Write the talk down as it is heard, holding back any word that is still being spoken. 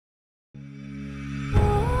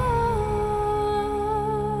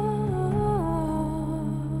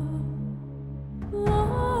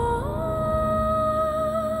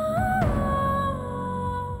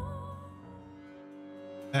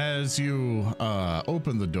as you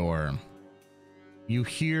open the door, you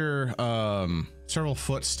hear several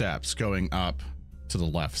footsteps going up to the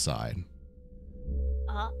left side.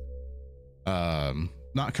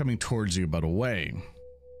 Not coming towards you, but away.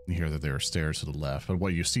 You hear that there are stairs to the left, but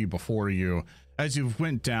what you see before you, as you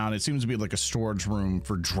went down, it seems to be like a storage room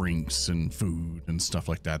for drinks and food and stuff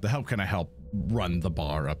like that. To help run the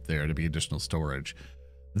bar up there to be additional storage.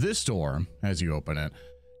 This door, as you open it,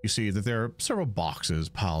 you see that there are several boxes,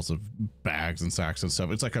 piles of bags and sacks and stuff.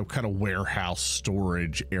 It's like a kind of warehouse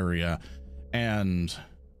storage area, and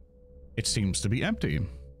it seems to be empty.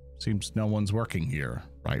 Seems no one's working here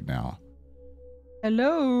right now.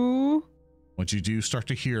 Hello? What you do start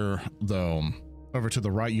to hear, though, over to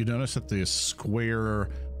the right, you notice that the square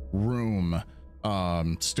room,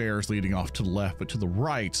 stairs leading off to the left, but to the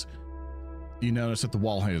right, you notice that the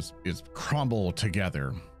wall is crumbled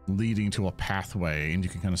together, leading to a pathway, and you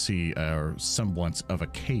can kind of see a semblance of a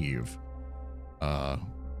cave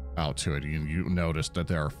out to it. You notice that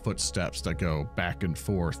there are footsteps that go back and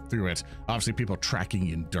forth through it. Obviously, people tracking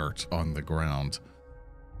in dirt on the ground.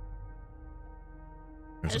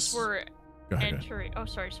 As we're entering, oh,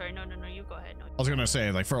 sorry, no, you go ahead. No, I was gonna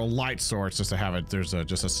say, like, for a light source, just to have it, there's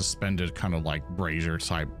just a suspended kind of like brazier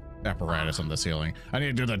type apparatus on the ceiling. I need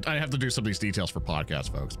to do that. I have to do some of these details for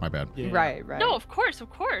podcast folks. My bad. Yeah. Right. No, of course.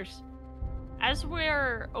 As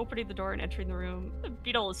we're opening the door and entering the room,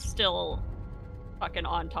 Beetle is still fucking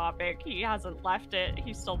on topic. He hasn't left it.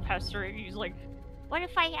 He's still pestering. He's like, what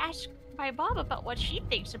if I ask my mom about what she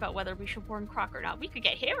thinks about whether we should warn Croc or not? We could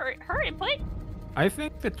get her input. I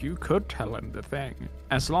think that you could tell him the thing,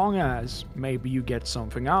 as long as maybe you get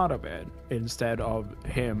something out of it instead of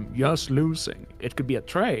him just losing. It could be a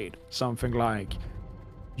trade, something like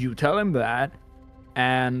you tell him that,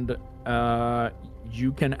 and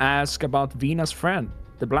you can ask about Vina's friend,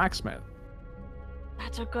 the blacksmith.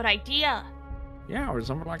 That's a good idea. Yeah, or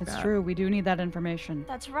something like that. That's true. We do need that information.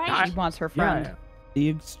 That's right. She wants her friend. Yeah. The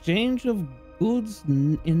exchange of goods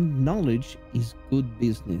and knowledge is good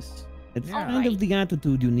business. That's kind of the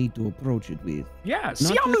attitude you need to approach it with. Yeah,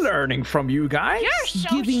 see, I'm learning from you guys. You're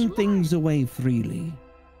so giving smart. things away freely.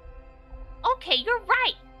 Okay, you're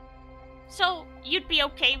right. So, you'd be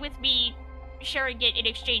okay with me sharing it in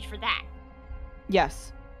exchange for that?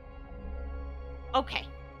 Yes. Okay.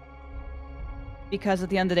 Because at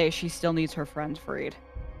the end of the day, she still needs her friend freed.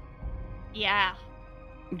 Yeah.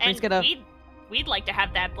 And we'd like to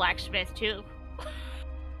have that blacksmith, too.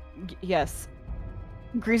 Yes.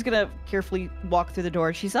 Gree's gonna carefully walk through the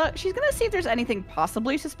door. She's gonna see if there's anything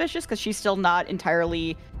possibly suspicious, because she's still not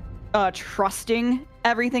entirely trusting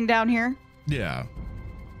everything down here. Yeah.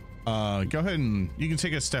 Go ahead and you can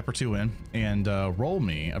take a step or two in and roll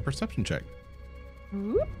me a perception check.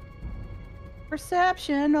 Ooh.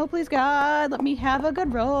 Perception, oh please God, let me have a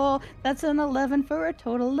good roll. That's an 11 for a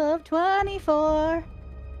total of 24.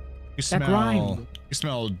 You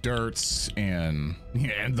smell dirt and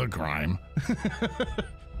the grime.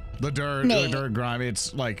 the dirt grime.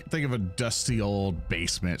 It's like, think of a dusty old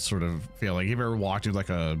basement sort of feeling. Have you ever walked through like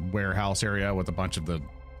a warehouse area with a bunch of like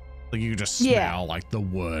you just smell like the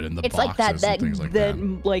wood and the boxes like that and things like that.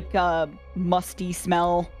 Like musty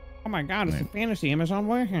smell. Oh my God, it's a fantasy Amazon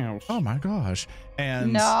warehouse. Oh my gosh.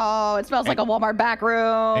 And no, it smells like a Walmart back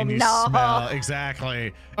room. And you smell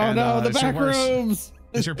exactly. Oh and, no, the back rooms.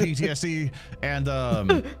 It's your PTSD. And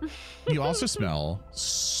you also smell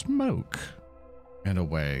smoke in a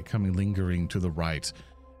way coming lingering to the right.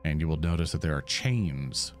 And you will notice that there are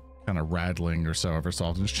chains kind of rattling or so every so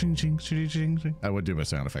often. Ching, ching, ching, ching, ching. I would do my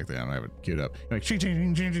sound effect there. I have it queued up. Like ching,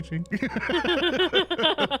 ching, ching, ching, ching.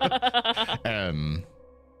 And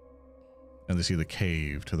you see the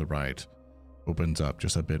cave to the right opens up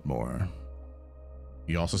just a bit more.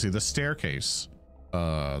 You also see the staircase.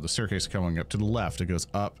 The staircase going up to the left. It goes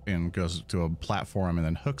up and goes to a platform and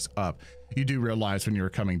then hooks up. You do realize when you were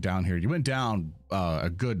coming down here, you went down a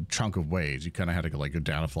good chunk of ways. You kind of had to go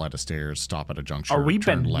down a flight of stairs, stop at a junction. Are we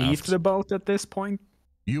turn beneath left. the boat at this point?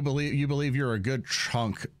 You believe you're a good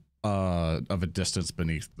chunk of a distance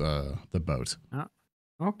beneath the boat.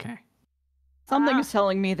 Okay. Something is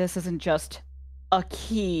telling me this isn't just a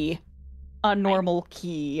key, a normal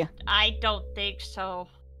key. I don't think so.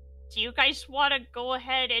 Do you guys want to go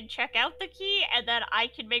ahead and check out the key, and then I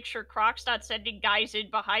can make sure Croc's not sending guys in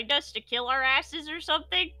behind us to kill our asses or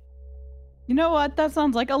something? You know what? That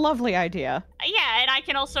sounds like a lovely idea. Yeah, and I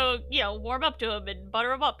can also, warm up to him and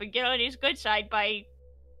butter him up and get on his good side by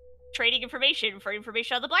trading information for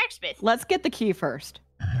information on the blacksmith. Let's get the key first.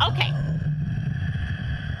 Okay.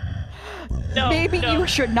 No, maybe you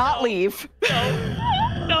should not leave. No.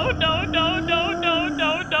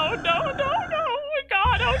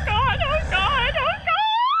 Oh God,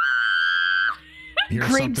 Hear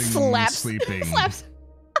Greg something sleeping. slaps.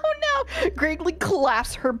 Oh no! Greg like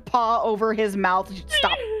claps her paw over his mouth.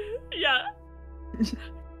 Stop. Yeah.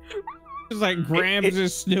 Just like grabs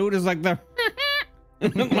his snoot, is like the.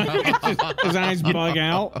 His eyes bug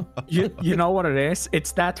out. You know what it is?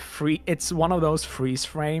 It's it's one of those freeze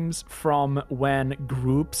frames from when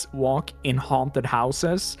groups walk in haunted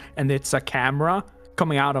houses and it's a camera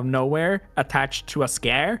coming out of nowhere attached to a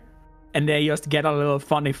scare, and they just get a little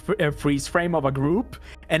funny freeze frame of a group,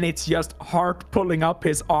 and it's just Hart pulling up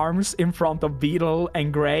his arms in front of Beetle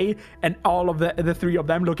and Gray, and all of the three of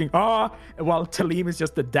them looking, while Tellem is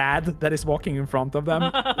just the dad that is walking in front of them,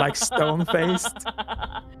 like stone-faced.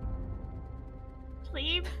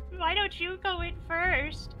 Tellem, why don't you go in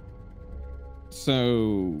first?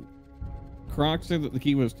 So, Croc said that the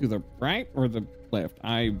key was to the right or the left?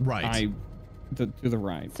 Right. To the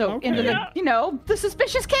right. So Okay. into the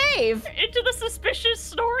suspicious cave. Into the suspicious,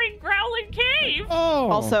 snoring, growling cave. Oh.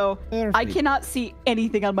 Also, I perfect. cannot see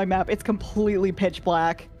anything on my map. It's completely pitch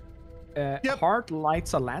black. Hart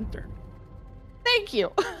lights a lantern. Thank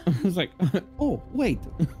you. I was like, oh wait.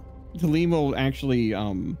 Tellem will actually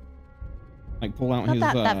like pull out Not his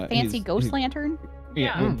that fancy his- ghost his- lantern. Yeah,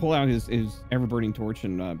 Yeah. he'll pull out his ever-burning torch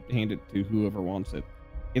and hand it to whoever wants it.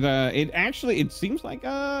 It seems like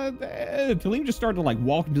Tellem just started to like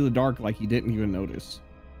walk into the dark like he didn't even notice.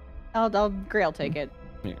 Gray, I'll take it.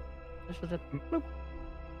 Yeah.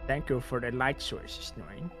 Thank you for the light source,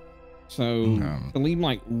 Snoring. So Tellem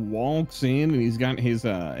like walks in and he's got his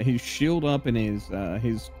shield up and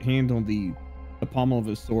his hand on the pommel of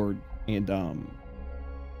his sword, and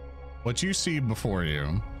What you see before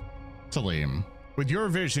you, Tellem, with your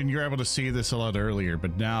vision, you're able to see this a lot earlier,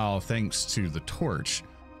 but now, thanks to the torch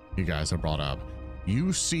you guys have brought up,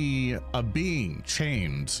 you see a being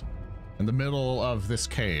chained in the middle of this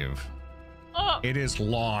cave. Oh, It is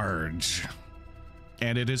large,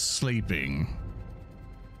 and it is sleeping.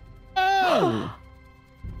 oh,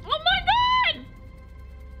 oh my god!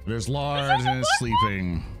 It is large and is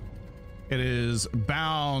sleeping. It is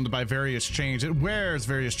bound by various chains. It wears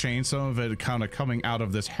various chains, some of it kind of coming out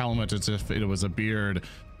of this helmet as if it was a beard.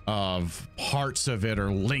 Of parts of it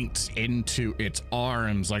are linked into its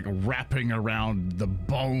arms, like wrapping around the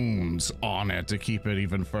bones on it to keep it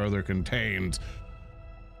even further contained.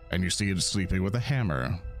 And you see it sleeping with a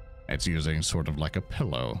hammer. It's using sort of like a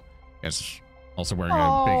pillow. It's also wearing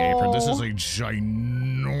a big apron. This is a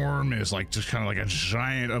ginormous, like just kind of like a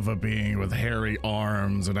giant of a being with hairy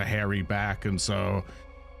arms and a hairy back, and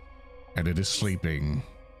it is sleeping.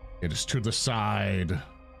 It is to the side,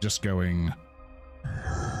 just going.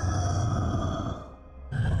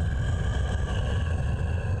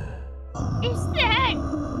 Who's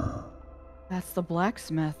that? That's the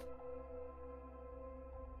blacksmith.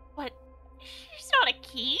 What? There's not a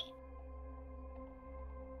key?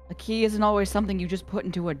 A key isn't always something you just put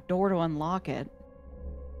into a door to unlock it.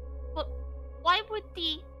 But why would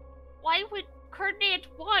Ferdinand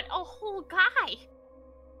want a whole guy?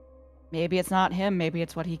 Maybe it's not him, maybe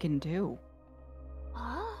it's what he can do.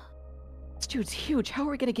 Huh? This dude's huge. How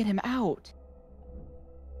are we gonna get him out?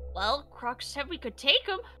 Well, Croc said we could take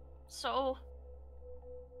him, so...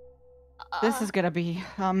 This is gonna be,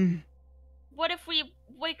 What if we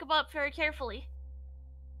wake him up very carefully?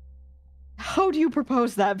 How do you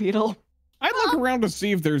propose that, Beetle? I'd look around to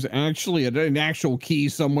see if there's actually an actual key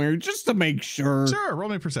somewhere, just to make sure. Sure, roll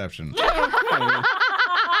me perception. Okay.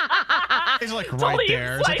 It's like right Totally,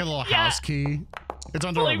 there. It's like a little house key. It's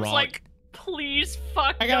under a William's rock. like, please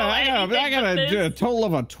fuck I got a total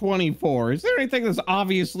of a 24. Is there anything that's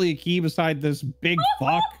obviously a key beside this big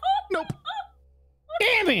fuck? Nope.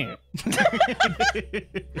 Damn it!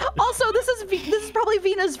 Also, this is probably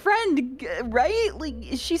Vina's friend, right? Like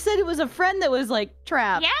she said, it was a friend that was like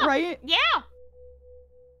trapped, Yeah. right? Yeah.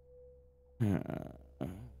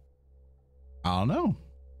 I don't know.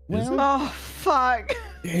 Is Well, it? Oh fuck!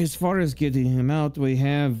 as far as getting him out, we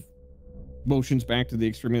have motions back to the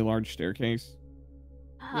extremely large staircase.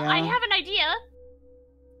 I Yeah. have an idea.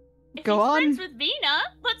 If Go he's on. friends with Vina,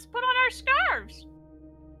 let's put on our scarves.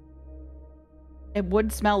 It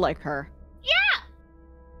would smell like her Yeah.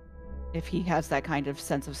 if he has that kind of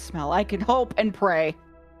sense of smell. I can hope and pray.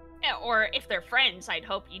 Yeah, or if they're friends, I'd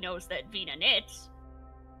hope he knows that Vina knits.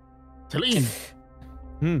 Tellem,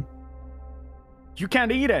 Hmm. you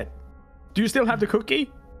can't eat it. Do you still have the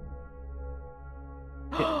cookie?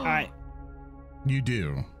 You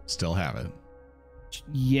do still have it.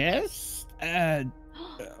 Yes. What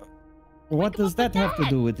Wake him does up that with have to that.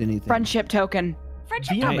 do with anything? Friendship token.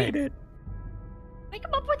 Friendship Vina token. made it. Wake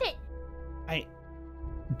him up with it.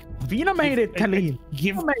 Vina made it, Tellem.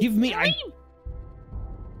 Give me. Tellem.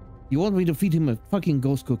 You want me to feed him a fucking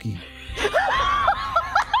ghost cookie?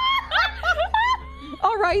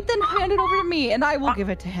 All right, then hand it over to me, and I will give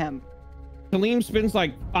it to him. Tellem spends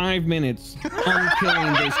like 5 minutes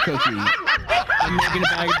unkilling this cookie and making it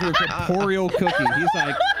back into a corporeal cookie. He's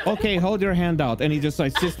like, okay, hold your hand out. And he just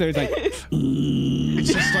like sits there. He's like,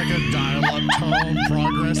 it's just like a dial-up tone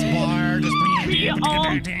progress bar.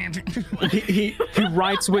 He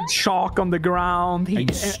writes with chalk on the ground. He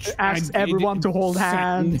asks everyone to hold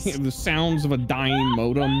hands. The sounds of a dying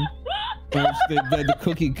modem. The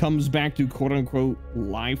cookie comes back to quote-unquote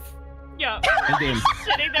life. Yeah, and then,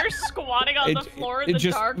 sitting there squatting on the floor in the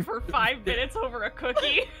dark for 5 minutes over a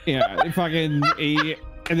cookie. Yeah, and then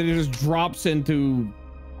it just drops into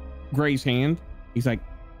Gray's hand. He's like,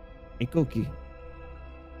 a cookie.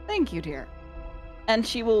 Thank you, dear. And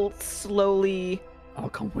she will slowly I'll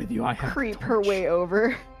come with you. I have creep her way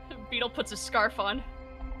over. Beetle puts a scarf on.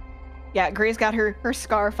 Yeah, Gray's got her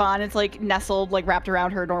scarf on. It's like nestled, like wrapped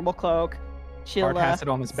around her normal cloak. She'll has it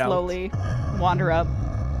on his belt. Slowly wander up.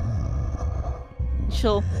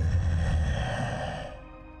 She'll...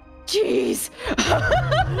 Jeez!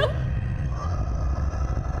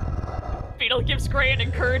 Beetle gives Gray an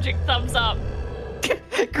encouraging thumbs up.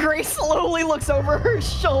 Gray slowly looks over her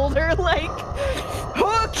shoulder like,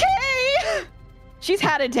 okay! She's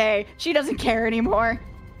had a day. She doesn't care anymore.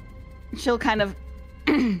 She'll kind of...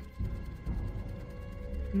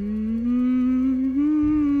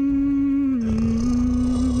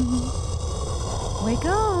 Wake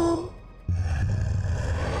up.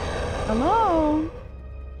 Hello.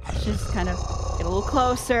 Just kind of get a little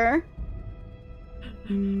closer.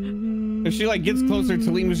 If she like gets closer,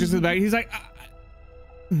 Tellem was just in the back. He's like,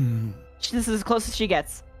 This is as close as she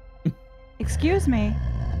gets. Excuse me.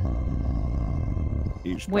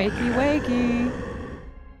 Wakey, wakey.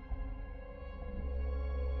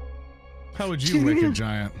 How would you wake a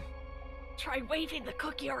giant? Try waving the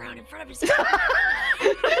cookie around in front of his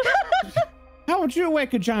How would you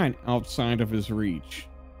wake a giant outside of his reach?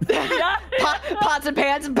 Pots and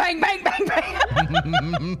pans, bang, bang, bang,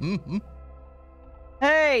 bang.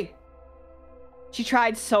 Hey. She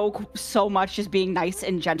tried so much just being nice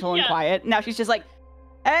and gentle and quiet. Now she's just like,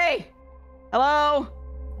 hey, hello.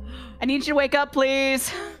 I need you to wake up,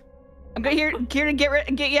 please. I'm here to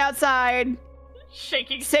get you outside.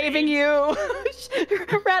 Shaking, saving you.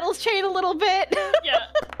 Rattles chain a little bit. Yeah.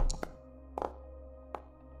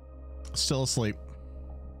 Still asleep.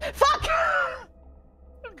 Fuck!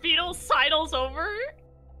 Beetle sidles over,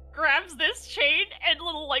 grabs this chain, and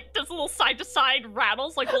does little side to side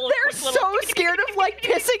rattles like little. They're so scared of like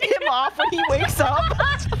pissing him off when he wakes up.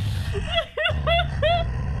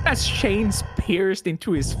 As chains pierced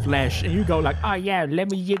into his flesh, and you go like, oh yeah, let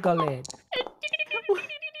me jiggle it.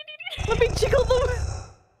 Let me jiggle them.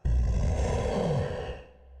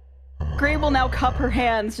 Gray will now cup her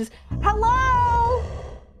hands. Just, hello?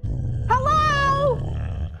 Hello?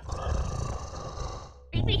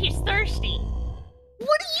 Maybe he's thirsty.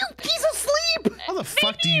 What are you? He's asleep. How the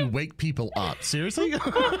fuck do you wake people up? Seriously? maybe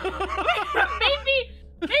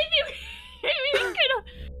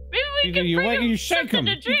we can bring him something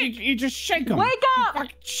to drink. You just shake him. Wake up!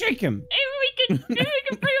 Fuck, shake him. Maybe we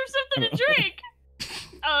can bring him something to drink.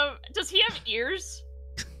 Does he have ears?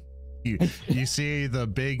 You see the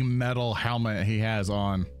big metal helmet he has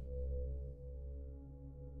on.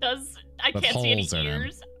 I can't see any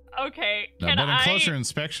ears. Okay. But in closer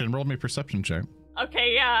inspection, roll me a perception check.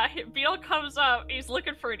 Okay, yeah. Beetle comes up. He's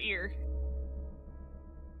looking for an ear.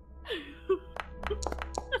 That's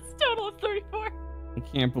total of 34. I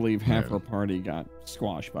can't believe half our party got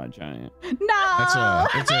squashed by a giant. No.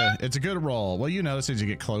 It's a good roll. Well, you notice as you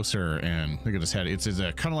get closer and look at his head. It's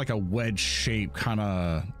a kind of like a wedge shape, kind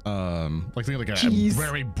of like think of like a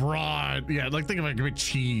very broad, like think of like a big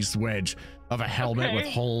cheese wedge of a helmet with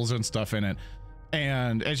holes and stuff in it.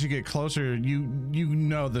 And as you get closer, you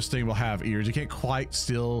know this thing will have ears. You can't quite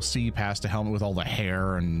still see past the helmet with all the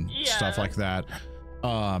hair and stuff like that.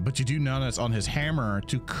 But you do notice on his hammer,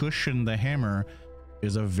 to cushion the hammer,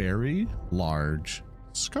 is a very large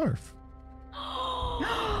scarf.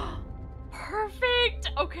 Perfect.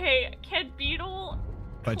 Okay, can Beetle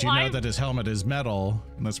But you know that his helmet is metal,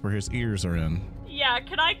 and that's where his ears are in. Yeah,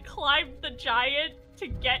 can I climb the giant to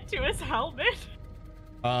get to his helmet?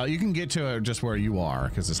 You can get to it just where you are,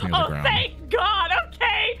 because it's near the ground. Oh, thank God.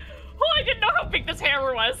 Okay. Oh, I didn't know how big this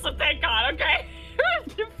hammer was, so thank God. Okay.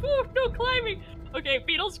 No climbing. Okay,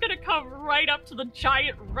 Beetle's gonna come right up to the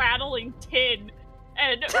giant rattling tin,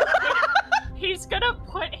 and he's gonna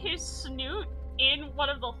put his snoot in one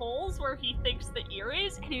of the holes where he thinks the ear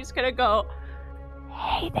is, and he's gonna go,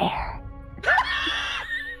 "Hey there."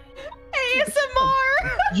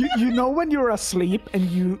 ASMR. You know when you're asleep and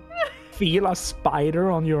you feel a spider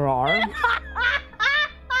on your arm?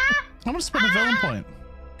 I'm gonna spend a villain point.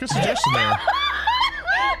 Good suggestion there.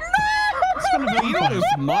 Spend a villain Beetle point. is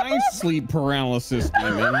my sleep paralysis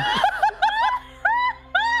demon.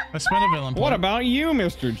 I spent a villain point. What about you,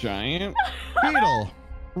 Mr. Giant? Beetle?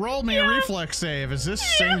 Roll me a reflex save as this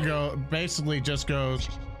thing basically just goes.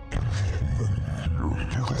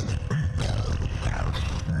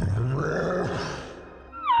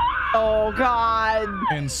 Oh God.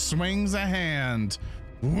 And swings a hand,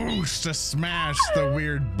 whoosh, to smash the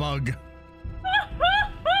weird bug.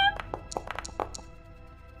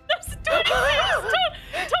 That's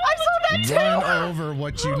 26. Run over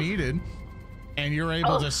what you needed, and you're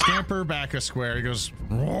able to scamper back a square. He goes,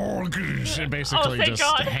 and basically thank just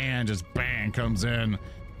God. the hand just bang comes in,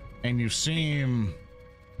 and you seem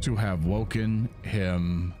to have woken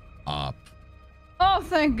him up. Oh,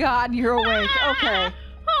 thank God you're awake. Okay.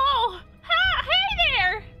 Oh, hey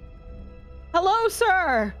there. Hello,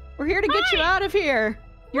 sir. We're here to get you Hi. out of here.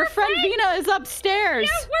 Your friend friends. Vina is upstairs.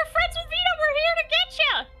 Yeah, we're friends with Vina. We're here to get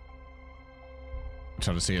you. I'm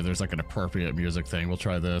trying to see if there's like an appropriate music thing. We'll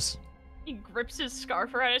try this. He grips his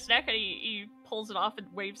scarf around his neck and he pulls it off and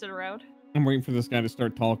waves it around. I'm waiting for this guy to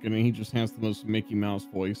start talking, and he just has the most Mickey Mouse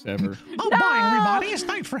voice ever. Oh, bye, everybody. It's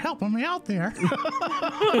thanks for helping me out there.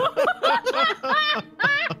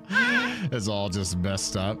 It's all just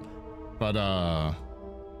messed up. But,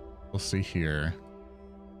 we'll see here.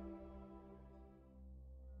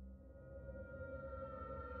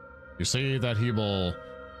 You see that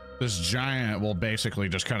this giant will basically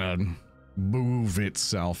just kind of move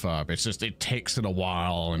itself up. It takes it a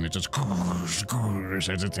while, and it just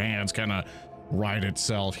as its hands kind of right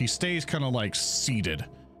itself. He stays kind of like seated.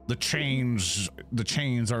 The chains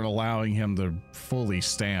aren't allowing him to fully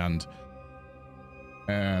stand.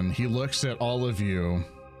 And he looks at all of you,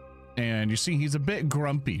 and you see he's a bit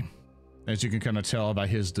grumpy, as you can kind of tell by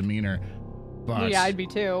his demeanor. But Yeah, I'd be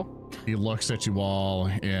too. he looks at you all,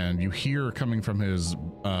 and you hear coming from his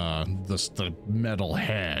the metal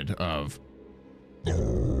head of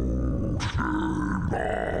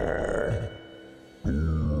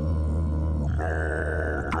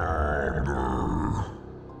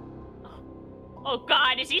Oh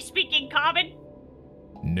God, is he speaking common?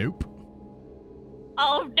 nope.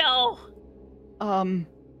 Oh no.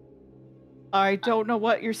 I don't know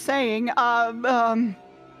what you're saying.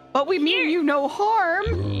 But we mean you no harm.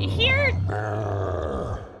 Here.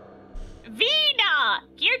 Vina,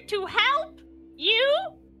 here to help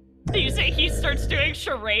you. He starts doing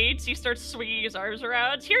charades. He starts swinging his arms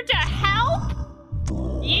around. Here to help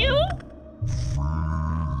you.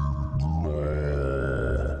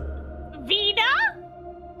 Vina?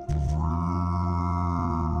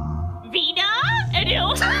 And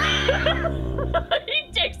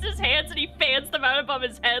he takes his hands and he fans them out above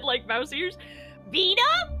his head like mouse ears. Vina?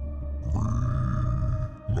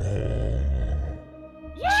 Yeah.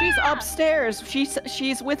 She's upstairs.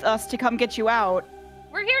 She's with us to come get you out.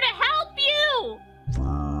 We're here to help you.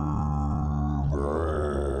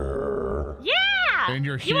 Yeah. And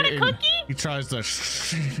you want a cookie? He tries to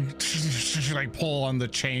like pull on the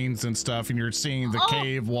chains and stuff, and you're seeing the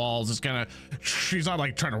cave walls. It's kind of, she's not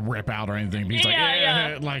like trying to rip out or anything. But he's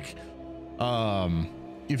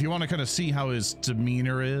if you want to kind of see how his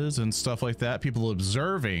demeanor is and stuff like that, people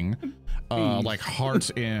observing, like Hart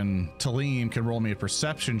and Tellem can roll me a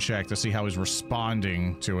perception check to see how he's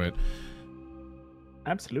responding to it.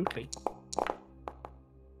 Absolutely.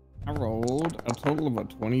 I rolled a total of a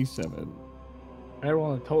 27. I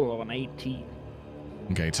rolled a total of an 18.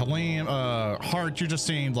 Okay, Tellem, Hart, you're just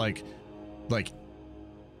seeing like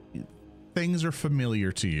things are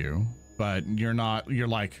familiar to you, but you're not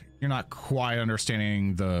quite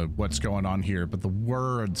understanding what's going on here, but the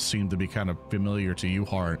words seem to be kind of familiar to you,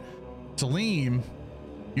 Hart. Tellem,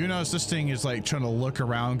 you notice this thing is like trying to look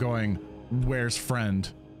around going, where's friend?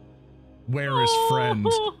 Where is friend?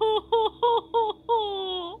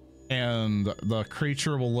 And the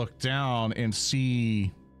creature will look down and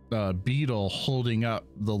see Beetle holding up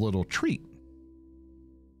the little treat.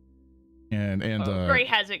 And Gray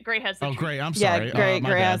has it. Gray has the treat. Gray, I'm sorry. Yeah, Gray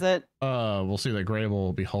my has bad. it. We'll see that Gray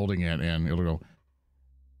will be holding it, and it'll go.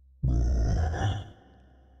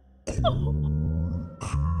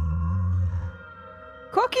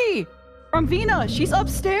 Cookie from Vina. She's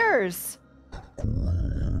upstairs.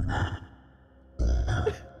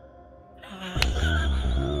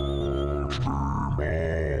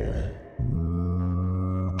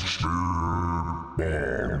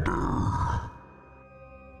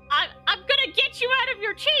 I'm gonna get you out of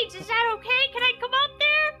your chains. Is that okay? Can I come up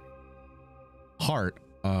there? Hart,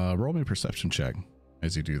 roll me a perception check.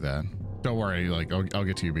 as you do that. Don't worry, like I'll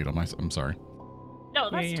get to you, Beetle. I'm sorry. No,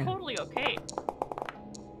 that's Yeah. totally okay.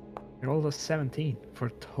 I rolled a 17 for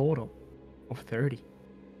a total of 30.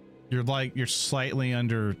 You're slightly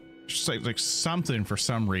under, like something for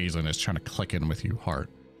some reason is trying to click in with you, Heart.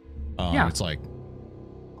 Yeah. It's like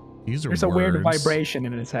these are There's words, a weird vibration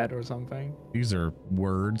in his head or something. These are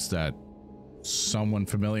words that someone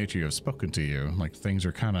familiar to you have spoken to you. Like things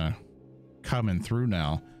are kind of coming through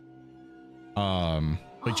now.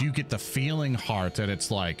 But you get the feeling, Heart, that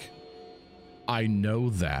it's like, I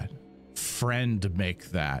know that. Friend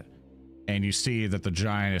make that. And you see that the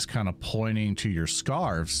giant is kind of pointing to your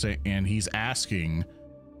scarves, and he's asking,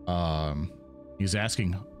 are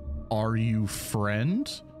you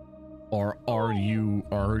friend or are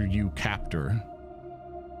you captor?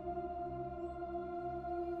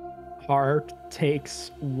 Hart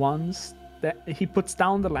takes one step. He puts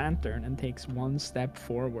down the lantern and takes one step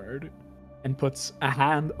forward and puts a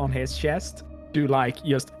hand on his chest to like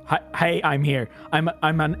just, hey, I'm here. I'm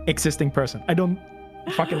an existing person. I don't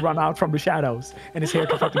fucking run out from the shadows and is here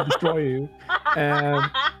to fucking destroy you.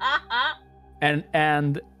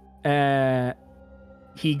 And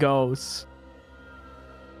he goes,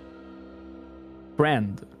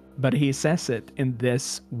 friend, but he says it in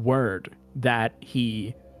this word that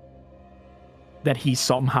he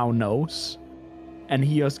somehow knows, and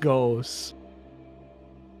he just goes,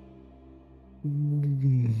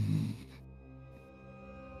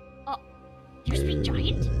 You speak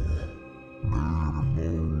giant?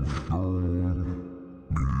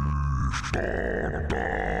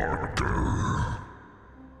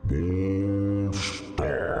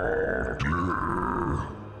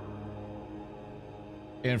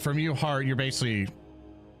 And from you, Heart, you're basically,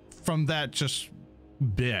 from that just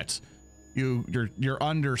bit, your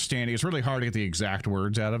understanding, it's really hard to get the exact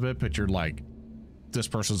words out of it, but you're like, this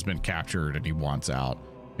person's been captured and he wants out.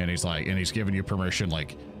 And he's like, and he's giving you permission,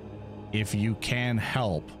 like, if you can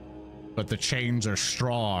help, but the chains are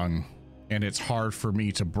strong and it's hard for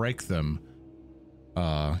me to break them.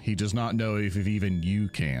 He does not know if even you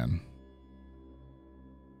can.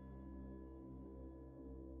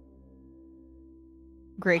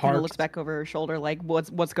 Gray kind of looks back over her shoulder, like,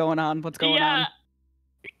 what's going on? What's going on?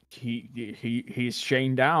 He's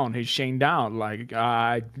chained down. He's chained down. Like,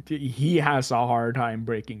 he has a hard time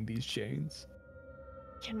breaking these chains.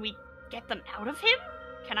 Can we get them out of him?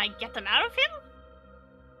 Can I get them out of him?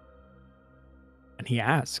 And he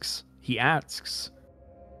asks.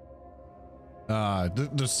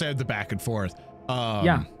 Just said the back and forth.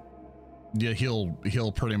 Yeah,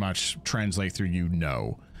 he'll pretty much translate through you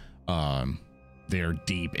know. They're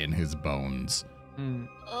deep in his bones.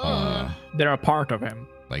 They're a part of him.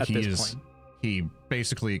 Like he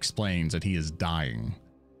basically explains that he is dying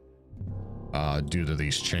due to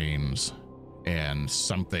these chains, and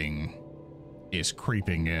something is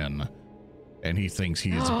creeping in, and he thinks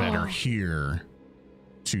he is better here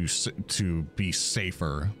to be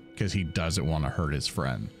safer because he doesn't want to hurt his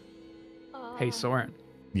friend. Hey, Soren.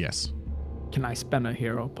 Yes. Can I spend a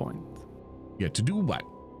hero point? Yeah, to do what?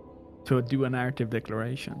 To do a narrative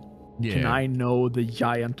declaration. Yeah. Can I know the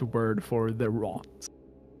giant word for the rot?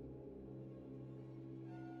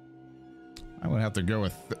 I'm gonna have to go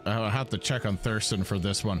with. I'll have to check on Thurston for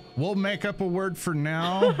this one. We'll make up a word for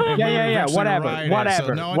now. Yeah. Whatever.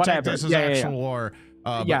 So no one take this as actual lore.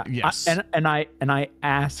 Yeah. But yes. And I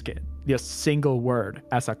ask it, the single word,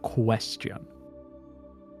 as a question.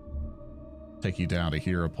 Take you down to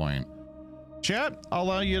hero point. Chat, I'll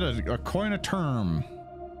allow you to coin a term.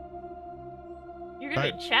 You're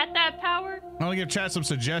gonna chat that power? I'm gonna give chat some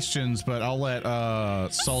suggestions, but I'll let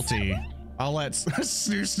Salty. I'll let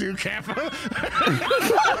Snoo Kappa.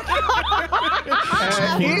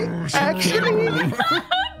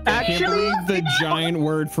 Actually, the giant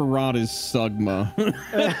word for rot is Sugma. The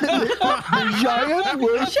giant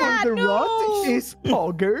word for the rot is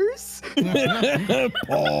poggers.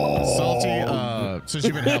 Salty, since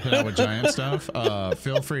you've been helping out with giant stuff,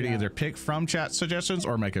 feel free to either pick from chat suggestions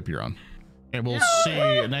or make up your own. And we'll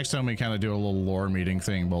see next time we kind of do a little lore meeting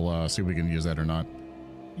thing. We'll see if we can use that or not.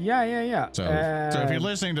 Yeah. So if you're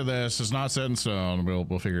listening to this, it's not set in stone.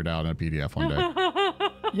 We'll figure it out in a PDF one day.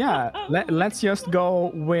 Yeah, let's just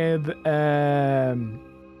go with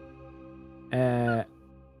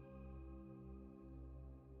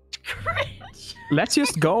let's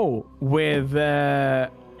just go with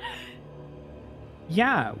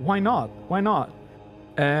yeah, why not?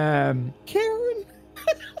 Karen.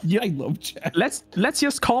 Yeah, I love chat. let's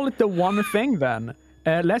just call it the one thing then.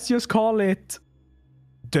 Let's just call it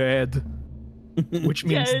dead, which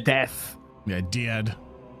means death. Yeah, dead.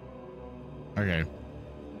 Okay.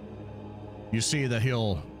 You see that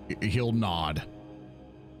he'll nod.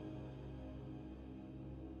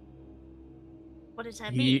 What does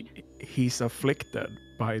that mean? He's afflicted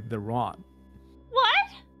by the rot.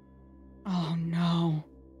 What? Oh no.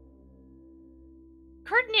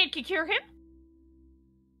 Ferdinand could cure him?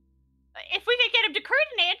 If we could get him to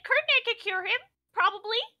Ferdinand could cure him,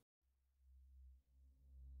 probably.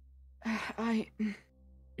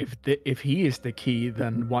 If he is the key,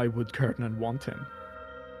 then why would Ferdinand want him?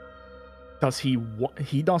 Does he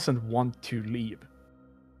doesn't want to leave.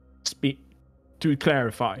 To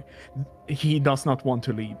clarify, he does not want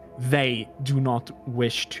to leave. They do not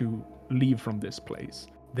wish to leave from this place.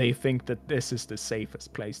 They think that this is the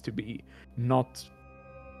safest place to be.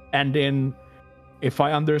 And in, if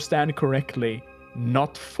I understand correctly,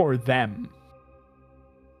 not for them,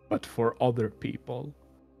 but for other people.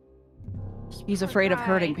 He's afraid of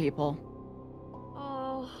hurting people.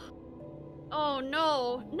 Oh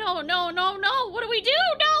no. No. What do we do?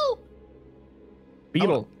 No!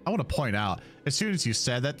 Beetle. I want to point out, as soon as you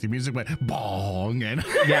said that, the music went bong and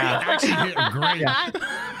Yeah. actually hit great.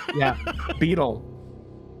 Yeah. Beetle.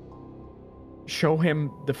 Show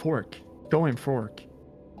him the fork. Show him fork.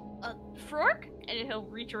 Fork? And he'll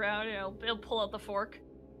reach around and he'll pull out the fork.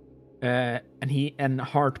 And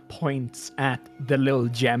Hart points at the little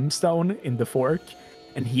gemstone in the fork,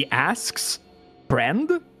 and he asks,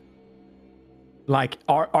 "Friend? Like,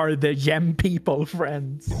 are the gem people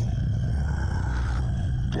friends?"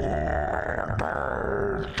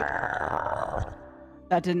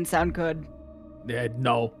 That didn't sound good.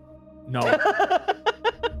 No.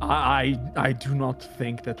 I do not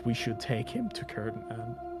think that we should take him to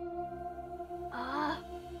Ferdinand.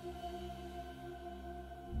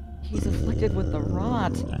 He's afflicted with the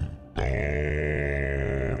rot.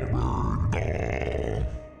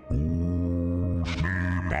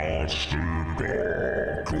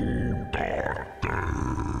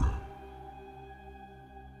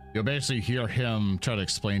 You'll basically hear him try to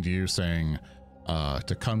explain to you, saying,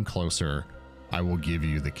 to come closer, I will give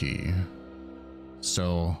you the key.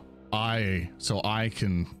 So you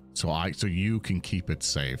can keep it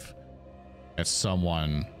safe as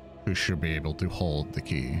someone who should be able to hold the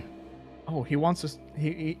key. Oh, he wants us.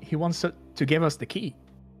 He wants to give us the key.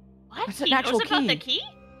 What? It's an He actual knows about key. the key?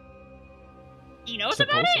 He knows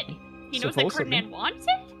about it? He knows that Ferdinand wants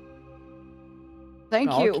it?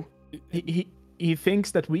 Thank No, you. He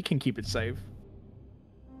thinks that we can keep it safe.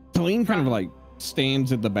 Tellem kind of like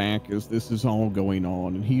stands at the back as this is all going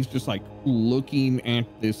on, and he's just like looking at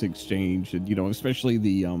this exchange, and especially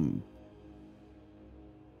the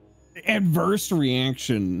adverse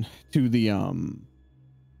reaction to the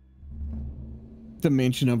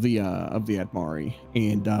mention of the Atmari,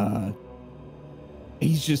 and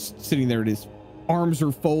he's just sitting there, and his arms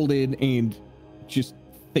are folded, and just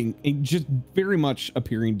very much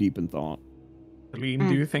appearing deep in thought. Celine,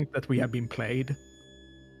 do you think that we have been played?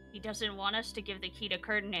 He doesn't want us to give the key to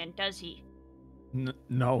Ferdinand, does he?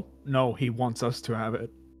 No, he wants us to have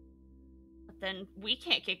it. But then we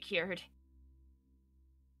can't get cured.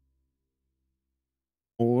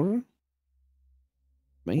 Or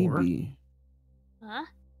maybe Huh?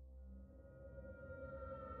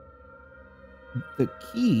 the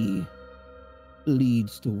key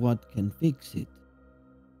leads to what can fix it.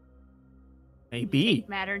 Maybe. Take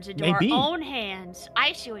matters into Maybe. our own hands.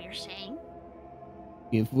 I see what you're saying.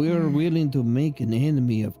 If we're willing to make an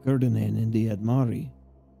enemy of Ferdinand and the Atmari,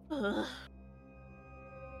 Ugh.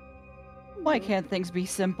 Why can't things be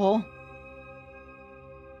simple?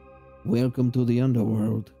 welcome to the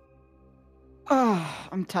underworld. Oh,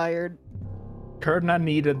 I'm tired. Ferdinand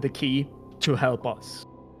needed the key to help us.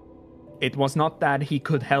 It was not that he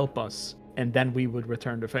could help us and then we would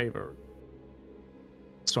return the favor.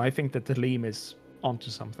 So I think that the Tellem is onto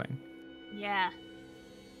something. Yeah.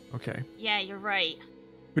 Okay. Yeah, you're right.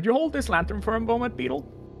 Could you hold this lantern for a moment, Beetle?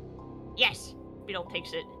 Yes. Beetle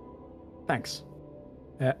takes it. Thanks.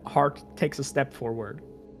 Hart takes a step forward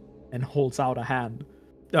and holds out a hand.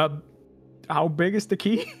 How big is the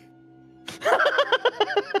key?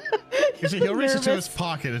 You see, he'll reach into his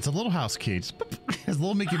pocket. It's a little house key. It's has a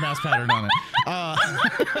little Mickey Mouse pattern on it.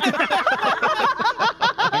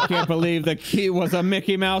 I can't believe the key was a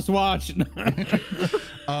Mickey Mouse watch.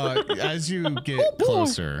 As you get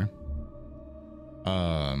closer,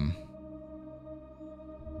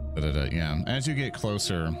 as you get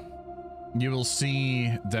closer, you will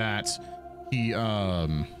see that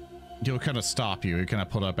he'll kind of stop you. He'll kind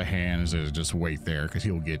of put up a hand and say, just wait there because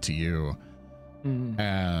he'll get to you.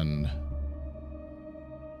 And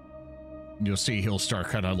you'll see he'll start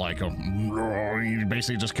kind of like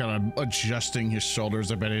basically just kind of adjusting his shoulders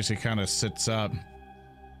a bit as he kind of sits up.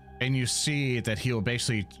 And you see that he'll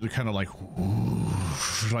basically kind of like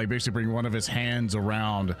basically bring one of his hands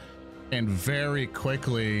around and very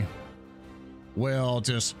quickly will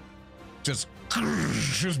just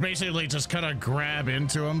basically just kind of grab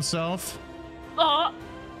into himself.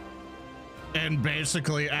 And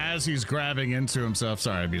basically as he's grabbing into himself,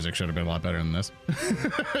 sorry, music should have been a lot better than this.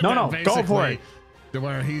 No, go for it.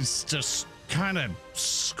 Where he's just kind of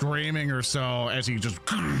screaming or so as he just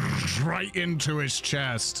right into his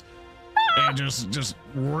chest and just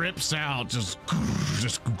rips out just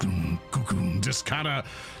kind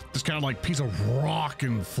of like piece of rock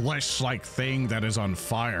and flesh like thing that is on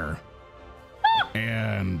fire.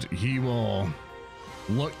 And he will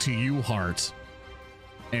look to you, Heart,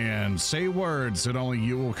 and say words that only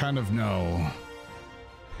you will kind of know.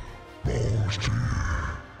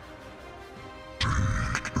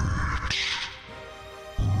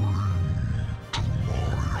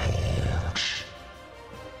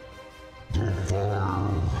 The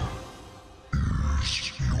fire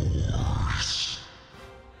is yours.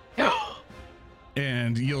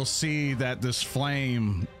 And you'll see that this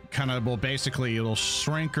flame kind of will basically, it'll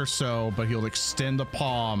shrink or so, but he'll extend the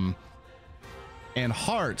palm. And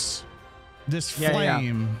Hearts, this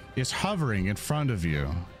flame is hovering in front of you,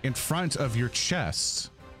 in front of your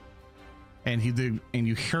chest. And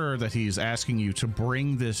you hear that he's asking you to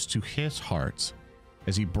bring this to his heart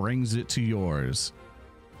as he brings it to yours.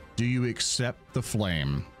 Do you accept the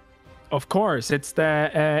flame? Of course, it's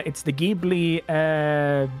the Ghibli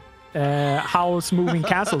house moving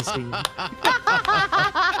castle scene.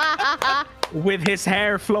 With his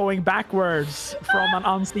hair flowing backwards from an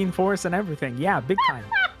unseen force and everything. Yeah, big time.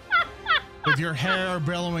 With your hair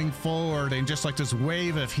billowing forward and just like this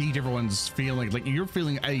wave of heat everyone's feeling, like you're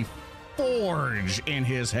feeling a forge in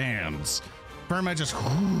his hands. Very much just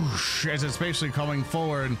whoosh as it's basically coming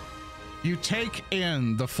forward. You take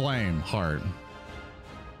in the flame, Heart.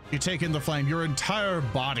 You take in the flame. Your entire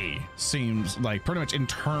body seems like pretty much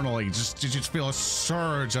internally, you just feel a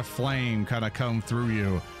surge of flame kind of come through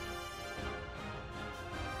you.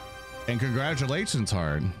 And congratulations,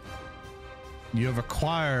 Heart. You have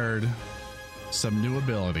acquired some new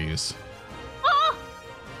abilities.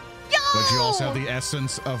 But you also have the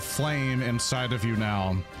essence of flame inside of you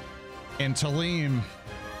now. And Tellem,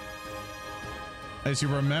 as you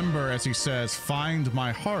remember, as he says, find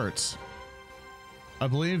my heart. I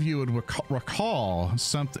believe you would recall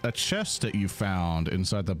a chest that you found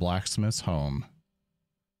inside the blacksmith's home.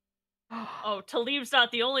 Oh, Talim's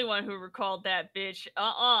not the only one who recalled that, bitch.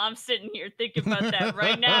 I'm sitting here thinking about that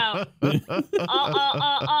right now.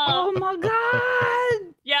 Oh my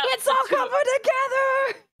god! Yeah, it's all coming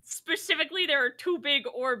together! Specifically, there are 2 big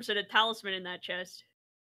orbs and a talisman in that chest.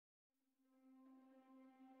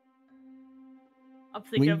 I'm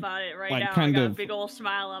thinking about it right now. I got a big old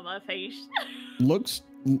smile on my face. Looks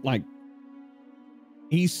like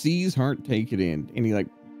he sees Heart take it in, and he like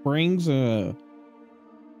brings a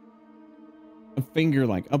finger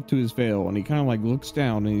like up to his veil, and he kind of like looks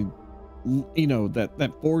down, and he, you know,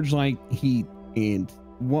 that forge like heat and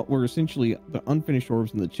what were essentially the unfinished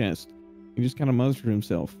orbs in the chest. He just kind of mutters to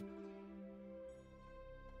himself,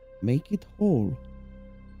 "Make it whole."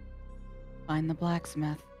 Find the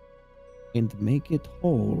blacksmith. And make it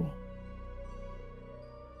whole.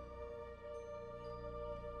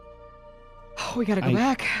 Oh, we gotta go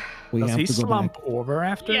back. Does he slump over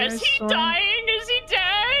after this? Is he dying? Is he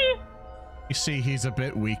dead? You see, he's a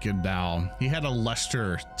bit weakened now. He had a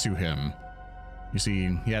luster to him. You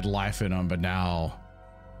see, he had life in him, but now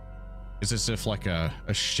it's as if like a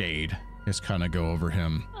shade has kind of go over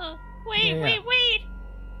him. Wait.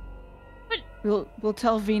 But we'll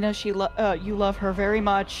tell Vina you love her very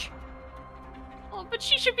much. Oh, but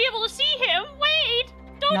she should be able to see him. Wait!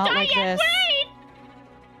 Don't Not die like yet. this. Wait!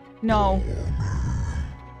 No.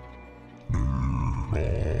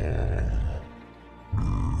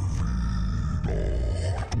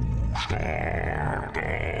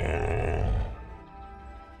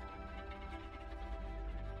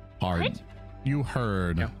 Hard. What? You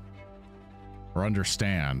heard or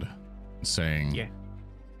understand saying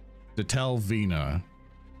to tell Vina,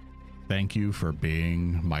 thank you for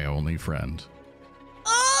being my only friend.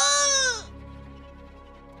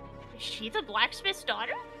 Is she the blacksmith's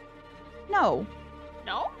daughter? No.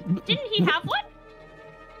 No? Didn't he have one?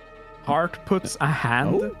 Heart puts a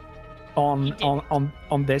hand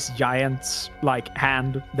on this giant's like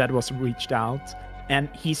hand that was reached out, and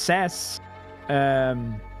he says the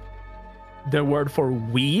word for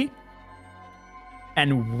we,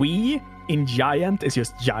 and we in giant is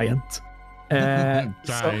just giant.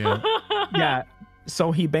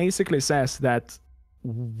 So he basically says that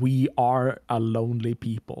we are a lonely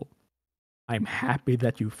people, I'm happy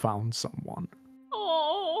that you found someone.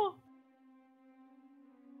 Oh.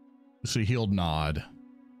 So he'll nod.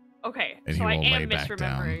 Okay, And so he I will lay am back down.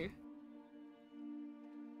 misremembering.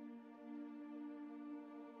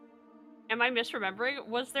 Am I misremembering?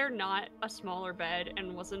 Was there not a smaller bed,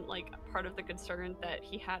 and wasn't like part of the concern that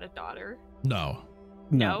he had a daughter? No.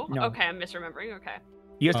 No. No. Okay, I'm misremembering. Okay.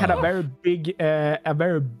 He just had Oh. a very big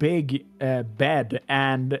bed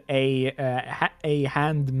and a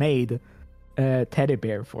handmade teddy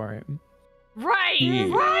bear for him. Right, Yeah.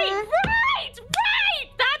 right.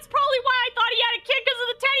 That's probably why I thought he had a kid because of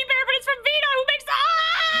the teddy bear, but it's from Vito who makes the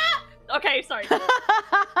Okay, sorry.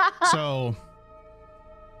 So,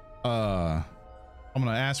 I'm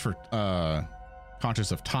gonna ask for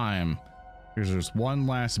conscious of time, because there's one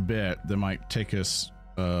last bit that might take us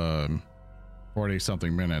 40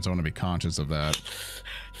 something minutes. I want to be conscious of that.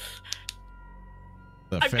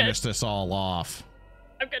 To I'm finish good. this all off.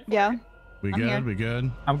 I'm good. Yeah. We I'm good? here. We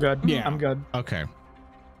good? I'm good. Yeah. I'm good. Okay.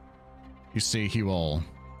 You see, he will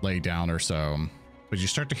lay down or so, but you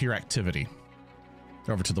start to hear activity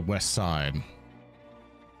over to the west side.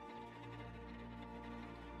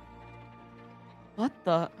 What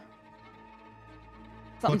the?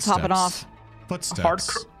 Something's popping off.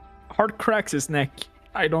 Footsteps. Hard cracks his neck.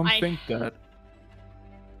 I don't I- think that.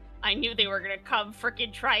 I knew they were gonna come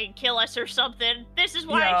freaking try and kill us or something. This is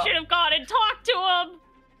why I Yeah. should have gone and talked to him.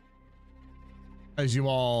 As you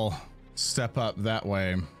all step up that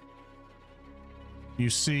way,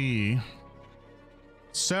 you see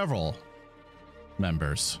several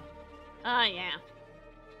members. Oh, yeah.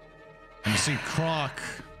 And you see Croc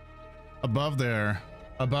above there,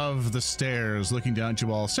 above the stairs, looking down at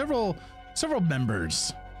you all. Several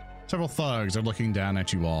members, several thugs are looking down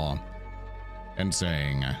at you all and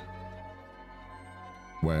saying,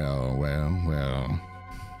 well,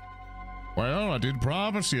 I did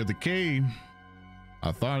promise you the key.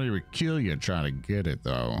 I thought he would kill you trying to get it,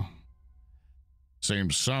 though.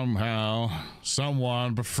 Seems somehow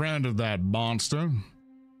someone befriended that monster.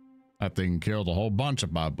 That thing killed a whole bunch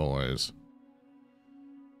of my boys.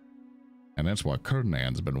 And that's what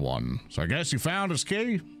Ferdinand's been wanting. So I guess you found his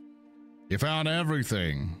key? You found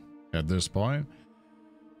everything at this point.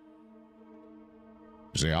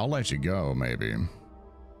 See, I'll let you go, maybe.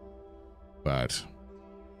 But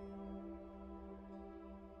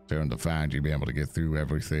soon to find you be able to get through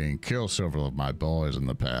everything, kill several of my boys in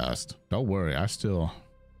the past. Don't worry,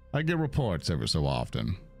 I get reports every so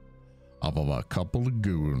often of a couple of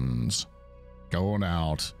goons going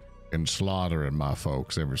out and slaughtering my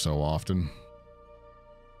folks every so often.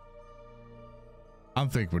 I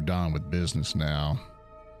think we're done with business now.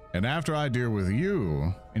 And after I deal with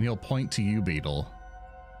you, and he'll point to you, Beetle,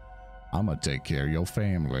 I'm gonna take care of your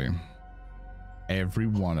family. Every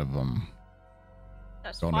one of them.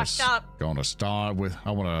 That's fucked up. Gonna start with,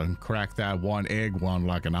 I wanna crack that one egg one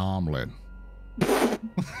like an omelet.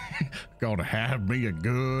 Gonna have me a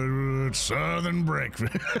good southern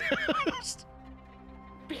breakfast.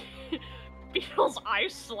 Beetle's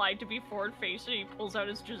eyes slide to be forward facing. He pulls out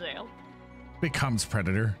his Giselle. Becomes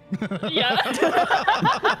Predator. Yeah.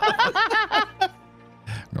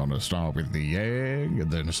 Gonna start with the egg,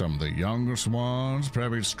 and then some of the youngest ones,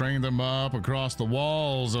 probably string them up across the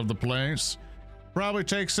walls of the place. Probably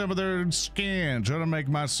take some of their skin, try to make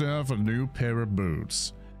myself a new pair of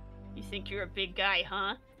boots. You think you're a big guy,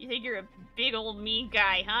 huh? You think you're a big old mean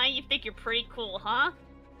guy, huh? You think you're pretty cool, huh?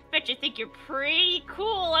 Bet you think you're pretty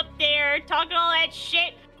cool up there talking all that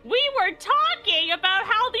shit. We were talking about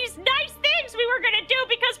how these nice things we were gonna do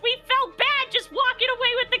because we felt bad just walking away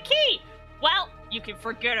with the key. Well, you can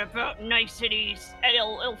forget about niceties, and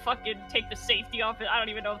it'll fucking take the safety off it. I don't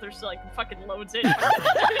even know if there's like fucking loads in.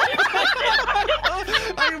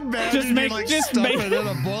 I imagine Just stuff make- it in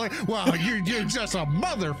a boy. Wow, you're just a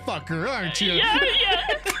motherfucker, aren't you? Yeah.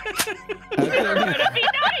 We're gonna be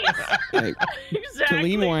nice. Hey, Exactly.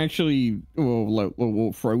 Tellem will actually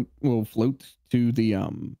will float to the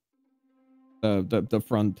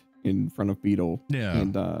front in front of Beetle. Yeah.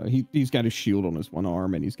 And he's got his shield on his one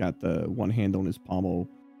arm, and he's got the one hand on his pommel,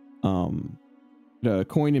 the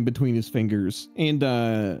coin in between his fingers, and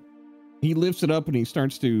he lifts it up and he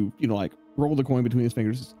starts to like roll the coin between his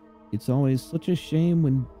fingers. It's always such a shame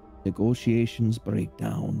when negotiations break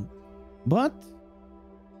down, but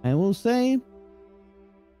I will say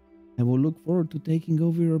I will look forward to taking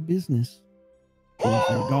over your business once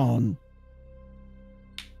you're gone.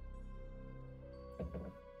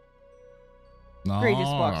 Gray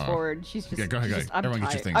just walks Ah. forward. She's just, Yeah, go ahead, she's go just, ahead. I'm Everyone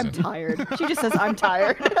get your tired. things I'm tired. She just says, I'm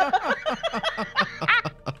tired.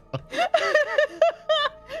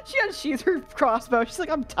 She unsheathes her crossbow. She's like,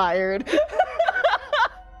 I'm tired.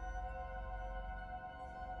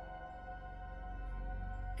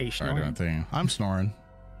 A Sorry, doing snoring. thing. I'm snoring.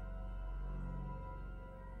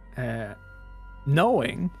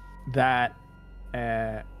 Knowing that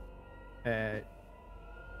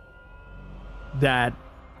that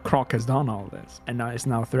Croc has done all this and now is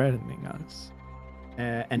now threatening us,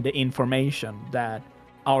 and the information that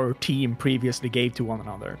our team previously gave to one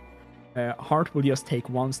another, Hart will just take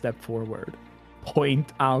one step forward,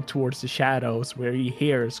 point out towards the shadows where he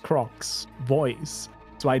hears Croc's voice.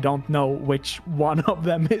 So I don't know which one of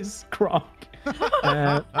them is Croc.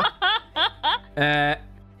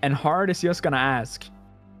 And Hart is just gonna ask,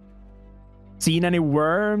 seen any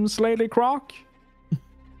worms lately, Croc?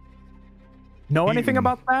 Know anything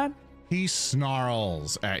about that? He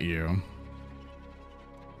snarls at you.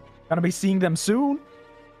 Gonna be seeing them soon?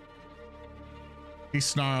 He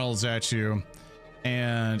snarls at you,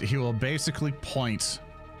 and he will basically point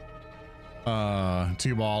to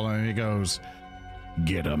you all, and he goes,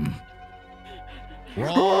 "Get him."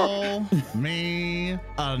 Roll me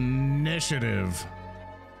initiative.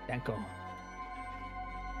 Danko.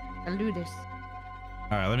 I'll do this.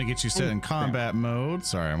 All right, let me get you set in combat mode.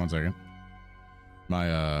 Sorry, 1 second.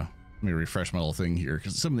 Let me refresh my little thing here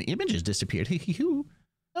because some of the images disappeared.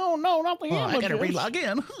 Oh no, not the images. I gotta relog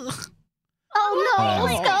in. Oh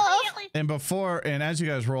no, And as you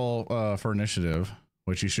guys roll for initiative,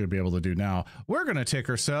 which you should be able to do now, we're gonna take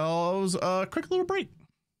ourselves a quick little break.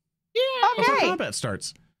 Before Okay. combat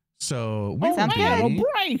starts. So we'll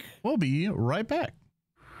be right back.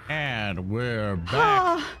 And we're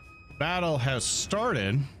back. Battle has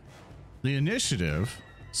started. The initiative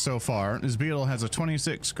so far is Beetle has a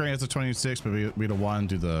 26, Gray has a 26, but Beetle 1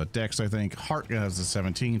 do the dex, I think. Hart has a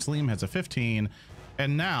 17, Tellem has a 15,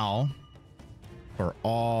 and now for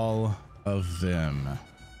all of them,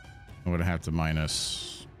 I'm gonna have to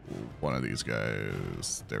minus one of these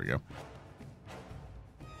guys. There we go.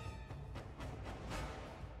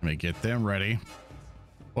 Let me get them ready.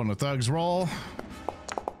 One of the thugs roll.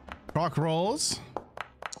 Croc rolls.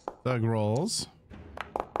 Thug rolls.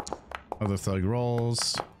 Other thug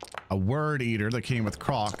rolls. A word eater that came with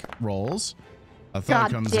Croc rolls. A thug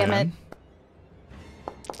God comes damn it. in.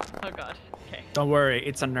 Oh god. Okay. Don't worry,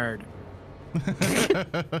 it's a nerd.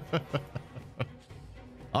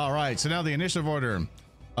 All right, so now the initiative order.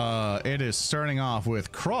 It is starting off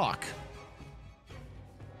with Croc.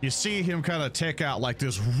 You see him kind of take out like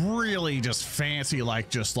this really just fancy,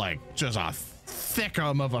 just a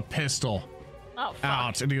thickum of a pistol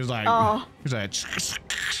out, and he was like,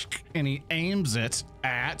 and he aims it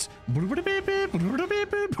at the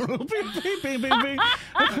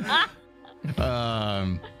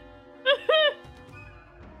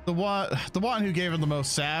one who gave him the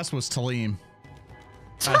most sass was Tellem.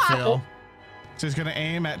 I feel. So he's gonna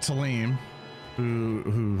aim at Tellem,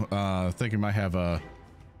 who think he might have a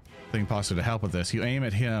thing possibly to help with this. You aim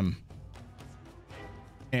at him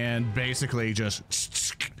and basically just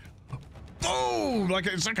boom,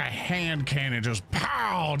 it's like a hand cannon, just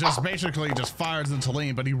pow, just basically just fires into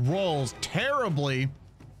Tellem, but he rolls terribly,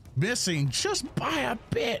 missing just by a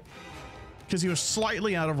bit because he was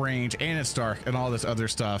slightly out of range and it's dark and all this other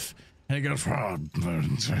stuff, and he goes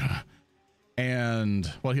and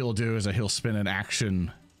what he'll do is that he'll spin an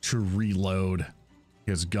action to reload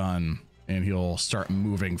his gun, and he'll start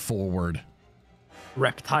moving forward.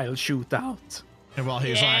 Reptile shootout. And while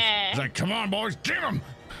he's like, come on, boys, get him!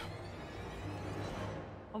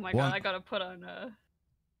 Oh my god, I gotta put on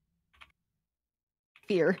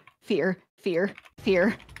Fear.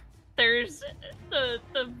 There's the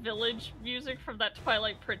village music from that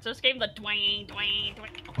Twilight Princess game, the dwang.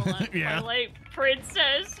 Hold on. Yeah. Twilight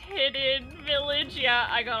Princess Hidden Village. Yeah,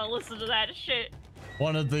 I gotta listen to that shit.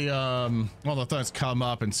 One of the thugs come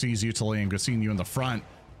up and sees you, Tellem, because seeing you in the front.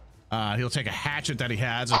 He'll take a hatchet that he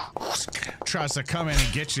has and tries to come in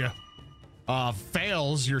and get you.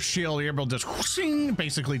 Fails your shield. You're able to just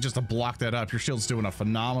basically just to block that up. Your shield's doing a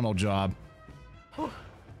phenomenal job.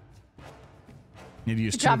 Need to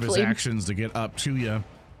use two of his actions to get up to you.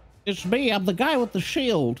 It's me. I'm the guy with the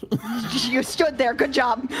shield. You stood there. Good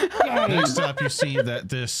job. Next up, you see that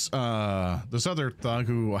this other thug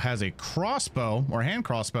who has a crossbow or hand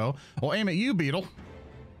crossbow will aim at you, Beetle.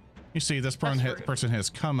 You see this person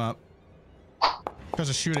has come up, tries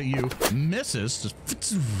to shoot at you, misses.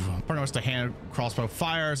 Just pretty much the hand crossbow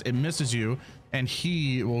fires, it misses you, and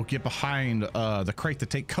he will get behind the crate to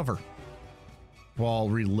take cover while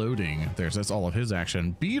reloading. That's all of his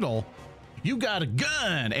action. Beetle, you got a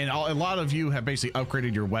gun, and a lot of you have basically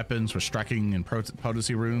upgraded your weapons with striking and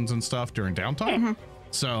potency runes and stuff during downtime.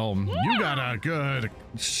 So you got a good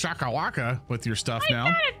shaka waka with your stuff now.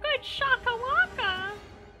 I got a good shaka waka.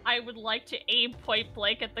 I would like to aim point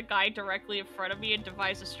blank at the guy directly in front of me and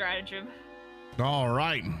devise a stratagem. All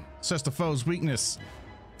right. Assess the foe's weakness.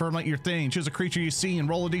 Formulate your thing. Choose a creature you see and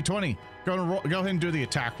roll a d20. Go ahead and do the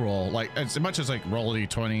attack roll. Like as much as like roll a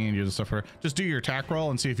d20 and do the stuff for. Just do your attack roll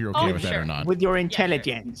and see if you're okay with that or not. With your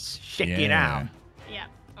intelligence, check it out. Yeah.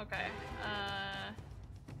 Okay.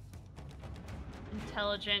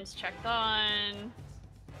 Intelligence checked on.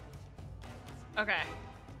 Okay.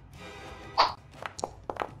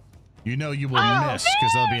 You know you will miss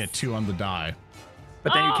because there'll be a 2 on the die.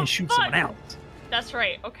 But then you can shoot someone else. That's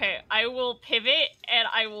right. Okay, I will pivot and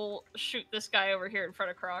I will shoot this guy over here in front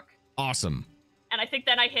of Croc. Awesome. And I think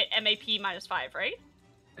then I hit MAP -5, right?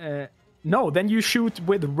 No, then you shoot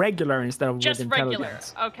with regular instead of Just with regular.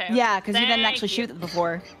 intelligence. Okay. Yeah, because you didn't Thank actually shoot it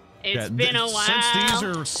before. It's been a while. Since these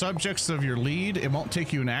are subjects of your lead, it won't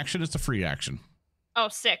take you an action. It's a free action. Oh,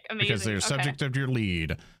 sick. Amazing. Because they're subject of your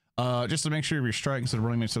lead. Just to make sure your strike instead of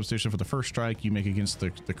rolling a substitution for the first strike you make against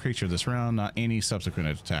the creature this round, not any subsequent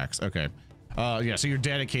attacks. Okay. Yeah, so you're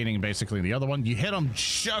dedicating basically the other one. You hit him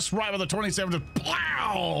just right with a 27 to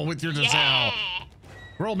plow with your Giselle.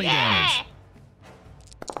 Roll me damage.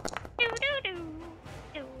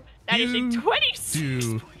 That is a 26.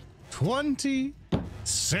 Do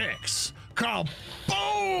 26.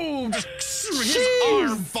 Kaboom! Just his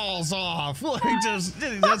arm falls off. Like that's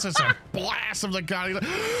just a blast of the gun. He's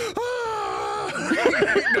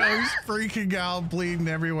like, he's freaking out, bleeding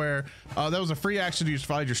everywhere. That was a free action to use to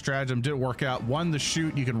find your stratagem. Didn't work out. One, the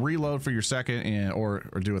shoot. You can reload for your second and or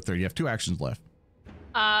do a third. You have 2 actions left.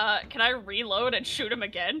 Can I reload and shoot him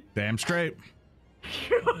again? Damn straight.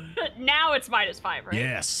 Now it's -5, right?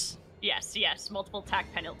 Yes. Yes. Multiple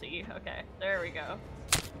attack penalty. Okay, there we go.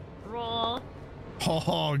 Roll.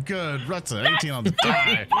 Oh, good. That's an 18 on the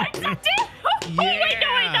die. Oh, wait,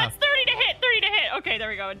 no, that's 30 to hit. Okay, there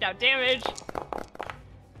we go. Now damage.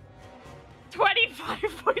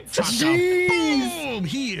 25 points. Boom!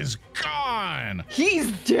 He is gone.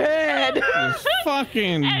 He's dead.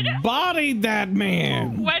 Fucking bodied that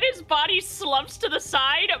man. When his body slumps to the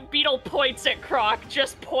side, Beetle points at Croc.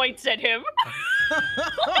 Just points at him.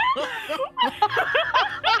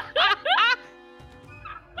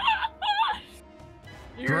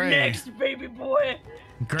 You're Gray. next, baby boy.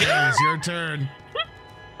 Gray, it's your turn.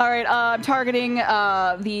 All right, I'm targeting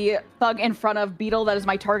the thug in front of Beetle. That is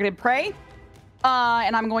my targeted prey.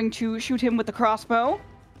 And I'm going to shoot him with the crossbow.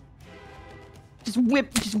 Just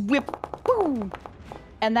whip. Boom.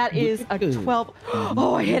 And that is a 12.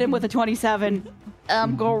 Oh, I hit him with a 27.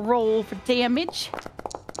 I'm gonna roll for damage.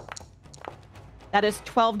 That is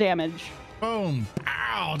 12 damage. Boom.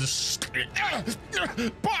 Ow. Just.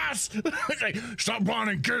 Boss! Stop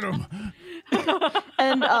running, get him.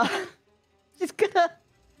 And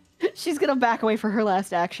she's gonna back away for her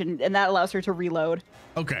last action, and that allows her to reload.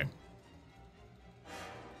 Okay.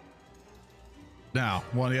 Now,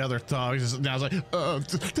 one of the other thugs is now like,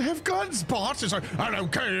 they have guns, boss. It's like, I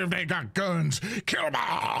don't care if they got guns. Kill them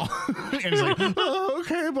all. And he's like, oh,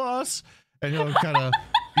 okay, boss. And he'll kind of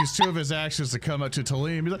use 2 of his actions to come up to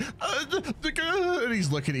Tellem. He's like, and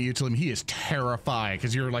he's looking at you, Tellem. He is terrified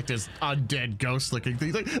because you're like this undead ghost looking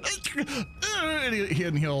thing. He's like,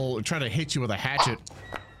 and he'll try to hit you with a hatchet.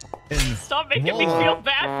 And Stop making me feel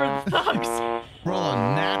bad for the thugs. Roll a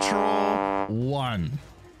natural 1.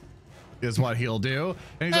 Is what he'll do,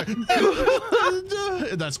 and he's like,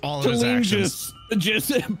 and that's all of his actions.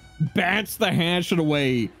 Just bats the hatchet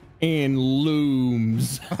away and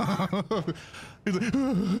looms. He's like,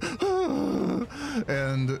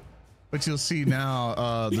 and what you'll see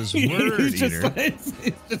now, this word eater. It's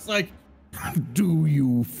just like, do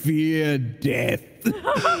you fear death?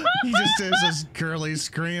 He just does this girly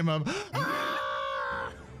scream of.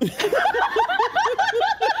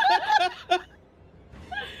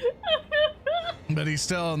 But he's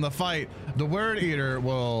still in the fight. The word eater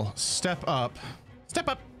will step up. Step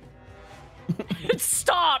up.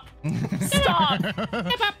 Stop. Stop. Step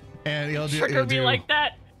up. And he'll Trigger me like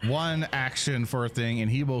that. 1 action for a thing,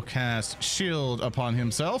 and he will cast shield upon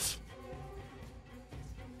himself.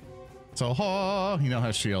 So, he now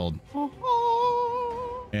has shield. Quick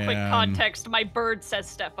context, my bird says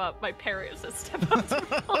step up. My parrot says step up.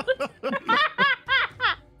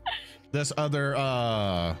 This other,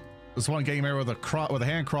 this one game member with a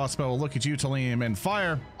hand crossbow will look at you, Tellem, and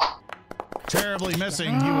fire. Terribly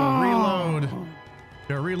missing. He will reload.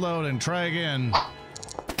 He'll reload and try again.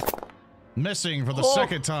 Missing for the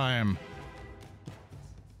second time.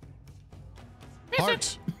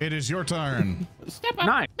 Hart, it is your turn. Step up.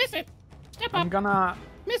 Nice. Miss it. Step I'm up. gonna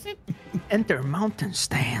Miss it. enter mountain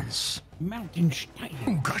stance. Mountain style.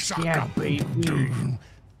 Yeah, baby.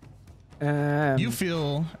 You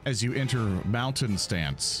feel as you enter mountain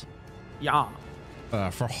stance, Yeah.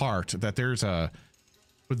 for heart, that there's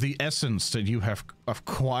with the essence that you have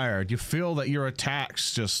acquired, you feel that your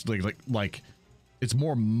attacks just like it's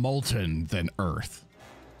more molten than earth.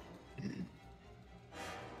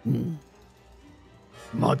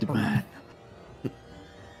 Mudman.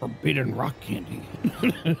 Forbidden rock candy.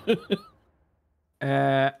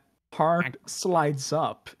 Hart slides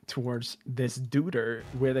up towards this duder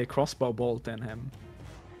with a crossbow bolt in him.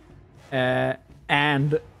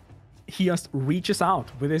 And he just reaches out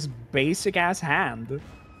with his basic ass hand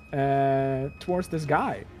towards this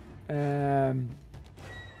guy. And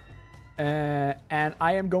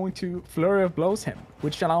I am going to flurry of blows him,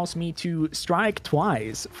 which allows me to strike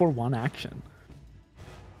twice for one action.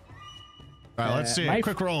 All right, let's see it.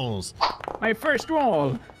 Quick rolls. My first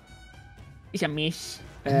roll is a miss,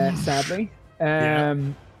 sadly.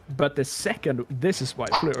 But the second, this is why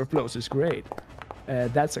Fleur of Blows is great.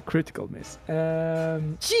 That's a critical miss.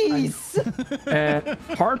 Jeez!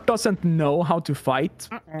 Hart doesn't know how to fight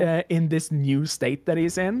in this new state that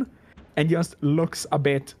he's in, and just looks a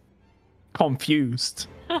bit confused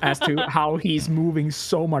as to how he's moving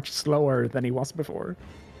so much slower than he was before.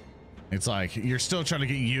 It's like you're still trying to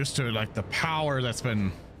get used to like the power that's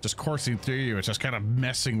been just coursing through you. It's just kind of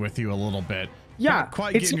messing with you a little bit. Yeah, Not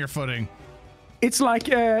quite getting your footing. It's like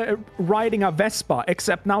riding a Vespa,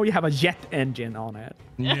 except now you have a jet engine on it.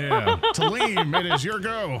 Yeah. Tellem, it is your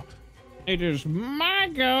go. It is my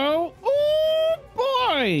go. Oh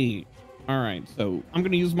boy! All right, so I'm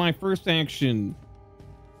gonna use my first action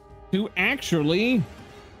to actually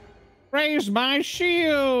raise my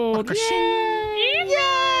shield. Yay!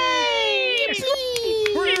 You did it!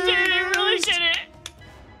 You really did it!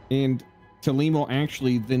 And Tellem will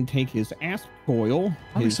actually then take his asp coil.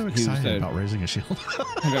 I'm so excited about raising a shield.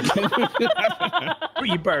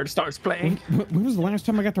 Freebird starts playing. When was the last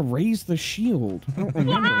time I got to raise the shield? I don't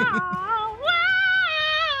remember.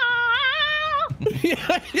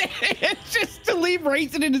 It's just Tellem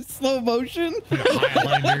raising it in slow motion.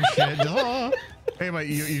 Highlander shit. Oh. Hey, but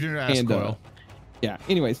you didn't ask coil. Yeah.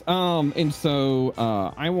 Anyways, and so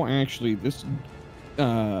I will actually this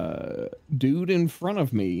dude in front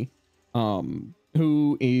of me,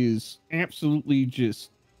 who is absolutely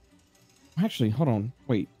just. Actually, hold on.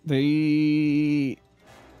 Wait. They.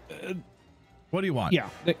 What do you want? Yeah.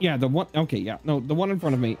 The one. Okay. Yeah. No, the one in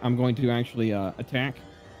front of me. I'm going to actually attack,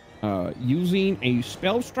 using a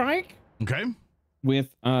spell strike. Okay.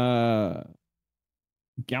 With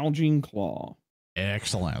gouging claw.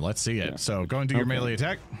 Excellent. Let's see it. Yeah. So going to your melee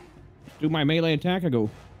attack. Do my melee attack. I go.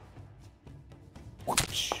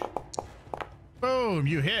 Boom!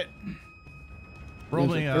 You hit. Roll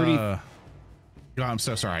me. I'm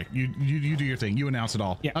so sorry. You do your thing. You announce it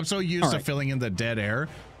all. Yeah. I'm so used to filling in the dead air.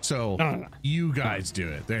 So you guys do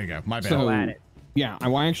it. There you go. My bad. So, yeah, I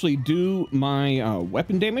will actually do my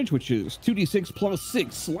weapon damage, which is 2d6 plus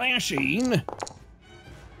 6 slashing.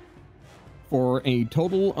 For a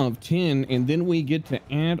total of 10, and then we get to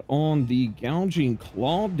add on the gouging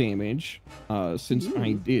claw damage, since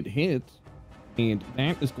I did hit, and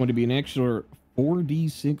that is going to be an extra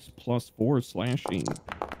 4d6 plus 4 slashing,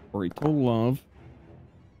 for a total of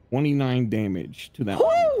 29 damage to that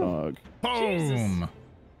thug. Boom!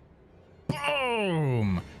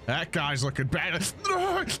 Boom! That guy's looking bad.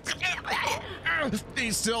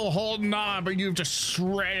 He's still holding on, but you've just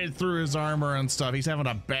shredded through his armor and stuff. He's having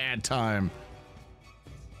a bad time.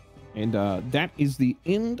 And that is the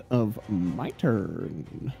end of my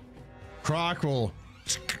turn. Croc will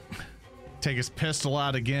take his pistol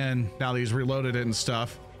out again, now that he's reloaded it and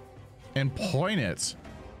stuff, and point it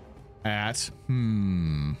at,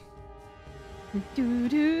 Do do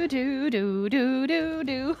do do do do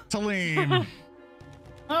do. Tellem.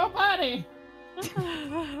 Oh, buddy.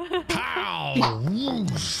 Pow!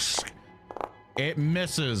 Whoosh. It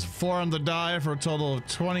misses. 4 on the die for a total of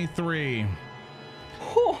 23.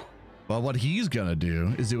 But what he's gonna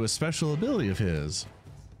do is do a special ability of his.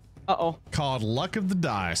 Called Luck of the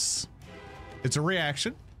Dice. It's a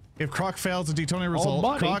reaction. If Croc fails a d20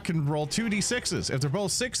 result, Croc can roll 2d6s. If they're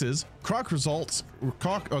both 6s,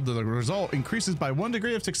 the result increases by 1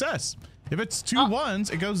 degree of success. If it's 2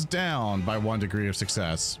 1s, it goes down by 1 degree of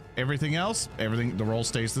success. Everything else, the roll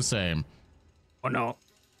stays the same. Oh no.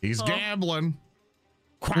 He's gambling.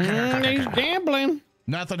 He's gambling.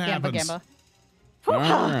 Nothing happens. Gamba.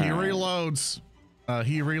 He reloads.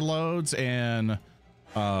 And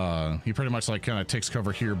he pretty much like kind of takes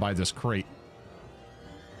cover here by this crate.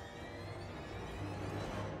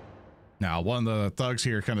 Now, one of the thugs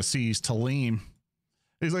here kind of sees Tellem.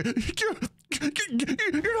 He's like, "You're not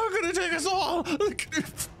gonna take us all."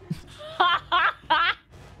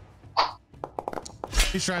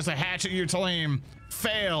 He tries to hatchet you, Tellem.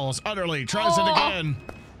 Fails utterly. Tries it again.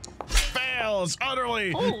 Fails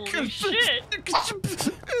utterly. Holy shit.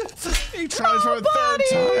 He tries for a third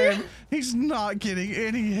time. He's not getting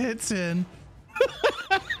any hits in.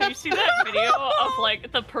 Have you seen that video of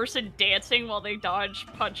like the person dancing while they dodge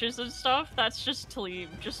punches and stuff? That's just Tellem.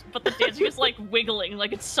 But the dancing is like wiggling,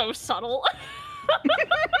 like it's so subtle.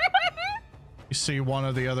 You see one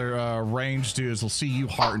of the other range dudes will see you,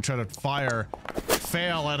 Heart, and try to fire.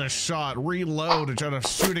 Fail at a shot. Reload and try to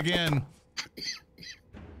shoot again.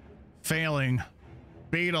 Failing.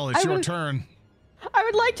 Beetle, it's your turn. I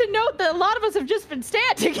would like to note that a lot of us have just been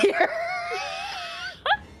standing here.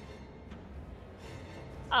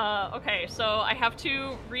 Okay, so I have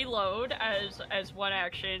to reload as one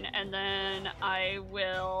action, and then I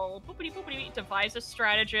will devise a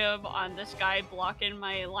stratagem on this guy blocking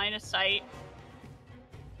my line of sight.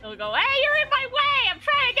 He'll go, hey, you're in my way! I'm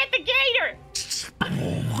trying to get the gator!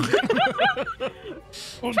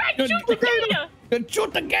 I'm trying to shoot the gator!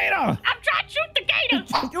 Shoot the gator! I'm trying to shoot the gator!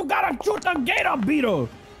 You gotta shoot the gator, Beetle!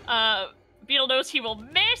 Beetle knows he will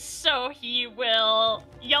miss, so he will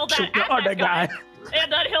yell that Shoot the at other that guy. guy.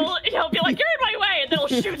 And then he'll be like, you're in my way, and then he'll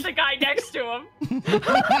shoot the guy next to him.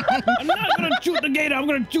 I'm not gonna shoot the gator, I'm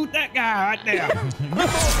gonna shoot that guy right there.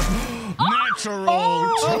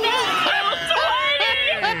 Natural 20!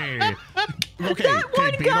 Okay, That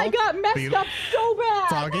one Beetle, guy got messed up so bad.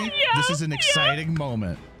 Froggy, this is an exciting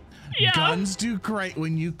moment. Yeah. Guns do great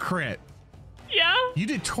when you crit. Yeah. You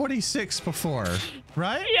did 26 before,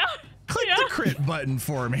 right? Yeah. Click the crit button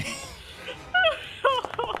for me.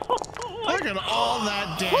 Look at all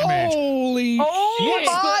that damage. Holy Oh shit!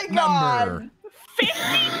 my god!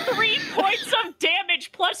 53 points of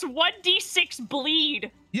damage plus 1d6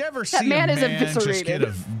 bleed. You ever see man a is man just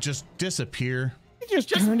eviscerated. just disappear? You just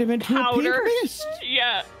turned him into a pink powder. mist.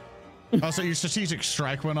 Yeah. Also, your strategic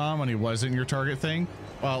strike went on when he wasn't your target thing.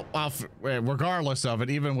 Well, regardless of it,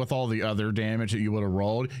 even with all the other damage that you would have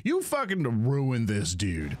rolled, you fucking ruined this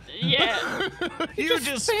dude. Yeah. You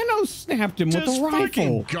just Thanos snapped him with a rifle.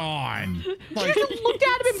 fucking gone. Like, You just looked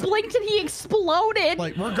at him and blinked and he exploded.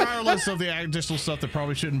 like, regardless of the additional stuff that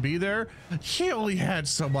probably shouldn't be there, he only had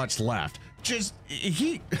so much left. Just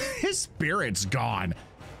his spirit's gone.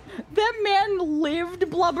 That man lived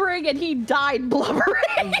blubbering and he died blubbering.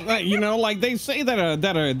 You know, like they say that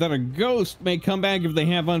a ghost may come back if they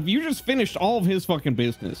have fun. You just finished all of his fucking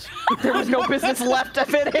business. There was no business left to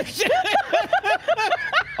finish.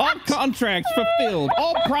 All contracts fulfilled.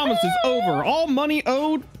 All promises over. All money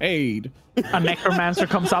owed paid. A necromancer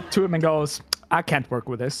comes up to him and goes, I can't work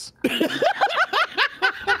with this.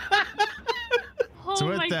 So Oh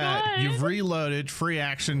with my that, God. you've reloaded, free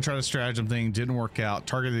action, try to stratagem thing, didn't work out,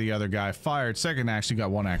 targeted the other guy, fired, second action, you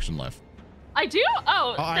got one action left. I do?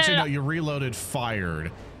 Oh, Actually, no, you reloaded,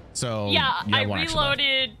 fired. So yeah, you I got one action left.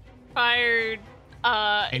 reloaded, fired,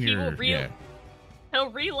 And he will yeah. he'll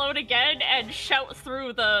reload again and shout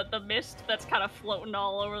through the mist that's kind of floating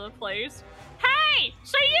all over the place. Hey,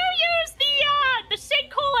 so you use the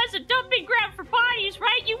sinkhole as a dumping ground for bodies,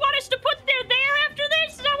 right? You want us to put there after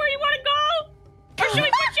this? Is that where you want to go? Or should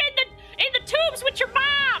we put you in the tubes with your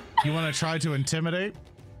mom? You want to try to intimidate?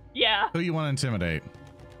 Yeah, Who you want to intimidate?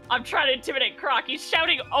 I'm trying to intimidate Croc. He's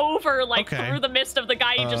shouting over, like, Okay. through the mist of the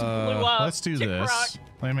guy he just blew up. Let's do to this. Croc.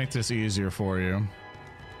 Let me make this easier for you.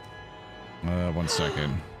 1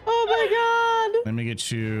 second. Oh my god. Let me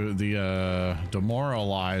get you the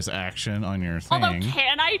demoralize action on your thing. Although,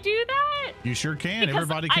 can I do that? You sure can. Because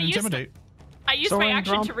Everybody I can used to- intimidate. I used Soaring my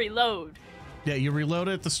action drum? to reload. Yeah, you reload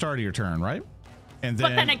it at the start of your turn, right? And But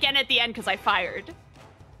then again at the end because I fired.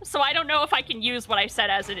 So I don't know if I can use what I said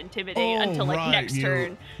as an intimidate until like right, next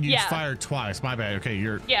turn. You Yeah. fired twice. My bad. Okay,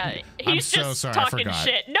 you're. Yeah, I'm he's so just sorry. I talking forgot.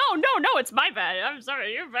 shit. No, it's my bad. I'm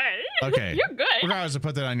sorry, you're bad. Okay. You're good. Regardless, I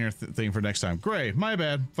put that on your thing for next time. Gray, my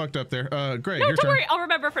bad. Fucked up there. Gray, No, your don't turn. worry. I'll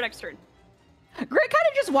remember for next turn. Greg kind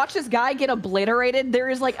of just watched this guy get obliterated. There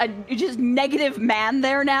is like a just negative man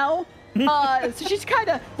there now. So she's kind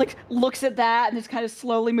of like looks at that and just kind of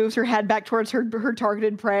slowly moves her head back towards her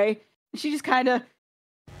targeted prey. She just kind of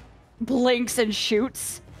blinks and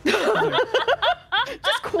shoots.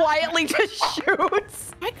 Just quietly just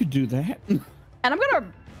shoots. I could do that. And I'm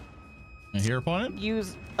gonna And here, opponent.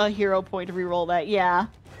 use a hero point to reroll that. Yeah.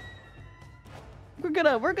 We're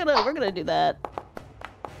gonna do that.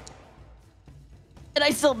 And I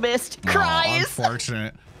still missed. Aw, Cries.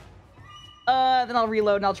 unfortunate. Then I'll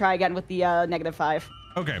reload and I'll try again with the -5.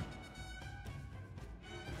 Okay.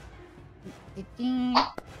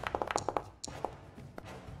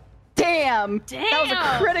 Damn! That was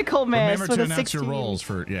a critical miss. Remember with to a announce 16. your rolls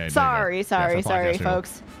for Sorry, for podcast people.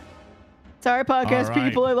 folks. Sorry, podcast All right.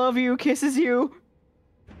 people. I love you. Kisses you.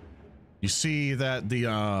 You see that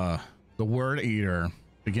the word eater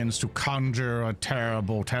begins to conjure a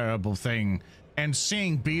terrible, terrible thing, and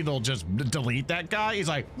seeing Beetle just delete that guy, he's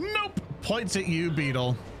like, nope. Points at you,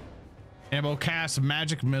 Beetle, and will cast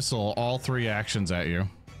magic missile, all 3 actions at you.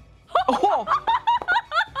 Oh,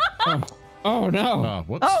 Oh no.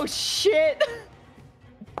 Whoops. oh shit!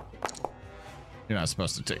 You're not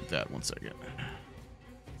supposed to take that. 1 second.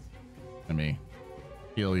 Let me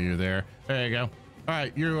heal you there. There you go. All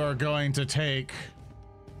right, you are going to take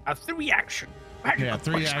A 3 action. yeah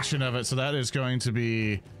 3 action of it. So that is going to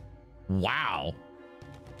be wow.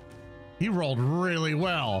 He rolled really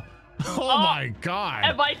well. Oh my god.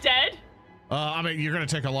 Am I dead? I mean, you're gonna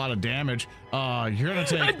take a lot of damage. You're gonna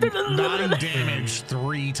take 9 damage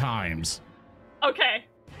 3 times. Okay.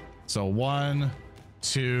 So 1,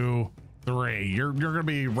 2, 3. You're gonna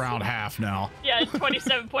be round half now. Yeah,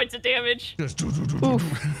 27 points of damage. Just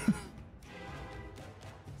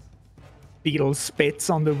Beetle spits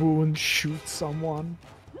on the wound, shoots someone.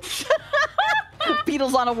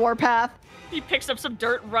 Beetle's on a warpath. He picks up some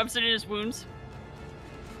dirt, rubs it in his wounds.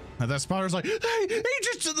 And that spotter's like, hey, he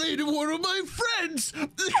just deleted one of my friends. I'll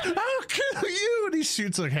kill you. And he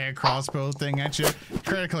shoots a hand crossbow thing at you.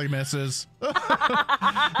 Critically misses. He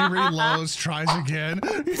reloads, tries again.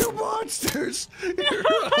 You monsters. You're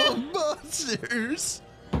all monsters.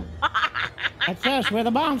 That's us. We're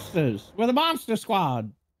the monsters. We're the monster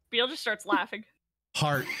squad. Beetle just starts laughing.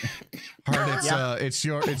 Heart, it's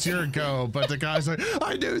your go, but the guy's like,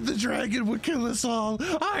 I knew the dragon would kill us all.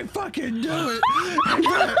 I fucking knew it.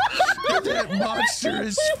 And that monster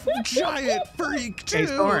is giant freak too.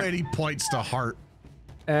 And he points to Heart.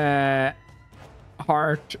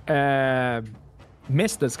 Heart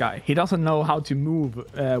missed this guy. He doesn't know how to move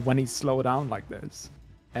when he's slowed down like this.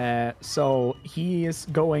 So he is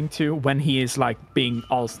going to, when he is like being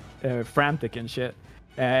all frantic and shit,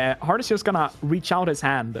 Heart is just gonna reach out his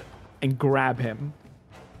hand and grab him.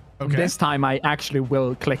 Okay. This time I actually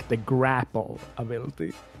will click the grapple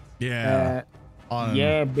ability. Yeah.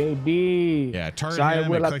 Yeah, baby. Yeah, target So I him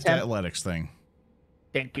will and click the attempt- athletics thing.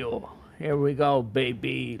 Thank you. Here we go,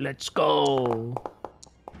 baby. Let's go.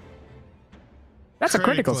 That's a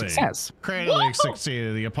critical Critically. success. Critically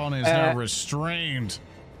succeeded. The opponent is now restrained.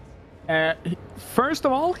 First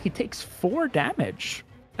of all, he takes 4 damage.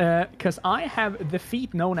 Because I have the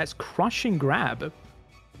feat known as Crushing Grab.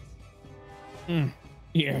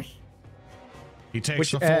 Yes. He takes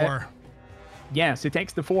Which, the 4. Yes, he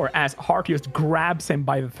takes the 4 as Heart just grabs him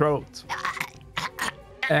by the throat.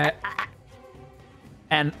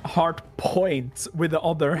 And Heart points with the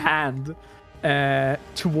other hand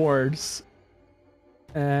towards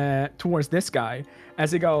this guy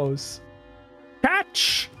as he goes,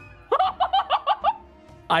 catch!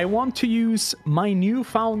 I want to use my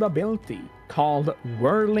newfound ability called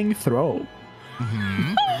Whirling Throw.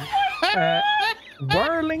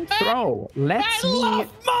 Whirling Throw lets me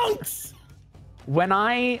monks. when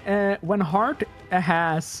Heart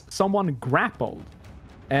has someone grappled,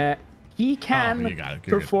 he can you got it.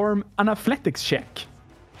 You're good. perform an athletics check.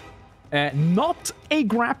 Not a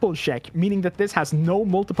grapple check, meaning that this has no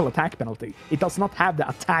multiple attack penalty. It does not have the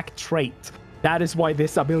attack trait. That is why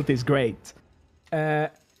this ability is great.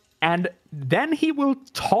 And then he will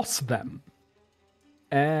toss them.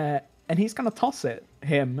 And he's gonna toss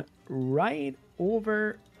him right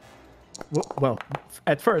over. Well,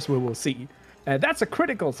 at first we will see. That's a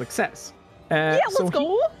critical success. Yeah, let's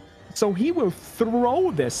go. So he will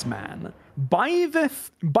throw this man by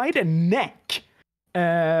the neck.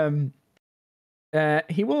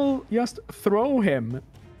 He will just throw him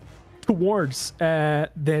towards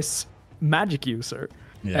this magic user.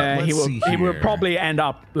 Yeah, He let's see will here. probably end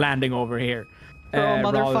up landing over here. Throw a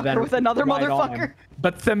rather motherfucker than with another right on motherfucker. him.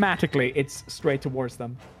 But thematically, it's straight towards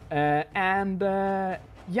them. Yeah,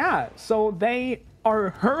 so they are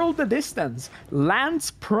hurled the distance,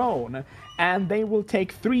 lands prone, and they will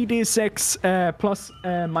take 3d6 plus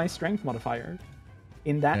my strength modifier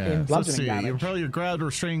in Yeah, so let's bludgeoning see. You damage. probably grabbed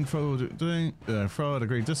or string throw at a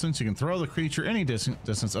great distance. You can throw the creature any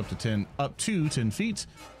distance up to 10 feet,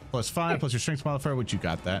 plus 5 plus your strength modifier, which you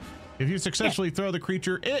got that. If you successfully throw the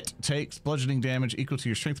creature, it takes bludgeoning damage equal to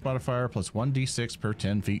your strength modifier plus 1d6 per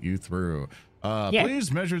 10 feet you threw.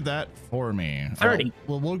 Please measure that for me. 30.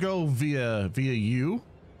 We'll go via you.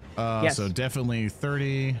 Yes. So definitely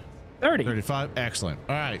 30, 30. 35. Excellent.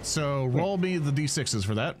 All right. So roll me the d6s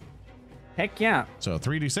for that. Heck yeah. So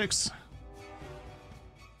 3d6.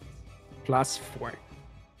 Plus 4.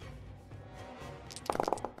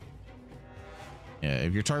 Yeah,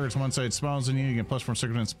 if your target's one-sided smaller than you get +4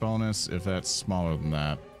 circumstance bonus if that's smaller than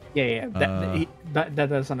that. Yeah. That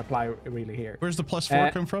doesn't apply really here. Where's the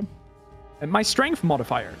 +4 come from? My strength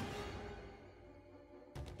modifier.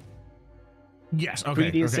 Yes.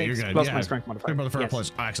 Okay. 3d6 Okay. You're good. plus yeah. my strength modifier. Yes.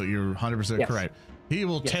 Plus. Actually, you're 100% correct. He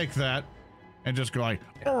will take that and just go like,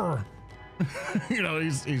 "Urgh." You know,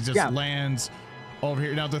 he's just lands over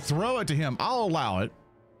here. Now to throw it to him, I'll allow it.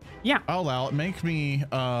 Yeah. I'll allow it. Make me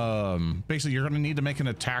basically you're gonna need to make an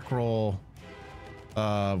attack roll.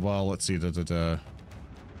 Well, let's see.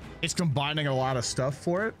 It's combining a lot of stuff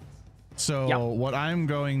for it. So what I'm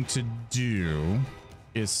going to do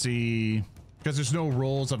is see, because there's no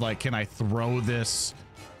rules of like, can I throw this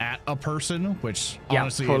at a person? Which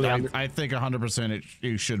honestly, totally I think 100%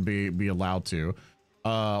 it should be allowed to.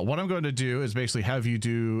 What I'm going to do is basically have you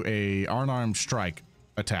do a unarmed strike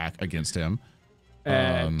attack against him.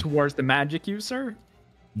 Towards the magic user?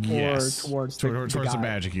 Yes. Or towards the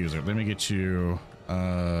magic user. Let me get you.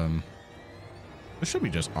 It should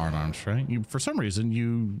be just unarmed, right? You, for some reason,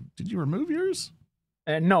 did you remove yours?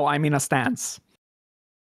 No, I mean a stance.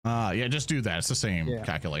 Yeah, just do that. It's the same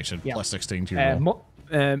calculation. Yeah. Plus 16 to your roll.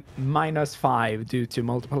 -5 due to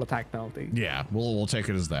multiple attack penalty. Yeah, we'll take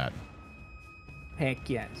it as that. Heck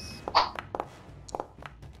yes.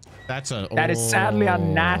 That is sadly a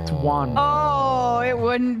nat 1. Oh, it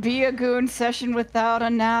wouldn't be a goon session without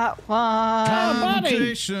a nat 1.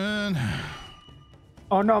 Complication.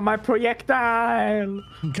 Oh no, my projectile.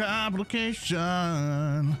 Complication.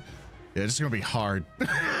 Yeah, it's gonna be hard.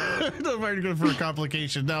 Not very good for a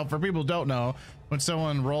complication. Now, for people who don't know, when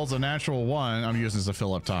someone rolls a natural 1, I'm using this to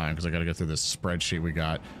fill up time because I gotta go through this spreadsheet we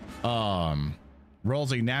got.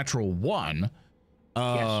 Rolls a natural 1.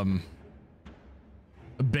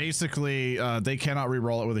 Basically, they cannot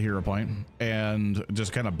re-roll it with a hero point, and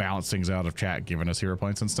just kind of balance things out of chat giving us hero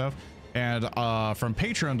points and stuff. And from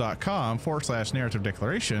patreon.com/narrative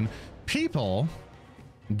declaration, people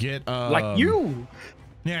get like you.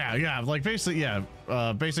 Yeah, like basically,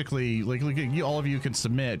 like you, all of you can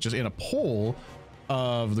submit just in a poll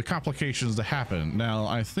of the complications that happen. Now,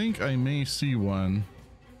 I think I may see one.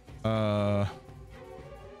 I'll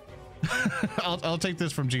take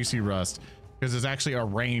this from GC Rust because it's actually a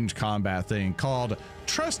ranged combat thing called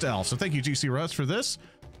Trust Elf. So thank you, GC Rust, for this.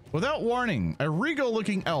 Without warning, a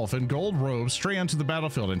regal-looking elf in gold robes stray onto the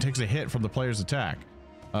battlefield and takes a hit from the player's attack.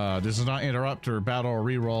 This does not interrupt or battle or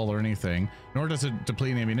reroll or anything, nor does it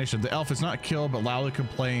deplete ammunition. The elf is not killed, but loudly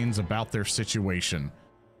complains about their situation.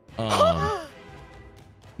 But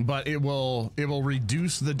it will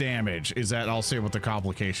reduce the damage. Is that I'll say what the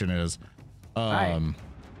complication is.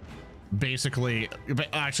 Basically, but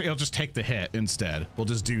actually, I'll just take the hit instead. We'll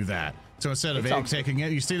just do that. So instead of taking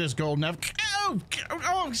it, you see this golden elf.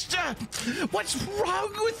 Oh, stop! What's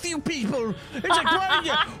wrong with you people? It's like,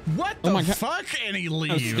 what the fuck? And he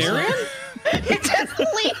leaves. He just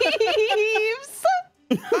leaves.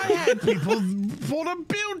 I had people pull a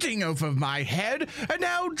building over my head, and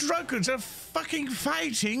now drunkards are fucking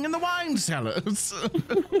fighting in the wine cellars.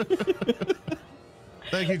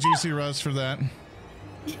 Thank you, GC Russ, for that.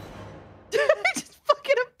 It just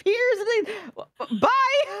fucking appears and then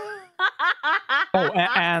bye. Oh,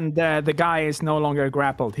 and the guy is no longer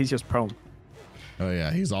grappled. He's just prone. Oh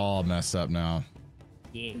yeah, he's all messed up now.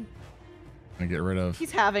 Yeah. Gonna get rid of.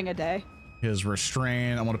 He's having a day. His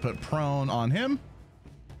restrain. I want to put prone on him.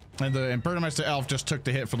 And the Burgermeister Elf just took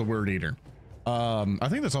the hit for the Word Eater. I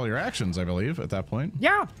think that's all your actions, I believe, at that point.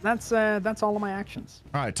 Yeah, that's all of my actions.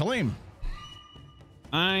 All right, Tellem.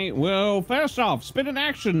 I will first off spend an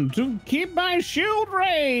action to keep my shield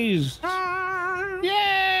raised. Yay!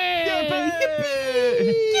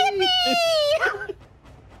 Yippee!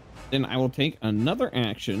 Then I will take another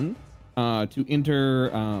action to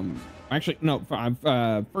enter. Actually, no.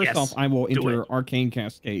 First off, I will enter Arcane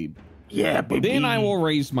Cascade. Yeah, baby. Then I will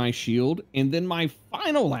raise my shield, and then my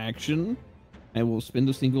final action, I will spend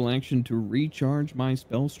a single action to recharge my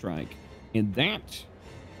spell strike, and that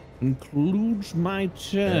concludes my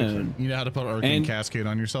turn. You know how to put Arcane Cascade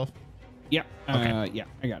on yourself? Yeah. Okay. Yeah,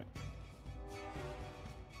 I got it.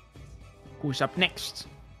 Who's up next?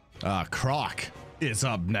 Croc is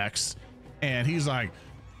up next, and he's like,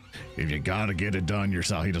 if you gotta get it done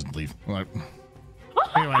yourself, he doesn't leave. Like,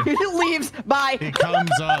 anyway, He leaves. Bye. he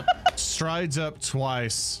comes up, strides up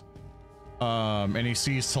twice, and he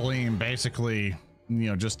sees Tellem basically,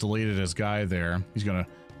 just deleted his guy there. He's gonna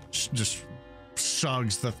just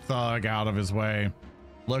shoves the thug out of his way,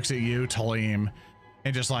 looks at you, Tellem,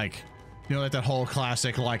 and just like You know, like that whole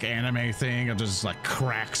classic like anime thing of just like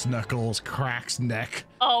cracks knuckles, cracks neck.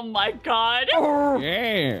 Oh my god.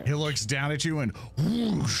 Yeah. He looks down at you and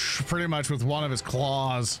whoosh, pretty much with one of his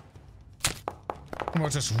claws. Well,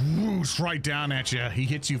 just whoosh right down at you. He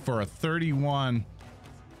hits you for a 31.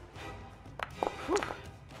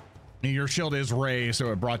 And your shield is raised,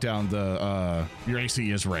 so it brought down the your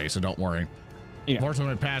AC is raised, so don't worry. Yeah.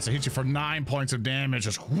 Ultimate pass, it hits you for 9 points of damage,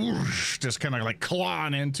 just whoosh, just kind of like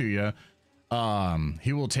clawing into you.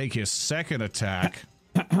 He will take his second attack.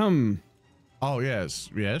 Oh yes,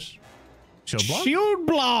 yes. Shield block. Shield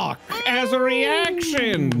block as a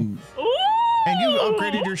reaction. Ooh! And you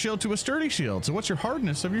upgraded your shield to a sturdy shield. So what's your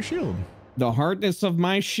hardness of your shield? The hardness of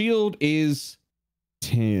my shield is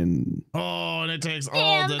 10. Oh, and it takes all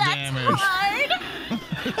Damn, the that's damage.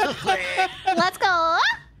 hard. Let's go.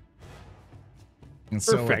 And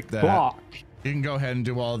so with Perfect that, block. you can go ahead and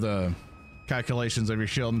do all the calculations of your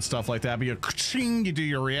shield and stuff like that. But you do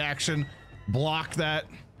your reaction, block that.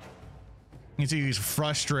 You see he's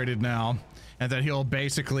frustrated now. And then he'll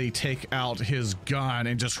basically take out his gun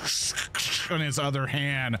and just on his other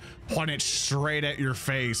hand, point it straight at your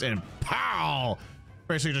face and pow!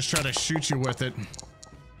 Basically just try to shoot you with it.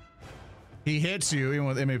 He hits you even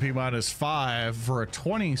with MAP -5 for a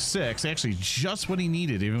 26, actually just what he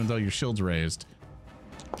needed, even though your shield's raised.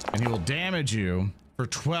 And he will damage you for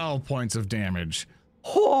 12 points of damage.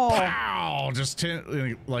 Oh. Pow! Just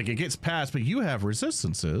 10, like it gets past, but you have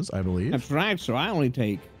resistances, I believe. That's right. So I only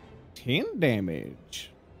take 10 damage.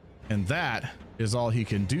 And that is all he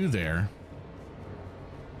can do there.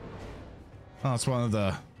 Oh, it's one of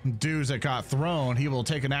the dudes that got thrown. He will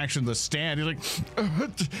take an action to stand. He's like,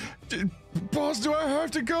 boss, do I have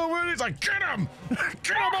to go in? He's like, get him!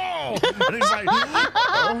 Get them all! And he's like,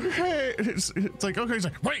 okay. It's like, okay. He's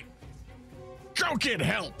like, wait, go get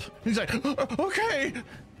help. He's like, okay.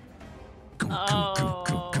 Go, go,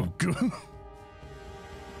 go, go, go, go.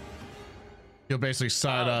 You'll basically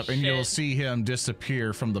side up and you'll see him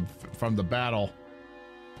disappear from the battle.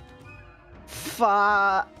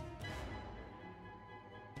 Fuck.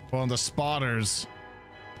 Well, the spotters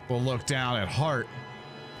will look down at Hart.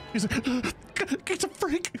 He's like, he's a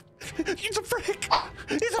freak. He's a freak.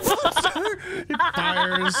 He's a monster. He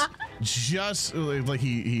fires just like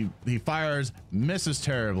he fires, misses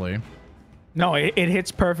terribly. No, it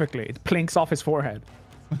hits perfectly. It plinks off his forehead.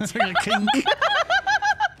 It's like a kink.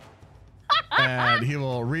 And he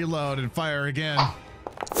will reload and fire again.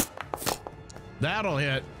 That'll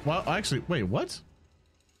hit. Well, actually, wait, what?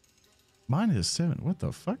 Mine is 7. What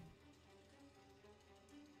the fuck?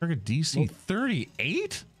 Target DC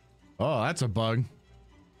 38? Oh, that's a bug.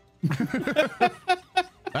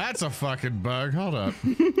 That's a fucking bug. Hold up.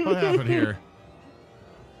 What happened here?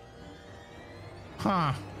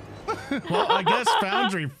 Huh. Well, I guess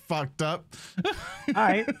Foundry fucked up. All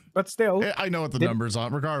right, but still. I know what the numbers are.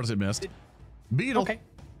 Regardless, it missed. Beetle. Okay.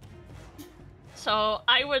 So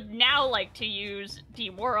I would now like to use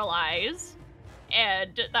Demoralize,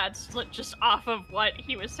 and that's just off of what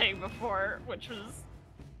he was saying before, which was,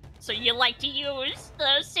 so you like to use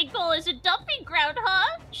the single as a dumping ground,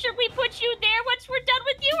 huh? Should we put you there once we're done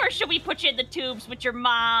with you, or should we put you in the tubes with your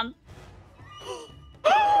mom?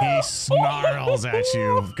 He snarls at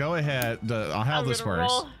you. Go ahead. I'll have this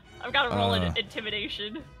first. I've got to roll an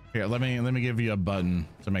intimidation. Here, let me give you a button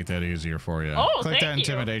to make that easier for you. Oh, click that thank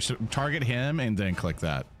you. intimidation. Target him and then click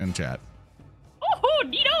that in chat. Oh,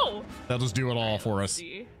 neato! That'll just do it all for us.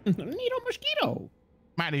 See. Neato mosquito.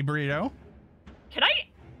 Mighty burrito. Can I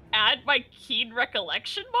add my keen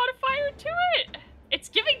recollection modifier to it? It's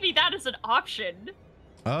giving me that as an option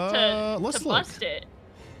to let's look. bust it.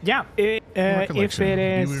 Yeah, if it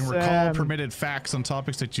is. You recall permitted facts on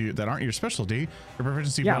topics that aren't your specialty. Your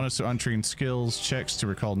proficiency bonus to untrained skills checks to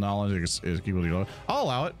recall knowledge is equal to. I'll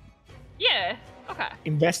allow it. Yeah. Okay.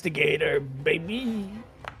 Investigator, baby.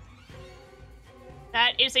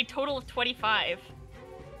 That is a total of 25.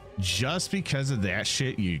 Just because of that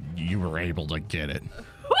shit, you were able to get it.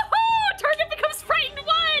 Woohoo! Target becomes frightened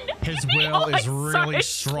one. His will is really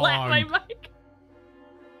strong. My mic.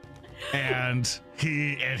 And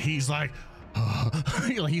he's like,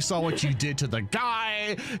 he saw what you did to the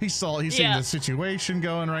guy. He's seeing the situation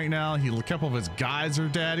going right now. A couple of his guys are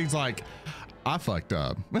dead. He's like, I fucked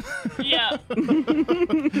up. Yeah.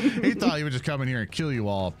 He thought he would just come in here and kill you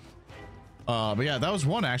all. But yeah, that was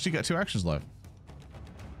one action. You got 2 actions left.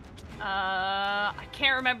 I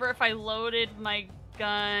can't remember if I loaded my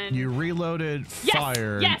gun. You reloaded,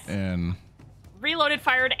 fired, and reloaded,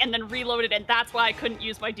 fired, and then reloaded, and that's why I couldn't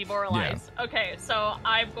use my demoralize. Yeah. Okay, so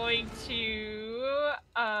I'm going to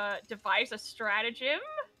devise a stratagem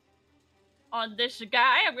on this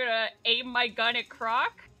guy. I'm gonna aim my gun at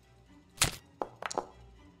Croc.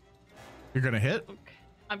 You're gonna hit?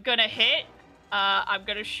 I'm gonna hit. I'm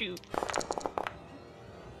gonna shoot.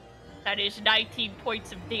 That is 19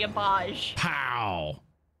 points of damage. Pow!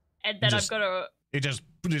 And then I'm gonna...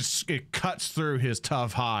 It cuts through his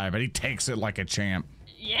tough hide, but he takes it like a champ.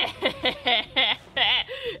 Yeah.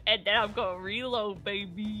 And then I'm gonna reload,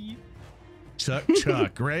 baby.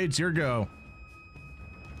 Chuck, Rage, your go.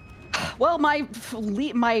 Well, my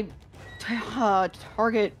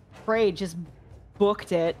target prey just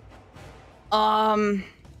booked it.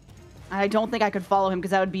 I don't think I could follow him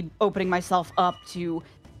because that would be opening myself up to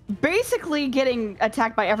basically getting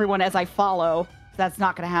attacked by everyone as I follow. That's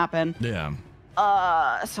not going to happen. Yeah.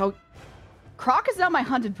 So Croc is now my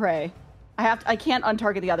hunted prey. I can't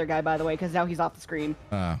untarget the other guy, by the way, because now he's off the screen.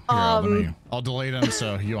 Here, I'll delete him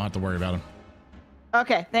so you don't have to worry about him.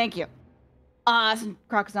 Okay, thank you. So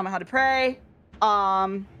Croc is now my hunted prey.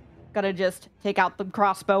 Gotta just take out the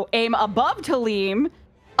crossbow, aim above Tellem,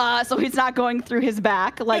 so he's not going through his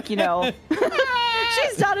back, like, you know,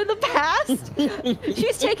 she's done in the past.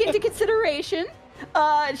 She's taken into consideration.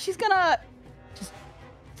 She's gonna just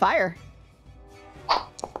fire.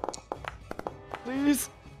 Please,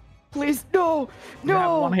 no. You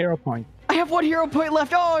have 1 hero point. I have 1 hero point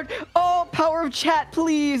left. Oh, power of chat,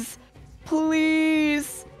 please.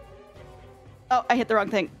 Please. Oh, I hit the wrong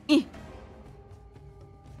thing.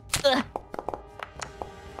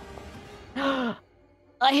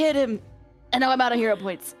 I hit him, and now I'm out of hero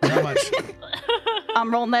points. How much? I'm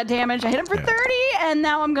rolling that damage. I hit him for 30, and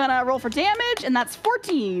now I'm gonna roll for damage, and that's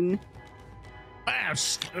 14. He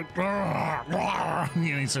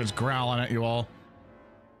starts growling at you all.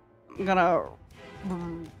 I'm gonna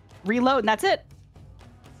reload, and that's it.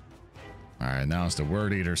 All right, now it's the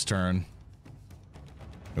Word Eater's turn.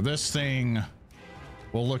 This thing,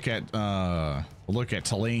 we'll look at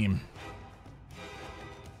Tellem,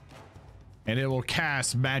 and it will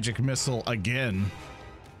cast Magic Missile again.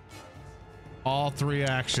 All 3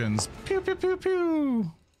 actions. Pew pew pew pew.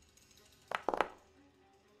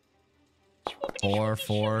 4,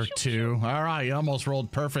 4, 2. All right, you almost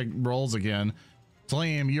rolled perfect rolls again.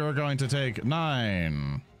 Tellem, you are going to take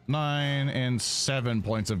 9, and 7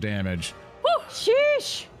 points of damage. Woo!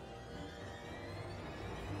 Sheesh.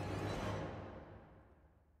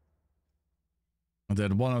 And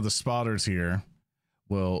then one of the spotters here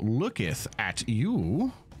will looketh at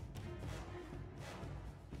you.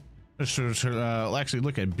 Actually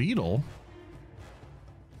look at Beetle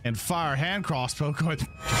and fire hand crossbow going,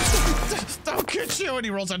 don't get you, and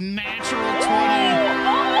he rolls a natural 20.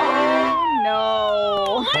 Oh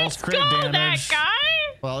no. Rolls crit damage. That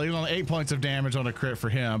guy. Well, even on 8 points of damage on a crit for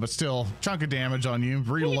him, but still chunk of damage on you.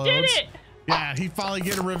 Reloads. He did it. Yeah, he finally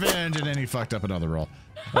get a revenge, and then he fucked up another roll.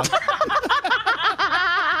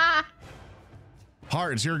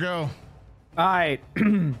 Hart, it's your go. All right.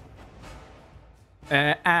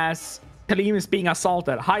 As Tellem is being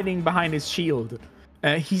assaulted, hiding behind his shield,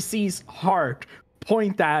 he sees Hart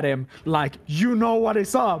point at him like, you know what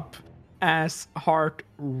is up. As Hart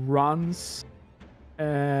runs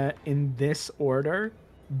in this order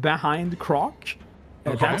behind Croc.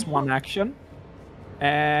 That's one action.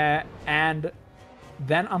 And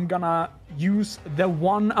then I'm gonna use the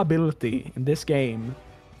one ability in this game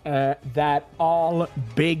that all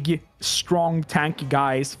big, strong, tanky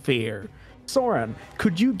guys fear. Soren,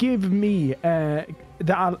 could you give me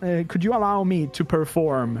could you allow me to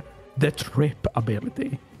perform the trip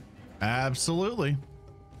ability? Absolutely.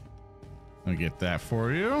 I'll get that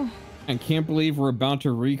for you. I can't believe we're about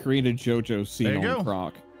to recreate a JoJo scene on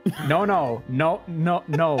Croc. No,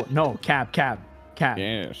 Cab.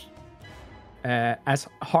 Yes. As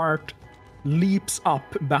Hart leaps up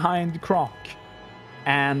behind Croc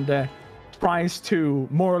and tries to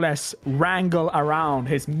more or less wrangle around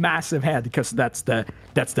his massive head, because that's the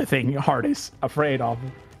thing Hart is afraid of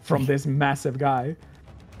from this massive guy.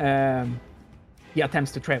 He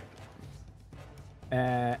attempts to trip.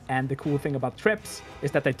 And the cool thing about trips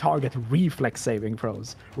is that they target reflex saving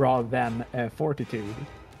throws rather than fortitude.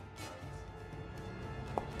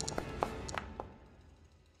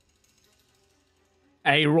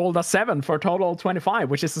 I rolled a 7 for a total of 25,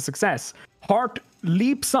 which is a success. Hart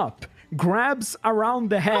leaps up, grabs around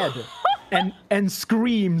the head, and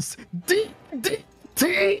screams D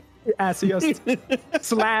as he just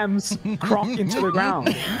slams Croc into the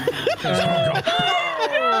ground.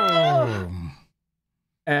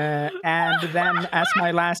 And then, as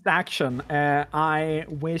my last action, I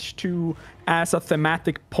wish to, as a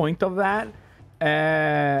thematic point of that,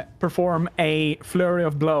 perform a flurry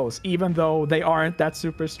of blows, even though they aren't that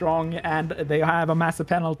super strong and they have a massive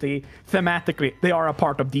penalty. Thematically, they are a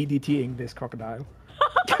part of DDTing this crocodile.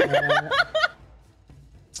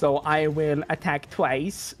 So I will attack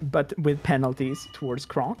twice, but with penalties towards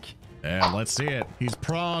Croc. Yeah, let's see it. He's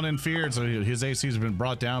prone and feared, so his AC's been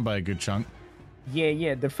brought down by a good chunk.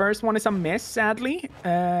 Yeah. The first one is a miss, sadly.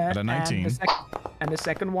 At a 19. And the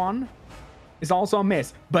second one is also a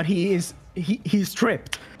miss, but he's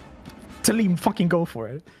tripped. Tellem, fucking go for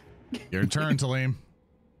it. Your turn, Tellem.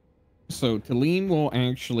 So Tellem will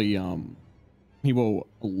actually he will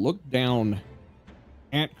look down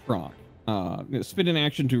at Croc, spin an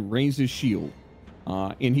action to raise his shield,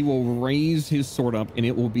 and he will raise his sword up, and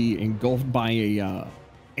it will be engulfed by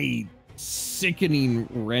a sickening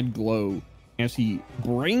red glow as he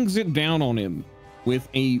brings it down on him with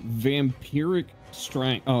a vampiric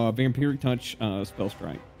strike, vampiric touch spell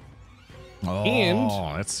strike. Oh, and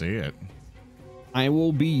let's see it. I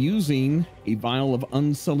will be using a vial of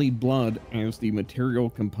unsullied blood as the material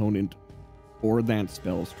component for that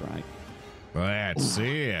spell strike. Let's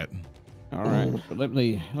see it. All right, so let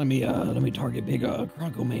me target big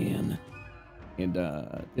Croco Man, and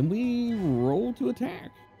then we roll to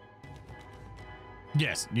attack.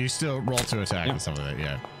 Yes, you still roll to attack and stuff like that.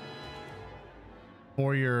 Yeah.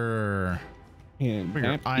 For your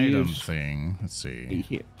item thing, let's see. A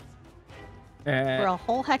hit. For a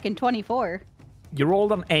whole heckin' 24. You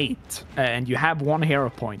rolled an 8, and you have 1 hero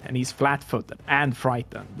point, and he's flat-footed and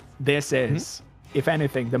frightened. This is, if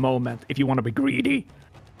anything, the moment if you want to be greedy.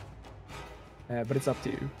 But it's up to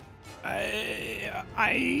you.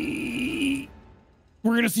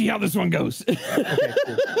 We're gonna see how this one goes. Okay,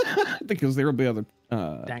 cool. Because there will be other.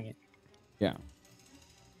 Dang it. Yeah.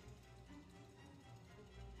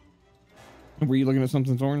 Were you looking at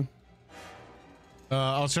something, Thorin?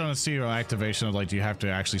 I was trying to see your activation of, like, do you have to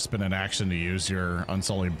actually spend an action to use your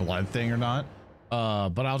unsullied blood thing or not?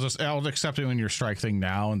 But I'll accept it in your strike thing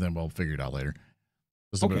now, and then we'll figure it out later.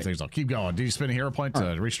 There's some other things. I'll keep going. Do you spend a hero point to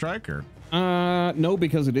restrike, or? No,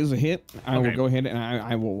 because it is a hit. I will go ahead and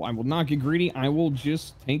I will not get greedy. I will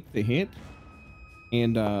just take the hit,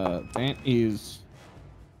 and that is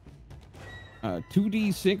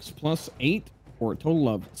 2d6 plus 8 for a total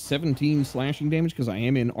of 17 slashing damage, because I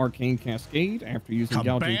am in Arcane Cascade after using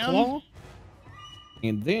Gouging Claw.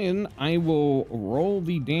 And then I will roll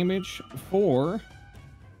the damage for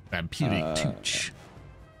Vampiric Touch.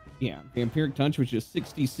 Yeah, Vampiric Touch, which is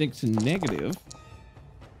 66 negative.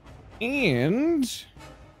 And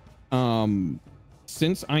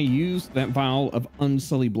since I used that vial of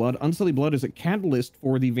Unsullied Blood is a catalyst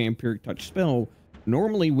for the Vampiric Touch spell.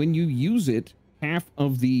 Normally, when you use it, half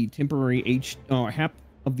of the temporary half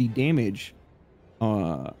of the damage.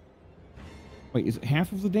 Wait, is it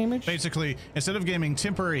half of the damage? Basically, instead of gaining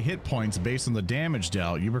temporary hit points based on the damage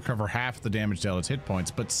dealt, you recover half the damage dealt as hit points.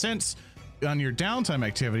 But since on your downtime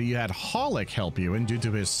activity, you had Holic help you, and due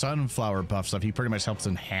to his sunflower buff stuff, he pretty much helps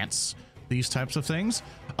enhance these types of things.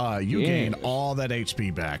 You gain all that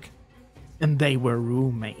HP back. And they were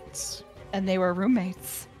roommates.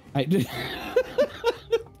 I did.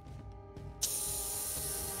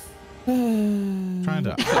 Trying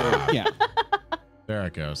to. Yeah. There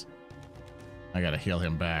it goes. I gotta heal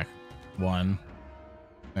him back. 1.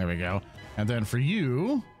 There we go. And then for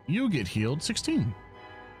you, you get healed 16.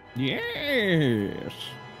 Yes.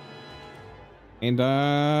 And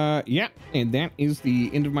yeah, and that is the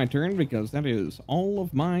end of my turn, because that is all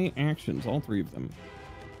of my actions, all 3 of them.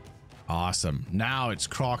 Awesome. Now it's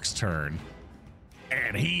Croc's turn.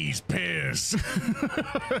 And he's pissed.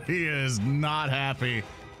 He is not happy.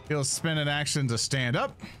 He'll spend an action to stand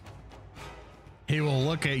up. He will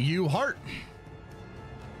look at you, Hart.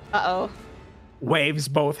 Uh-oh. Waves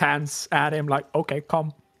both hands at him like, okay,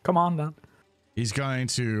 come on then. He's going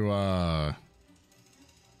to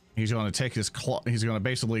take his claw. He's going to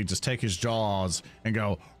basically just take his jaws and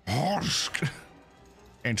go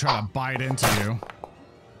and try to bite into you.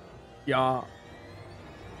 Yeah.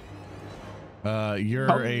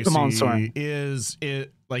 Your AC is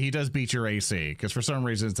it like he does beat your AC, because for some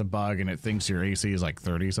reason it's a bug and it thinks your AC is like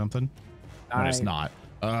 30 something, but it's not.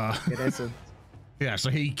 It isn't. Yeah, so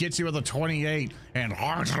he gets you with a 28 and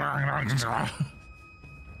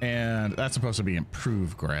that's supposed to be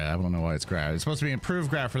improved grab. I don't know why it's grabbed. It's supposed to be improved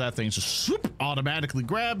grab for that thing. It's just swoop, automatically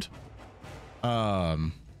grabbed.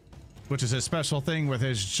 Which is his special thing with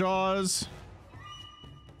his jaws.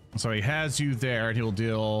 So he has you there, and he'll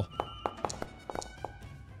deal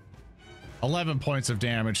 11 points of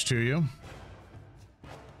damage to you.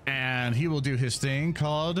 And he will do his thing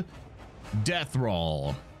called Death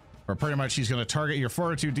Roll. Or pretty much he's going to target your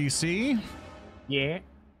Fortitude DC Yeah.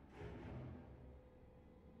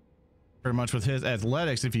 Pretty much with his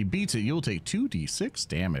athletics, if he beats it, you'll take 2d6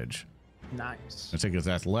 damage. Nice. I take his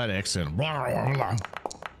athletics and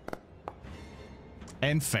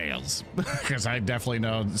fails because I definitely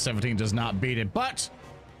know 17 does not beat it, but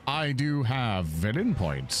I do have villain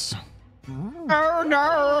points. Oh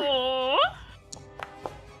no! Oh.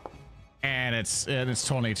 And it's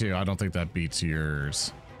 22. I don't think that beats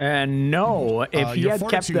yours. No, if he your had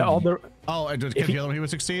kept the other. Oh, I just kept the other one. He would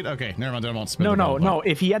succeed. Okay, never mind. I won't spend. No.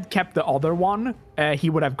 If he had kept the other one, he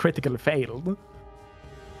would have critically failed.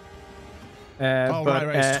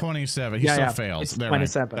 Right. It's 27. He still fails. It's Never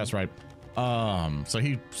 27. mind. That's right. So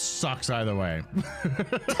he sucks either way.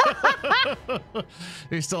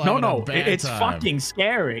 He's still having a bad it's time. fucking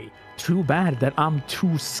scary. Too bad that I'm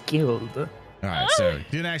too skilled. All right, so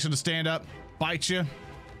did an action to stand up, bite you.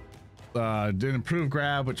 Did an improved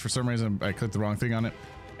grab, which for some reason I clicked the wrong thing on it,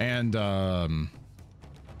 and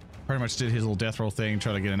pretty much did his little death roll thing,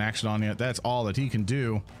 try to get an action on you. That's all that he can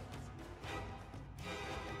do.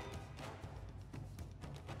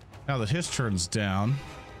 Now that his turn's down,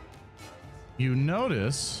 you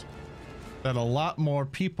notice that a lot more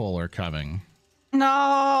people are coming.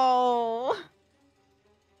 No.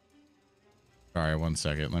 All right, 1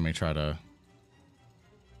 second. Let me try to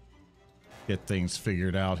get things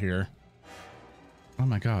figured out here. Oh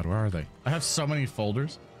my God, where are they? I have so many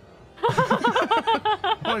folders.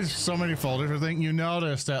 Always so many folders for things. You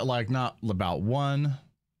notice that like not about 1,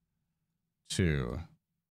 2,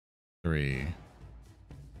 3,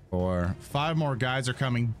 4, 5 more guys are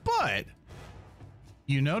coming, but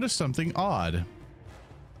you notice something odd.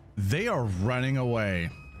 They are running away.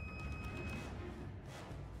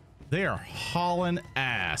 They are hauling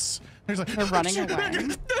ass. They're running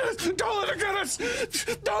away. Don't let her get us!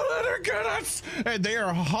 Don't let her get us! And they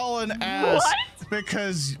are hauling ass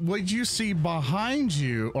because what you see behind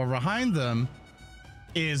you or behind them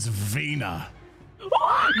is Vina.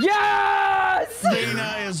 Yes!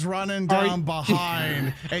 Vina is running down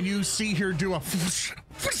behind, and you see her do a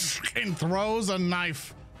and throws a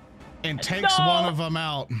knife and takes one of them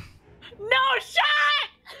out. No shot!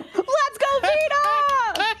 Let's go, Vina!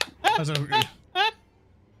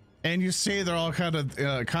 And you see they're all kind of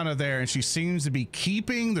there, and she seems to be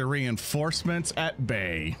keeping the reinforcements at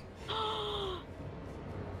bay.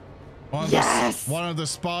 One of the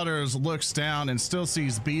spotters looks down and still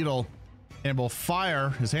sees Beetle and will fire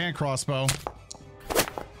his hand crossbow.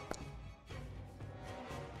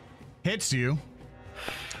 Hits you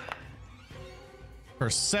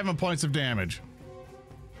for 7 points of damage.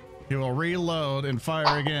 He will reload and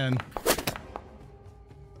fire again.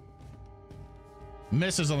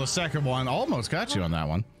 Misses on the second one. Almost got you on that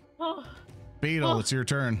one. Beetle, it's your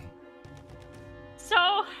turn.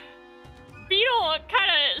 So, Beetle kind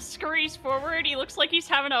of scurries forward. He looks like he's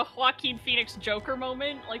having a Joaquin Phoenix Joker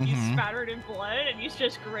moment. Like he's spattered in blood and he's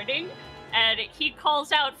just grinning. And he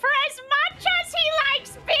calls out, "For as much as he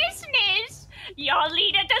likes business, your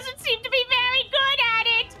leader doesn't seem to be very good at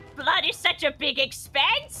it. Blood is such a big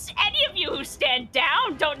expense. Any of you who stand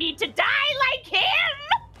down don't need to die like him."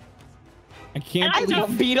 I can't I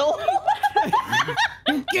love Beetle.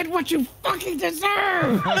 You get what you fucking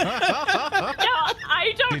deserve. No,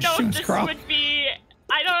 I don't know if this would be.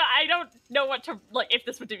 I don't know what to like. If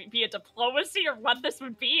this would be a diplomacy or what this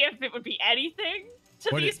would be. If it would be anything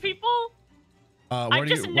to these people. What are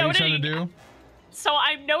you trying to do? So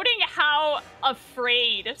I'm noting how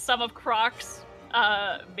afraid some of Croc's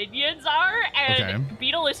minions are, and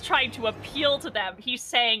Beetle is trying to appeal to them. He's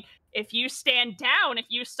saying, if you stand down, if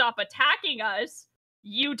you stop attacking us,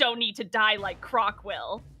 you don't need to die like Croc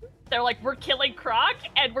will. They're like, we're killing Croc,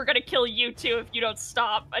 and we're gonna kill you too if you don't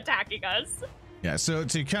stop attacking us. Yeah, so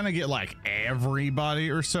to kind of get like everybody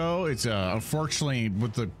or so, it's unfortunately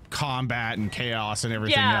with the combat and chaos and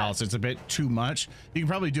everything else, it's a bit too much. You can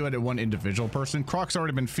probably do it at one individual person. Croc's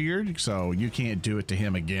already been feared, so you can't do it to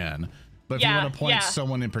him again. But if you want to point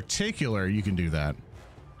someone in particular, you can do that.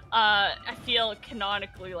 I feel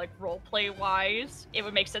canonically, like roleplay wise, it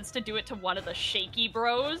would make sense to do it to one of the shaky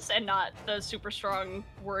bros and not the super strong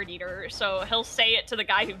word eater. So he'll say it to the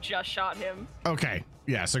guy who just shot him. Okay,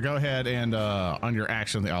 yeah. So go ahead and on your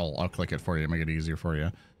action, I'll click it for you, make it easier for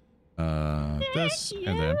you. This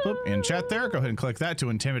and then boop, in chat there. Go ahead and click that to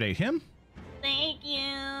intimidate him. Thank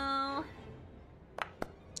you.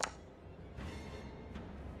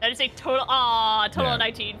 That is a total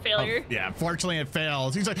 19 failure. Yeah, fortunately it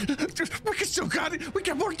fails. He's like, we can still got it. We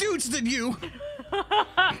got more dudes than you.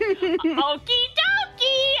 Okie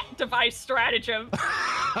dokie. Device stratagem.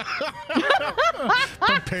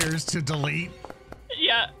 Prepares to delete.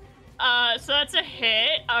 Yeah. So that's a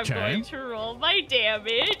hit. I'm going to roll my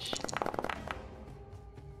damage.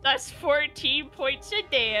 That's 14 points of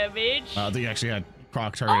damage. They actually had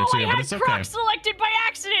Croc targeted too, but it's okay. Croc selected by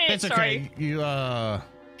accident. It's Sorry. okay. You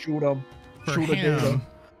Shoot him. for Shoot him,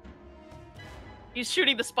 He's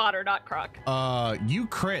shooting the spotter, not Croc. you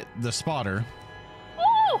crit the spotter.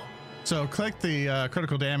 Oh! So click the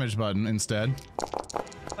critical damage button instead.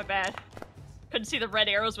 My bad. Couldn't see the red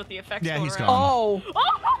arrows with the effects. Yeah, going he's around. gone.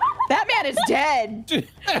 Oh, that man is dead.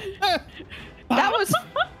 That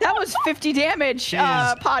was 50 damage,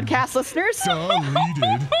 podcast listeners.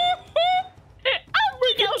 Deleted.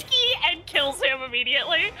 And kills him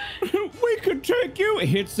immediately. We could take you. It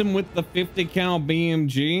hits him with the 50 cal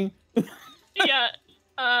BMG. Yeah.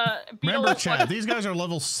 Remember, chat. These guys are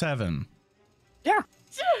level 7. Yeah.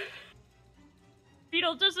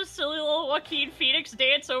 Beetle does a silly little Joaquin Phoenix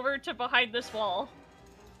dance over to behind this wall.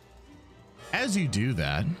 As you do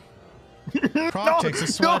that, Croc takes a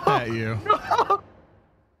swipe at you. No.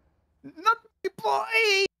 Not the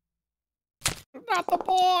boy. Not the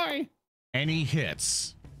boy. And he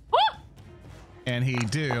hits. And he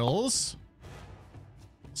deals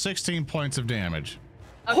 16 points of damage.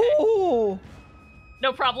 Okay. Ooh.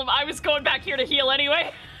 No problem. I was going back here to heal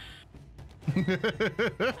anyway.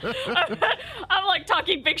 I'm like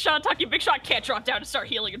talking big shot, can't drop down and start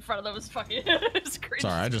healing in front of them. It's fucking it's crazy.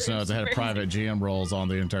 Sorry, I just noticed I had private GM rolls on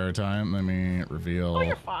the entire time. Let me reveal. Oh,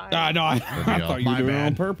 you're fine. No, I thought you were doing it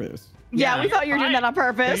on purpose. Yeah, we thought you were doing that on I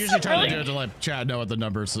purpose. usually try to do it to let Chad know what the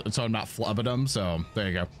numbers, so I'm not flubbing them. So there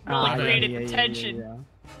you go. Really created the tension. All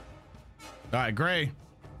right, Gray.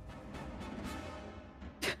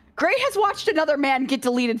 Gray has watched another man get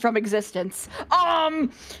deleted from existence.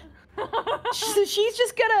 So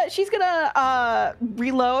she's gonna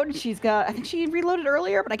reload. I think she reloaded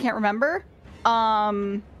earlier, but I can't remember.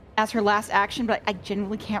 As her last action, but I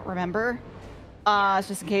genuinely can't remember.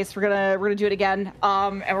 Just in case we're gonna do it again.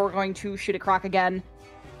 And we're going to shoot at Croc again.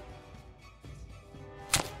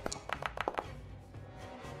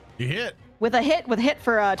 You hit. With a hit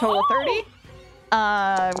for a total of 30.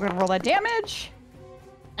 We're gonna roll that damage.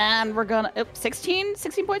 And we're gonna 16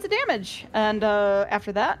 points of damage. And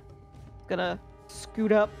after that, gonna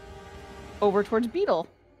scoot up over towards Beetle,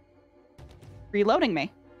 reloading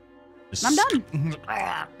me. And I'm done.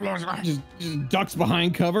 Just ducks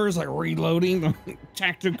behind covers, like reloading.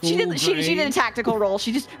 Tactical. She did a tactical roll.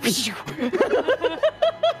 She just.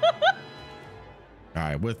 All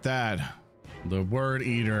right, with that, the Word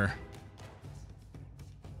Eater.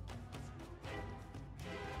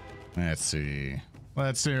 Let's see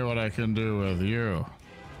what I can do with you.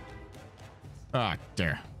 Ah,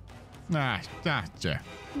 there. There.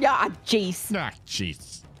 Yeah, jeez.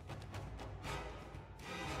 Jeez.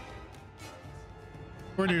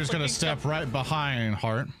 We're just gonna step right behind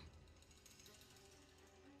Heart.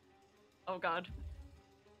 Oh god.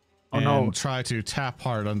 Oh and no. try to tap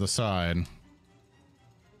Heart on the side.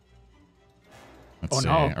 Let's see.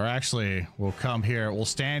 No. Or actually, we'll come here. We'll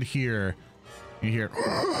stand here. You hear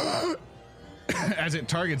as it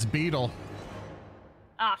targets Beetle.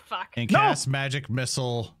 Ah, fuck. And cast magic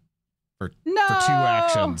missile for 2 No!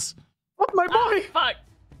 actions. Oh my boy. Fuck.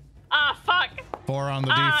 Ah, fuck. 4 on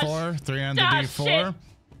the D4, 3 on the D4. Shit.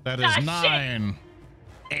 That is 9.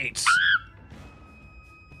 8.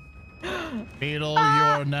 Beetle,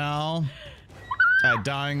 you're now at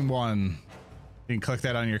dying 1. You can click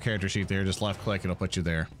that on your character sheet there. Just left click, it'll put you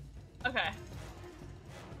there. Okay.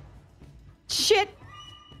 Shit.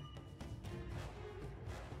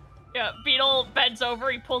 Yeah, Beetle bends over,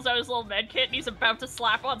 he pulls out his little med kit, and he's about to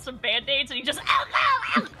slap on some band-aids, and he just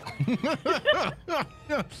ow.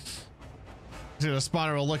 The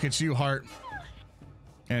spotter will look at you, Heart,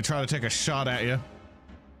 and try to take a shot at you.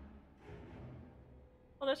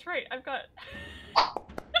 Oh, that's right, I've got...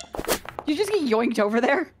 You just get yoinked over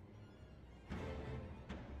there.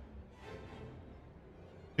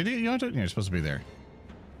 Did you? You're supposed to be there.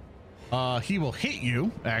 He will hit you,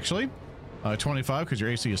 actually. 25, because your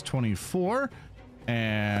AC is 24.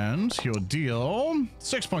 And he'll deal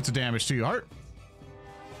 6 points of damage to you, Heart.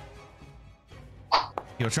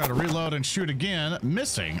 He'll try to reload and shoot again,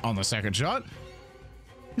 missing on the second shot.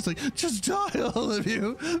 He's like, just die, all of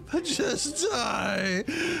you. Just die.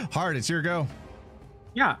 Heart, it's your go.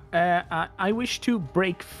 Yeah, I wish to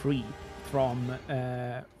break free from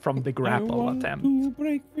the grapple attempt. To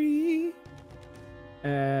break free.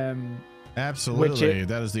 Absolutely.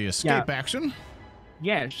 That is the escape action.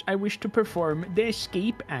 Yes, I wish to perform the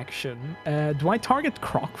escape action. Do I target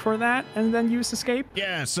Croc for that and then use escape?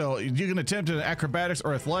 Yeah, so you can attempt an acrobatics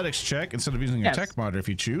or athletics check instead of using your tech mod if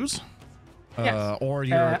you choose. Yes. Or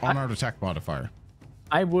your unarmed attack modifier.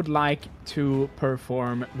 I would like to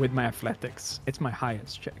perform with my athletics. It's my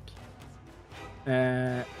highest check.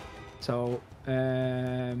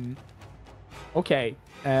 Okay.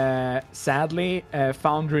 Sadly,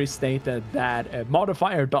 Foundry stated that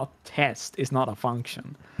modifier.test is not a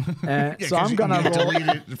function. Yeah, so I'm gonna roll. delete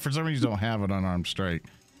it. For some reason, you don't have it on armed strike.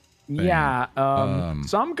 Yeah.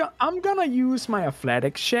 So I'm gonna use my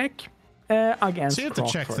athletics check against. See if the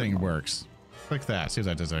check Croc thing works. Click that. See if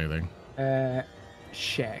that does anything.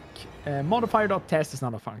 Check. Modifier.test is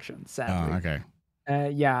not a function. Sadly. Oh, okay.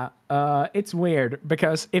 It's weird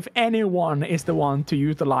because if anyone is the one to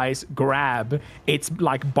utilize grab, it's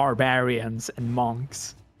like barbarians and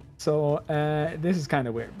monks. So this is kind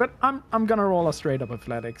of weird. But I'm gonna roll a straight up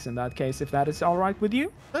athletics in that case, if that is all right with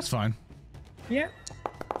you. That's fine. Yeah.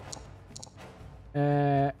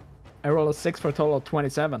 I roll a 6 for a total of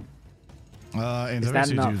 27. And Is to that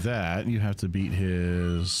actually do enough? that, you have to beat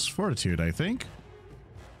his fortitude, I think.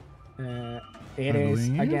 It is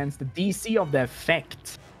against the DC of the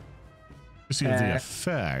effect. See the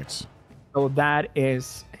effect. So that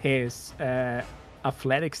is his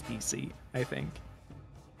athletics DC, I think.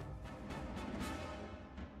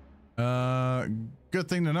 Good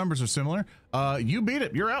thing the numbers are similar. You beat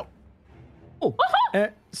it. You're out. Oh.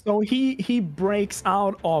 So he breaks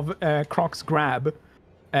out of Croc's grab,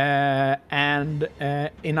 and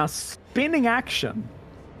in a spinning action,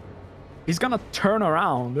 he's gonna turn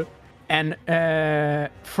around, and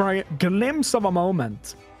for a glimpse of a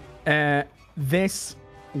moment, this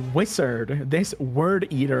wizard, this word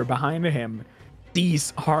eater behind him,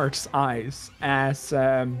 sees Hart's eyes as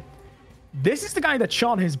this is the guy that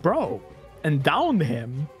shot his bro and downed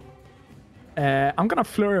him. I'm gonna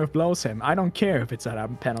flurry of blows him. I don't care if it's at a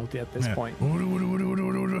penalty at this point.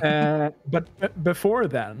 But before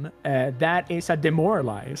then, that is a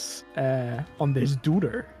demoralize on this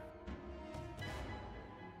duder.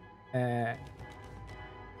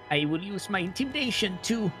 I will use my intimidation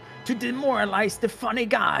to demoralize the funny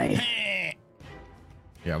guy.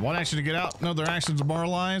 Yeah, one action to get out. Another action to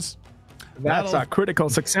demoralize. That's a critical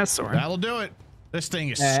success, Soren. That'll do it. This thing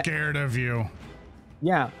is scared of you.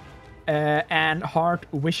 Yeah. And Hart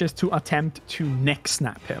wishes to attempt to neck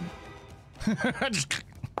snap him.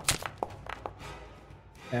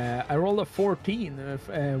 I rolled a 14,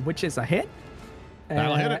 which is a hit.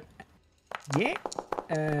 That'll hit it.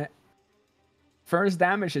 Yeah. First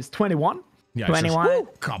damage is 21. Yeah, 21.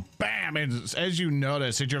 Just, kabam! And as you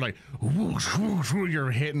notice, as you're like, whoosh, whoosh, whoosh,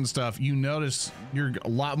 you're hitting stuff, you notice you're a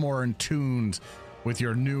lot more in tune with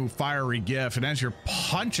your new fiery gift. And as you're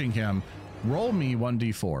punching him, roll me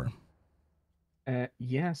 1d4.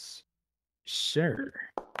 Yes, sir.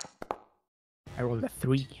 I rolled a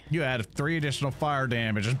 3. You add 3 additional fire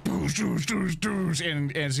damage. Just boosh, boosh, boosh, boosh.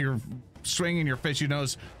 And as you're swinging your fist, you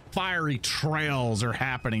notice fiery trails are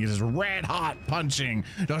happening. It's just red hot punching.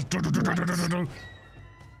 Just and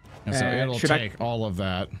so it'll take all of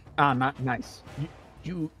that. Nice.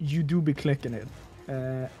 You do be clicking it.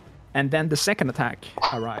 And then the second attack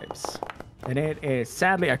arrives. And it is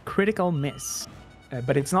sadly a critical miss.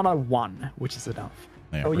 But it's not a 1, which is enough.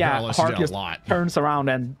 Yeah, oh yeah, Hart just turns around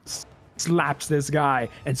and slaps this guy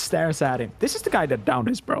and stares at him. This is the guy that downed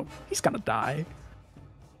his bro. He's gonna die.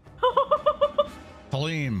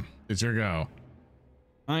 Tellem, it's your go.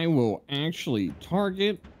 I will actually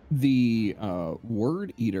target the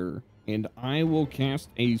word eater, and I will cast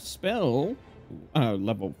a spell,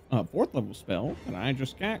 level 4th level spell that I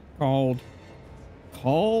just got called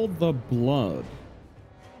Call the Blood.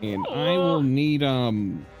 And I will need I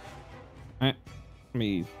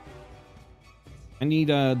need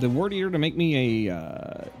the word eater to make me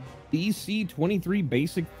a DC 23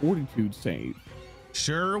 basic fortitude save.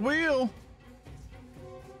 Sure will.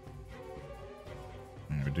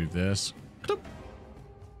 I'm gonna do this. Bloop.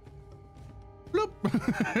 Bloop.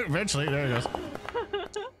 Eventually, there it goes.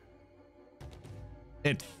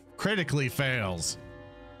 It critically fails.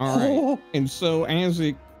 All right. And so as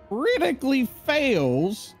it critically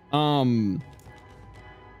fails,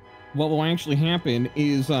 what will actually happen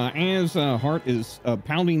is as Hart is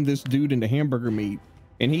pounding this dude into hamburger meat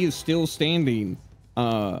and he is still standing,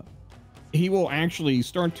 he will actually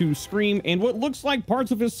start to scream, and what looks like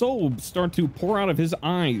parts of his soul start to pour out of his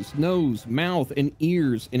eyes, nose, mouth, and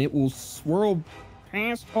ears, and it will swirl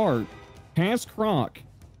past Hart, past Croc,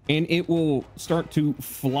 and it will start to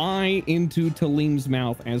fly into Tellem's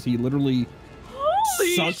mouth as he literally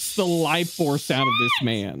sucks the life force out of this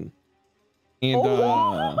man. And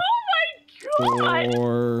oh my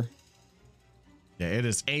god! Yeah, it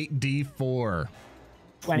is 8d4.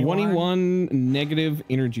 21 negative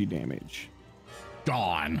energy damage.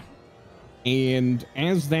 Gone. And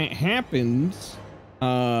as that happens,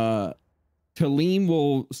 Tellem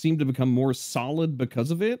will seem to become more solid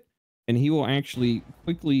because of it, and he will actually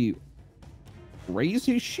quickly raise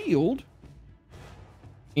his shield.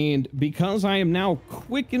 And because I am now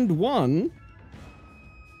quickened 1,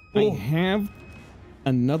 I have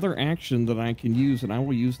another action that I can use, and I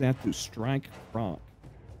will use that to strike Croc.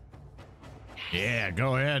 Yeah,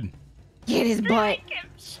 go ahead. Get his butt.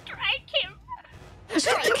 Strike him! Beetle's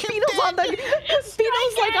on the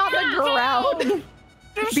Beetle's like on the ground.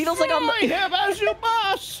 Beetle's like on the him as you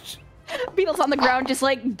must. Beetle's on the ground, just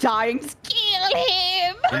like dying. Just kill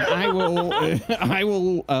him. And I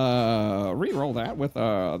will re-roll that with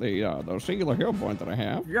the singular hero point that I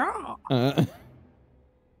have. Yeah. My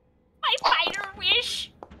fighter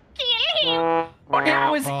wish! Kill him!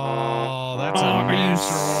 It was Oh, that's Are a you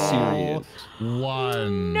natural serious?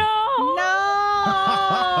 1. No!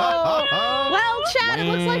 Well, Chad, it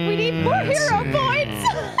looks like we need more hero points.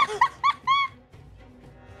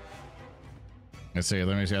 Let's see.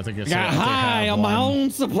 Let me see. I think it's Got high on my own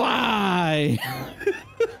supply.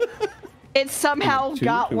 It somehow Two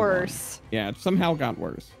got to one. worse. Yeah, it somehow got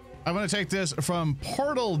worse. I'm going to take this from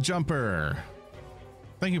Portal Jumper.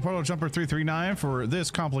 Thank you, Portal Jumper 339, for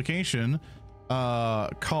this complication.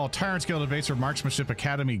 Called Tyrant's Guild Adventure Marksmanship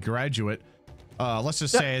Academy graduate. Let's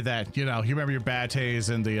just say that, you know, you remember your bad days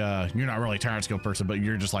and the, you're not really a Tyrant's Guild person, but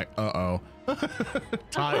you're just like, you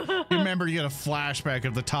remember you get a flashback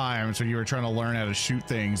of the times when you were trying to learn how to shoot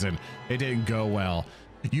things and it didn't go well.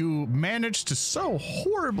 You managed to so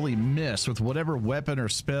horribly miss with whatever weapon or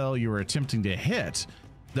spell you were attempting to hit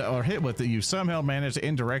with that you somehow managed to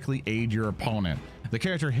indirectly aid your opponent. The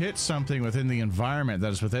character hits something within the environment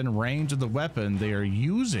that is within range of the weapon they are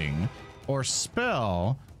using or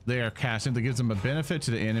spell they are casting that gives them a benefit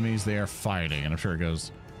to the enemies they are fighting. And I'm sure it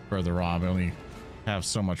goes further on. We only have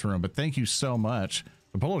so much room, but thank you so much,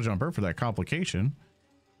 the Polo Jumper, for that complication.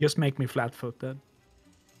 Just make me flat-footed.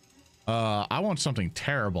 I want something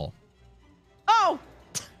terrible. Oh!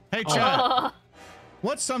 Hey, Chad,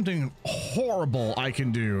 what's something horrible I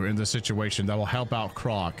can do in this situation that will help out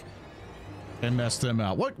Croc and mess them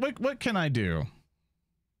out? What can I do?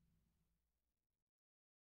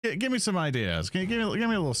 Give me some ideas. Give me a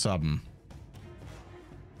little something.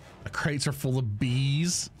 The crates are full of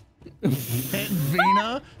bees. And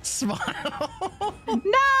Vina, smile.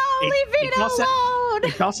 No, leave Vina alone.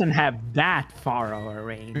 It doesn't have that far of a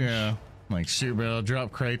range. Yeah, like shoot, but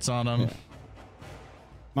drop crates on them.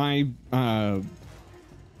 Yeah.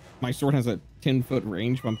 My sword has a 10-foot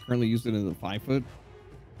range, but I'm currently using it in the 5-foot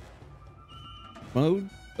mode.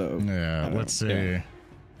 So Yeah, let's see. Yeah.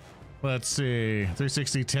 Let's see.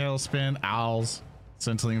 360 tailspin, owls,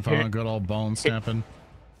 scintillating fire, good old bone stamping.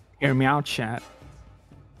 Hear me out, chat.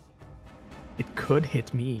 It could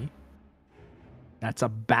hit me. That's a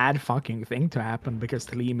bad fucking thing to happen because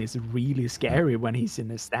Tellem is really scary when he's in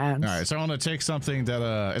his stance. All right, so I want to take something that,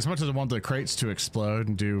 as much as I want the crates to explode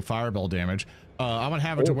and do fireball damage, I want to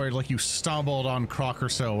have it to where like you stumbled on Croc or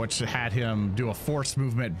so, which had him do a force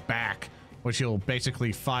movement back, which he'll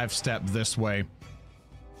basically 5-step this way.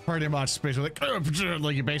 Pretty much, basically,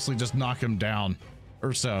 like you basically just knock him down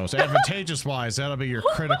or so. So advantageous wise, that'll be your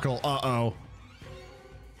critical of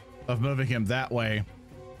moving him that way.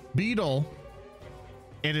 Beetle,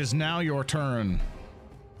 it is now your turn.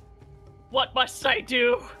 What must I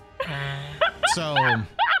do? So,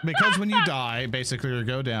 because when you die, basically, or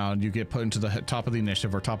go down, you get put into the top of the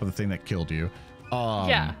initiative or top of the thing that killed you.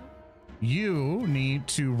 Yeah. You need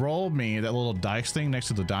to roll me that little dice thing next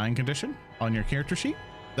to the dying condition on your character sheet.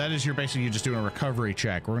 That is your basically just doing a recovery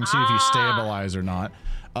check. We're gonna see if you stabilize or not.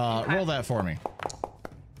 Roll that for me.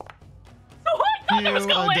 Oh, I thought it was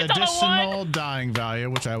gonna land on a additional one. dying value,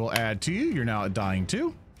 which I will add to you. You're now at dying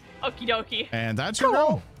 2. Okie dokie. And that's your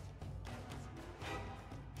roll.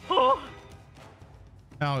 Oh,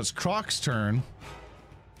 Now it's Croc's turn.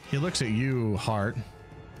 He looks at you, Hart.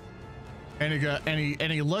 And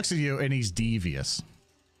he looks at you and he's devious.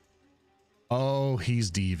 Oh,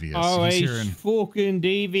 he's devious. Oh, he's hearing, fucking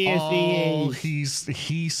devious. oh, He is.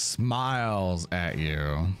 he smiles at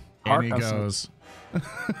you. Hart And he doesn't. goes,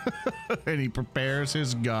 and he prepares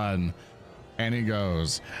his gun. And he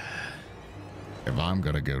goes, if I'm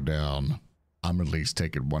gonna go down, I'm at least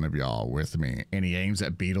taking one of y'all with me. And he aims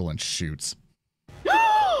at Beetle and shoots.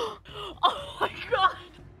 oh my god.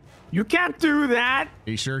 You can't do that.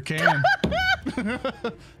 He sure can.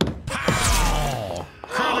 Pow!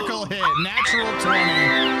 Critical hit, natural 20. He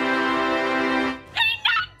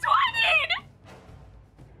not 20!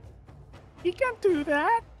 You can't do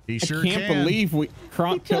that. He sure I can't believe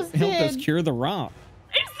Croc just helped us did. cure the rock.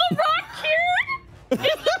 Is the rock cured?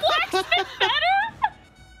 Is the blacksmith better?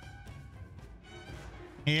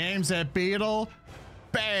 He aims at Beetle.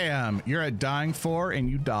 Bam! You're at dying 4 and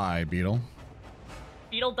you die, Beetle.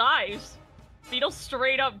 Beetle dies. Beetle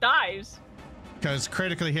straight up dies. Because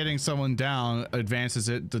critically hitting someone down advances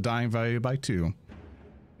it the dying value by 2.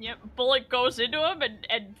 Yep, bullet goes into him,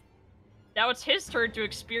 and now it's his turn to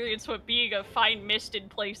experience what being a fine mist in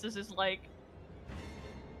places is like.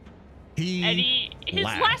 His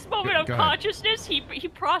last moment of consciousness, he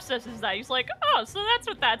processes that. He's like, oh, so that's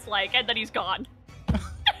what that's like, and then he's gone.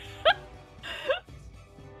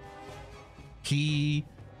 He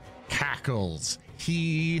cackles.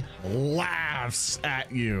 He laughs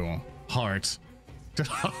at you, Heart.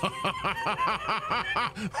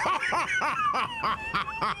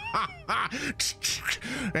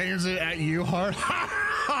 Aims it at you, Heart.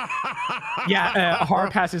 Yeah,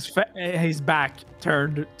 Hart has his back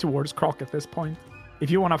turned towards Croc at this point. If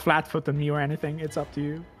you want to flat-foot me or anything, it's up to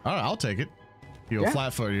you. All right, I'll take it. He'll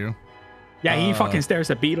flat-foot you. Yeah, he fucking stares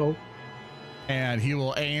at Beetle. And he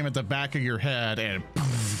will aim at the back of your head and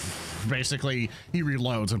basically he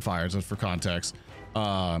reloads and fires it for context.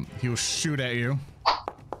 He will shoot at you.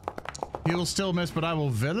 He will still miss, but I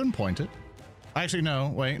will villain point it. Actually,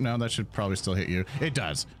 no, wait, no, that should probably still hit you. It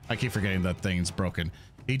does. I keep forgetting that thing's broken.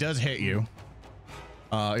 He does hit you.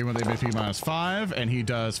 Even with AP -5, and he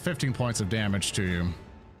does 15 points of damage to you.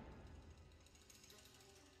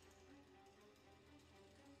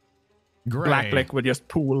 Gray. Black liquid just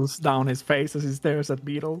pools down his face as he stares at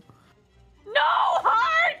Beetle. No,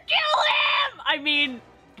 Hart, kill him! I mean,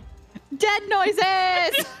 Dead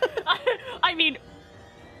noises! I mean,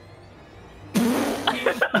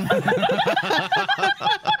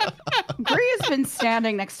 Bree has been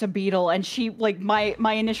standing next to Beetle, and she, like, my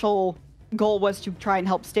initial goal was to try and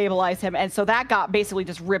help stabilize him, and so that got basically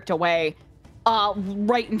just ripped away,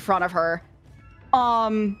 right in front of her.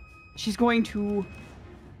 She's going to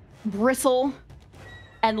bristle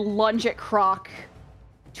and lunge at Croc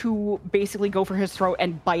to basically go for his throat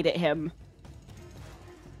and bite at him.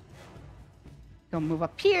 Gonna move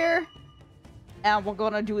up here, and we're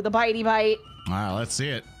gonna do the bitey bite. All right, let's see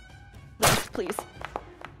it. Please.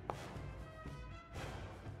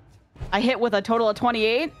 I hit with a total of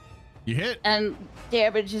 28. You hit. And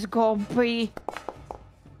damage is gonna be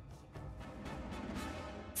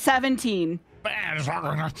 17.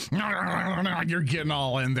 You're getting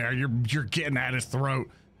all in there. You're getting at his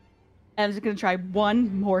throat. And I'm just gonna try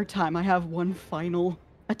one more time. I have one final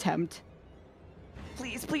attempt.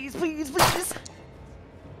 Please, please, please, please.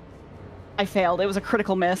 I failed. It was a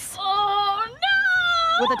critical miss. oh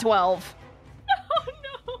no! With a 12. Oh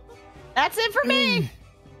no! That's it for me.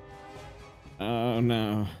 Oh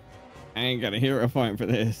no. I ain't got a hero point for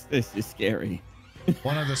this. This is scary.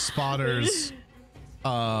 One of the spotters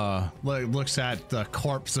looks at the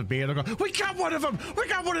corpse of Beetle and goes, we got one of them! We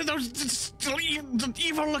got one of those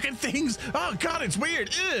evil looking things! Oh god, it's weird!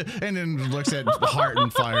 Ugh. And then looks at Heart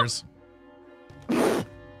and fires.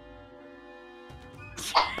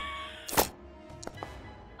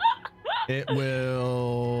 It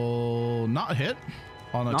will not hit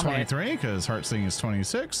on a 23 because Heart's thing is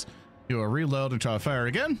 26. You will reload and try to fire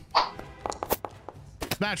again.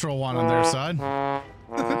 Natural 1 on their side.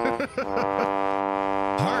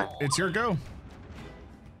 Heart, it's your go.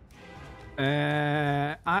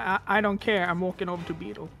 I don't care. I'm walking over to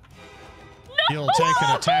Beetle. He'll take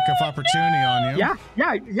an attack of opportunity on you.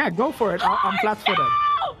 Yeah, go for it. I'm flat-footed.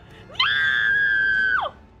 No!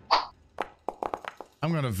 No!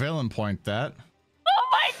 I'm going to villain point that. Oh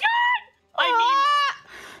my god! I mean,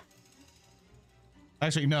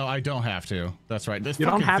 Actually, no, I don't have to. That's right. This You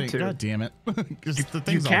don't fucking have thing, to. God damn it. Because the You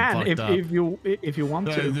thing's all can fucked up. if you want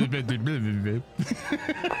to.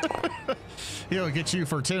 He'll get you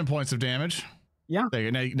for 10 points of damage. Yeah. There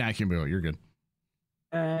you go. Now you can move. You're good.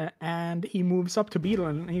 And he moves up to Beetle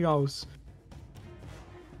and he goes,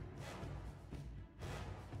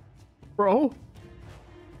 bro.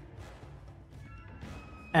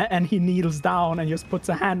 And he kneels down and just puts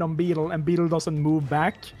a hand on Beetle, and Beetle doesn't move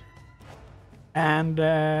back. And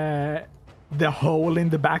the hole in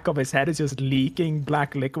the back of his head is just leaking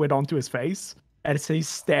black liquid onto his face as he's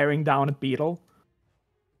staring down at Beetle.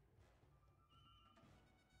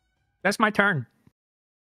 That's my turn.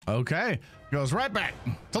 Okay. Goes right back.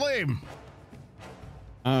 Tellem.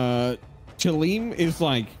 Tellem is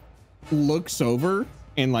like, looks over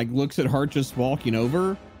and like looks at Hart just walking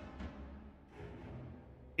over.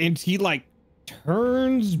 And he like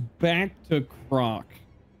turns back to Croc.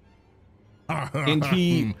 And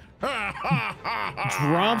he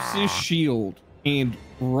drops his shield and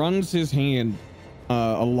runs his hand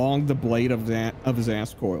along the blade of his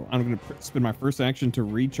ass coil. I'm going to spend my first action to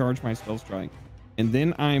recharge my spell strike, and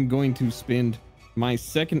then I'm going to spend my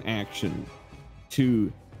second action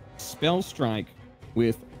to spell strike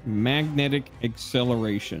with magnetic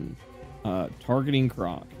acceleration, targeting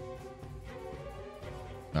Croc.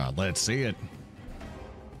 Let's see it.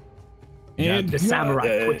 And the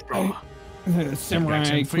samurai quick draw.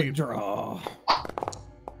 Samurai quick draw.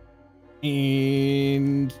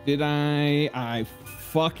 And did I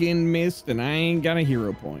fucking missed, and I ain't got a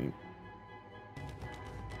hero point.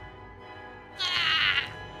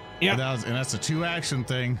 Yeah, and that's a 2-action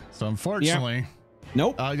thing. So unfortunately,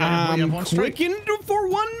 nope. you have one strike. Quickened for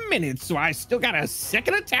 1 minute, so I still got a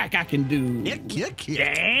second attack I can do.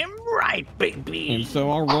 Damn right, baby. And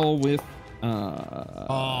so I'll roll with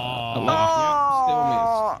Oh,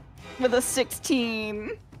 with a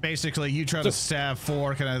 16. Basically, you try to stab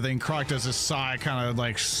forward kind of thing. Croc does a sigh, kind of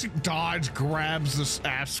like dodge, grabs this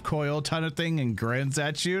ass coil kind of thing, and grins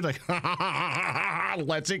at you like,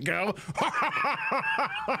 lets it go.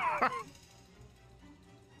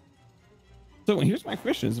 So here's my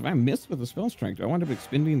question: is if I miss with a spell strike, do I wind up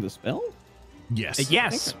expending the spell? Yes.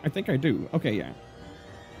 Yes. I think I do. Okay, yeah.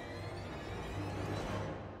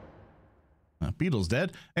 Beetle's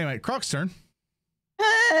dead. Anyway, Croc's turn.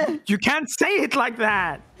 You can't say it like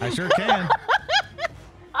that. I sure can.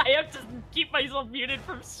 I have to keep myself muted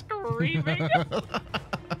from screaming.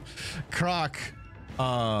 Croc.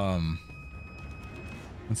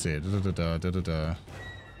 Let's see.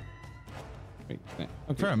 Wait,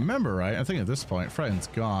 If okay. I remember right, I think at this point, Frighten's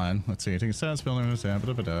gone. Let's see. Take a stat spell. Each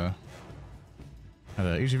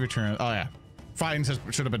of your turns. Oh yeah, Frighten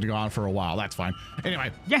should have been gone for a while. That's fine.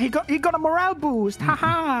 Anyway. Yeah, he got a morale boost.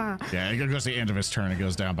 Haha. Yeah, it goes to the end of his turn. It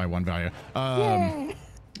goes down by 1 value. Yeah.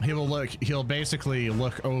 He'll basically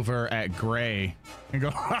look over at Gray and go.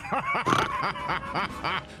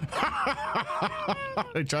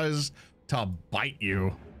 He tries to bite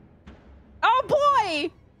you. Oh boy!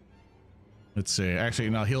 Let's see. Actually,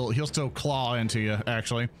 no, he'll still claw into you.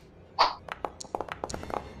 Actually.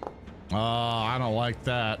 Oh, I don't like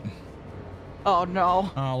that. Oh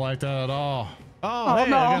no. I don't like that at all. Oh, hey,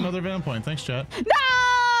 no. I got another venom point. Thanks, chat. No!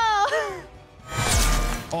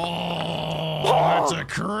 Oh, that's a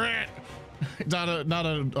crit. Not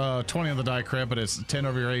a 20 on the die crit, but it's 10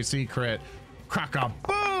 over your AC crit.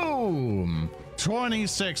 Crack-a-boom!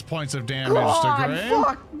 26 points of damage to Gray.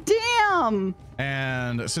 Fuck, damn!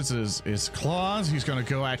 And since his claws, he's going to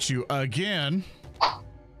go at you again.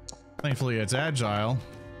 Thankfully, it's agile.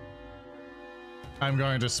 I'm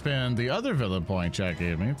going to spend the other villain point Jack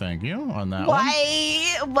gave me. Thank you on that one.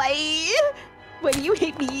 Why do you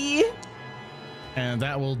hate me? And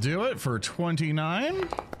that will do it for 29.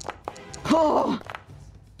 Oh.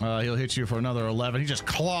 He'll hit you for another 11. He just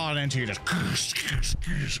clawed into you. Just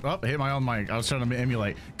oh, hit my own mic. I was trying to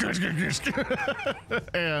emulate.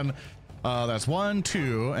 And that's 1,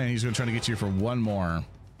 2, and he's gonna try to get you for 1 more.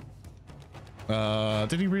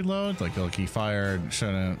 Did he reload? Like he fired.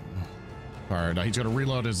 Shouldn't. Fired. He's gonna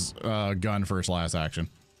reload his gun for his last action.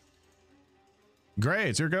 Great,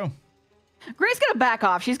 it's your go. Gray's gonna back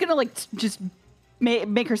off. She's gonna like just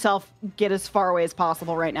make herself get as far away as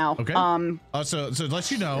possible right now. Okay. So to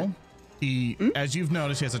let you know, as you've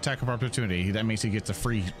noticed, he has attack of opportunity. That means he gets a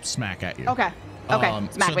free smack at you. Okay. Okay.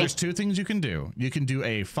 Smack so me. there's 2 things you can do. You can do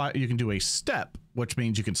a step, which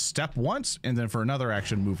means you can step once and then for another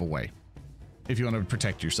action move away, if you want to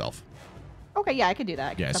protect yourself. Okay, yeah, I could do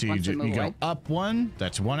that. Yeah, so you go up 1.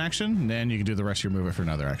 That's 1 action. And then you can do the rest of your movement for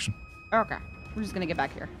another action. Okay, we're just gonna get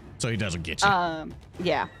back here. So he doesn't get you.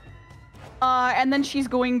 Yeah. And then she's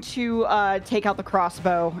going to take out the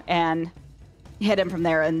crossbow and hit him from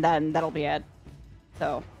there, and then that'll be it.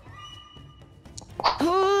 So.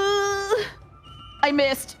 I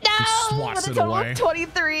missed. No! He swats with a total away. of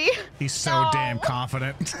 23. He's so damn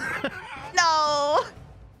confident. No.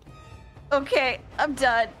 Okay, I'm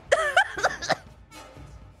done.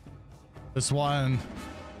 This one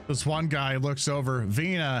guy looks over.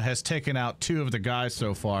 Vina has taken out 2 of the guys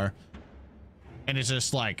so far, and it's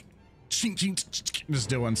just like just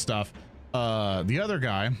doing stuff. The other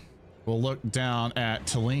guy will look down at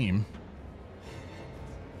Tellem.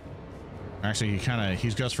 Actually, he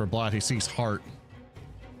goes for blood. He sees heart.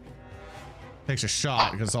 Takes a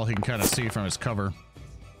shot because all he can kind of see from his cover.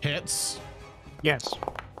 Hits. Yes.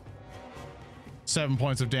 7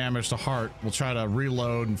 points of damage to heart. We'll try to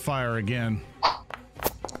reload and fire again.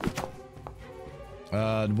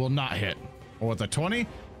 Will not hit. With a 20,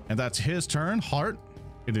 and that's his turn. Heart,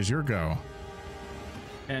 it is your go.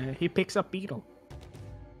 He picks up Beetle.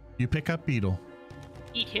 You pick up Beetle.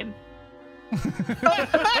 Eat him.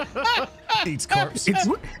 Eats corpse.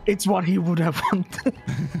 It's what he would have wanted.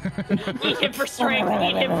 Eat him for strength.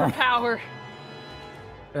 Eat him for power.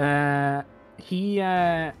 he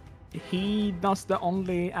does the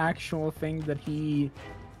only actual thing that he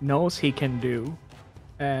knows he can do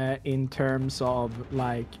in terms of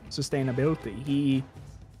like sustainability. He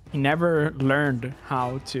never learned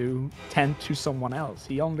how to tend to someone else.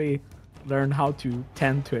 He only learned how to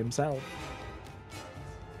tend to himself.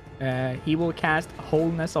 He will cast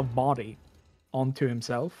wholeness of body onto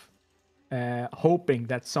himself, hoping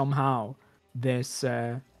that somehow this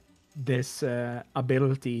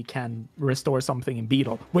ability can restore something in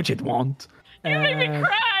Beetle, which it won't. You made me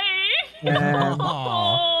cry.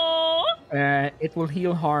 It will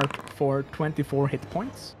heal Heart for 24 hit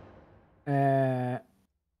points. And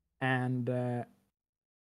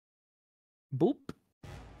boop.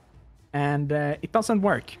 And it doesn't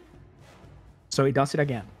work. So he does it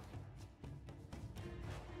again.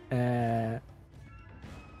 Then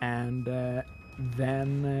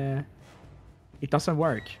it doesn't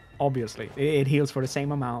work, obviously. It heals for the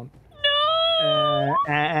same amount. No!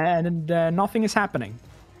 And nothing is happening.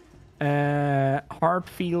 Heart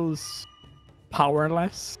feels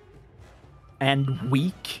powerless and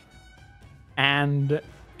weak, and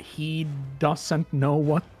he doesn't know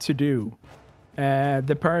what to do.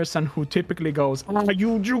 The person who typically goes, "Oh,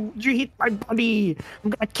 you hit my body, I'm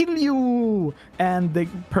gonna kill you," and the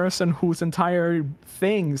person whose entire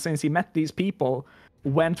thing since he met these people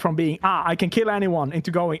went from being I can kill anyone into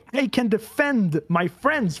going I can defend my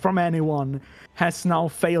friends from anyone, has now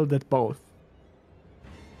failed at both.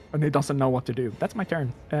 And he doesn't know what to do. That's my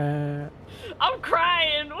turn. I'm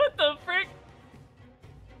crying. What the frick?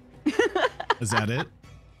 Is that it?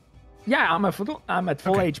 Yeah, I'm at full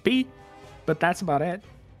HP, but that's about it.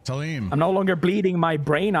 Tellem. I'm no longer bleeding my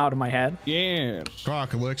brain out of my head. Yes.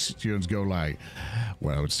 Croc looks at you and go like,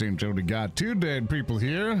 well, it seems only got 2 dead people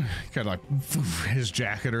here. Kind of like his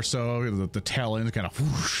jacket or so, the tail end kind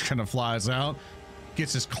of flies out,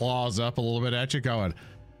 gets his claws up a little bit at you, going,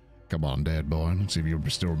 come on, dead boy, let's see if you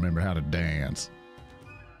still remember how to dance.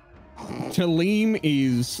 Tellem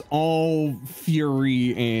is all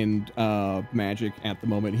fury and magic at the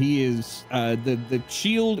moment. He is the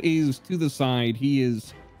shield is to the side. He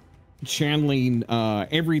is channeling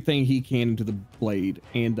everything he can into the blade,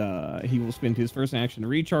 and he will spend his first action to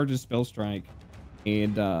recharge his spell strike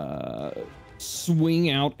and swing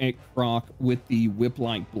out at Croc with the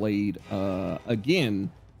whip-like blade again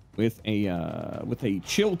with a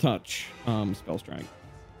chill touch spell strike.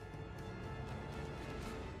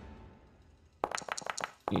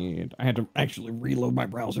 And I had to actually reload my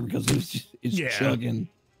browser because it's chugging.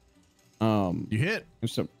 You hit.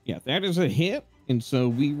 So yeah, that is a hit. And so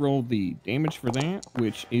we roll the damage for that,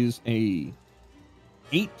 which is a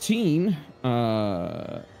 18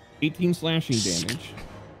 slashing damage.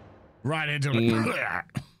 Right into it.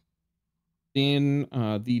 Then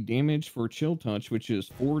the damage for chill touch, which is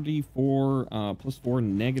 4d4 plus 4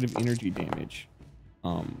 negative energy damage.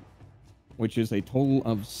 Which is a total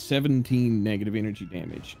of 17 negative energy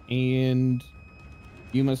damage. And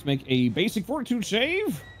you must make a basic fortitude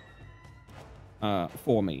save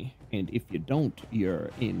for me. And if you don't, you're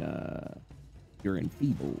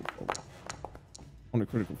enfeebled on a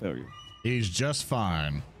critical failure. He's just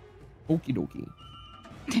fine. Okie dokie.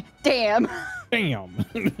 Damn. Bam.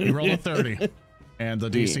 You rolled a 30. And the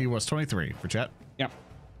DC was 23 for Chet. Yep.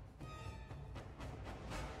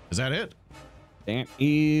 Is that it? That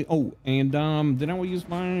is, and then I will use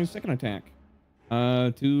my second attack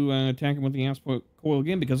to attack him with the Asp coil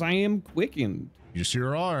again because I am quickened. You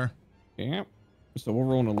sure are. Yeah. So we'll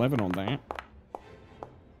roll an 11 on that.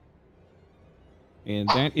 And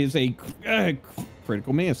that is a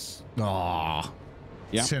critical miss. Aw.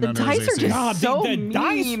 Yeah. The dice are just so the mean.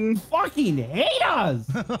 dice fucking hate us.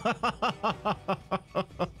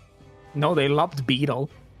 No, they loved Beetle.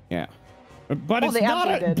 Yeah. But it's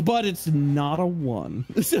not a, did. but it's not a 1.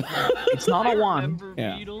 It's not a 1.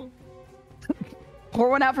 Yeah. Beetle. Pour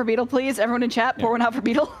one out for Beetle, please. Everyone in chat, pour one out for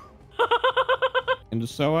Beetle. And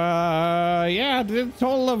so yeah, the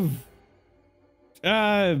total of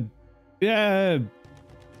a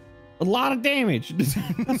lot of damage.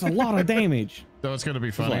 That's a lot of damage. So it's going to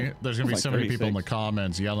be funny. There's going to be so many people in the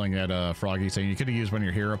comments yelling at Froggy saying you could have used one of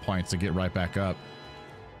your hero points to get right back up.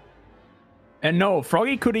 And no,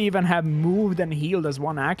 Froggy could even have moved and healed as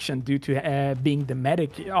one action due to being the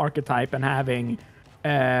medic archetype and having,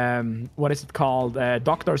 what is it called?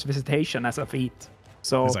 Doctor's Visitation as a feat.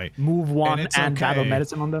 So like, move one and okay. battle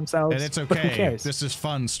medicine on themselves. And it's But who okay. cares? This is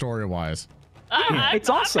fun story-wise. It's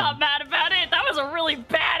awesome. I'm not mad about it. That was a really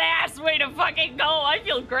badass way to fucking go. I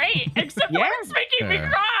feel great. Except for it's making me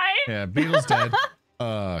cry. Yeah, Beetle's dead.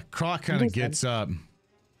 Croc kind of gets up,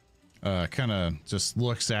 kind of just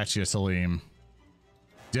looks at you, Tellem.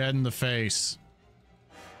 dead in the face.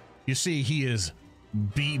 You see he is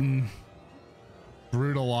beaten,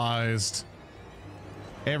 brutalized,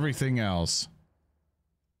 everything else.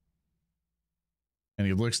 And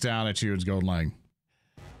he looks down at you and is going like,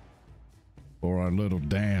 before our little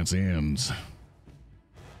dance ends,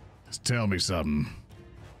 just tell me something.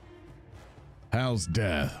 How's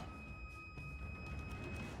death?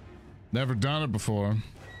 Never done it before.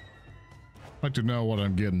 Like to know what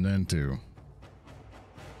I'm getting into.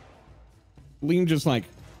 Liam just like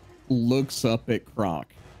looks up at Croc,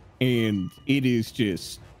 and it is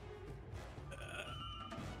just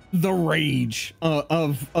the rage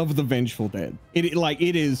of the vengeful dead.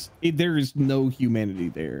 There is no humanity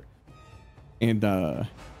there, and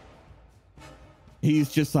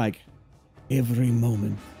he's just like, every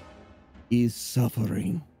moment is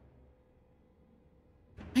suffering.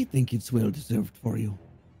 I think it's well deserved for you.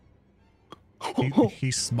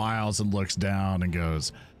 He smiles and looks down and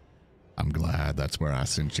goes, I'm glad that's where I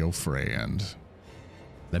sent your friend.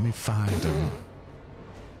 Let me find him.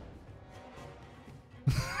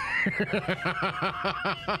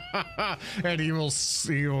 And he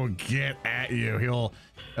will get at you. He'll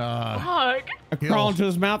Fuck. I crawl into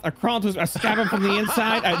his mouth. I stab him from the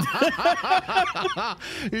inside.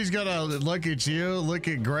 He's gonna look at you, look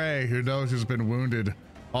at Gray, who knows who's been wounded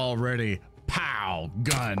already. Pow!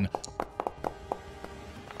 Gun.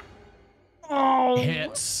 Oh.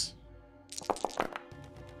 Hits.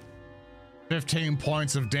 15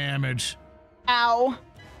 points of damage. Ow.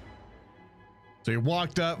 So he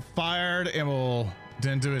walked up, fired, and will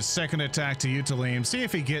then do his second attack to you, Tellem. See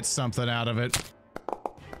if he gets something out of it.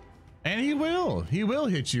 And he will. He will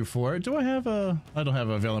hit you for it. Do I have a... I don't have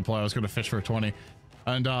a villain play. I was going to fish for a 20.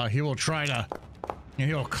 And he will try to... And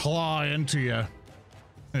he'll claw into you.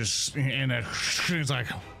 And it's like...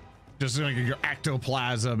 Just like your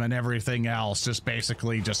ectoplasm and everything else. Just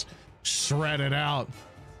basically just shred it out.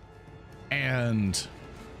 And...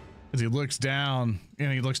 as he looks down,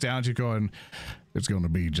 and he looks down at you going, it's going to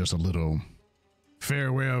be just a little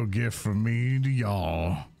farewell gift from me to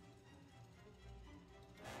y'all.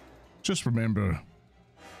 Just remember,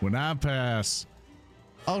 when I pass,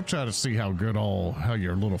 I'll try to see how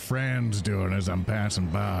your little friend's doing as I'm passing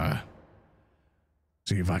by.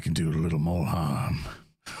 See if I can do a little more harm.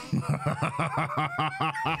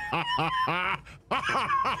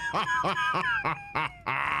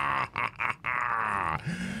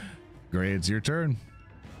 Gray, it's your turn.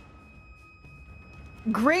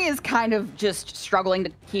 Gray is kind of just struggling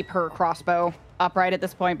to keep her crossbow upright at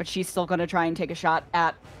this point, but she's still going to try and take a shot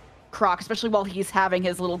at Croc, especially while he's having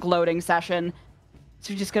his little gloating session.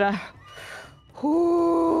 So we're just gonna...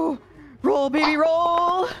 Ooh, roll, baby,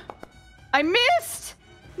 roll! I missed!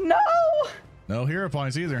 No! No hero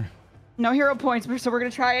points either. No hero points, so we're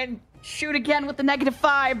gonna try and shoot again with the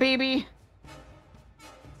 -5, baby.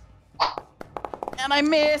 And I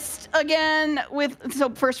missed again with...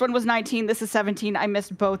 So first one was 19, this is 17. I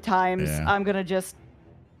missed both times. Yeah. I'm gonna just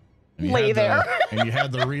And lay there. And you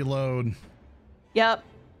had the reload. Yep.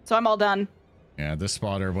 So I'm all done. Yeah, this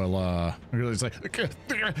spotter will really like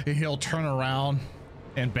he'll turn around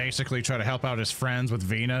and basically try to help out his friends with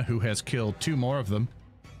Vina, who has killed 2 more of them.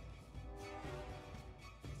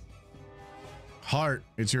 Heart,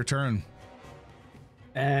 it's your turn.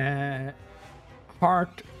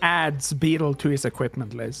 Hart adds Beetle to his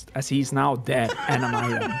equipment list as he's now dead and an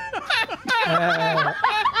item.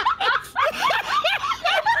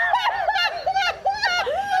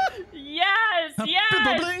 Yes.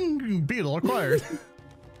 Beetle acquired.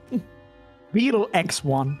 Beetle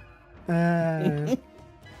X1.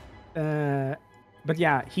 But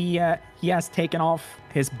yeah, he has taken off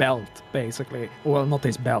his belt, basically. Well, not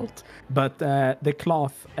his belt, but the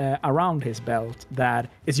cloth around his belt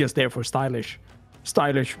that is just there for stylish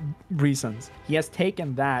reasons. He has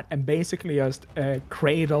taken that and basically just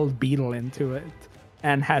cradled Beetle into it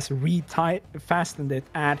and has fastened it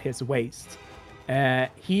at his waist.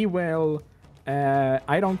 He will...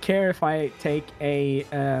 I don't care if I take a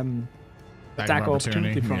attack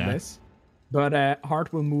opportunity from this, but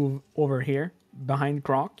Hart will move over here behind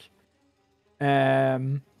Croc.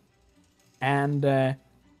 And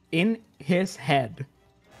in his head,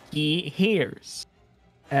 he hears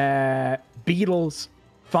Beetle's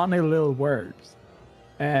funny little words.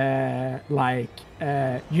 Like,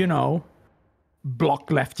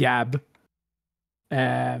 block left jab,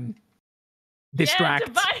 distract.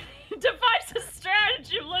 Yeah, devise a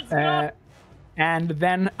strategy. Let's go. And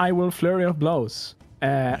then I will flurry of blows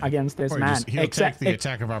against this man. He'll take the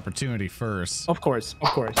attack of opportunity first. Of course.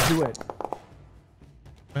 Do it.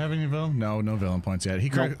 Do I have any villain? No villain points yet. He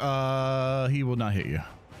will not hit you.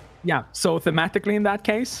 Yeah, so thematically in that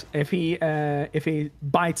case, if he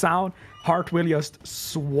bites out, Hart will just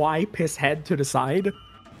swipe his head to the side.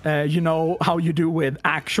 You know how you do with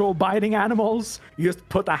actual biting animals? You just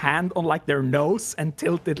put a hand on like their nose and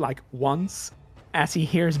tilt it like once as he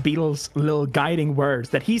hears Beetle's little guiding words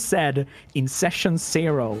that he said in session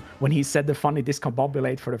 0 when he said the funny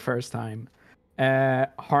discombobulate for the first time.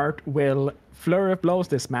 Hart will flurry of blows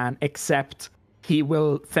this man, except he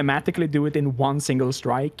will thematically do it in one single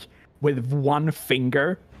strike with one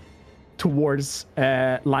finger towards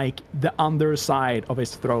like the underside of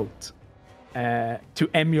his throat to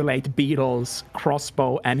emulate Beetle's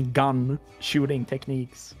crossbow and gun shooting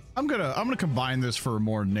techniques. I'm gonna combine this for a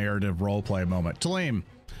more narrative roleplay moment. Tellem,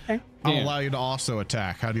 Okay. I'll allow you to also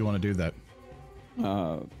attack. How do you want to do that?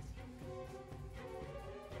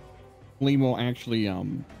 Liam will actually,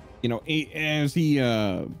 as he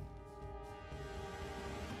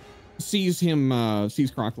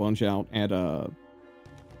sees Croc lunge out at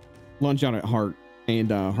Hart,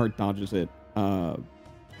 and Hart dodges it,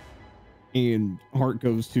 and Hart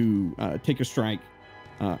goes to take a strike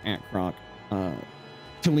at Croc.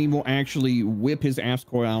 Tellem will actually whip his ass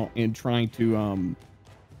coil out and try to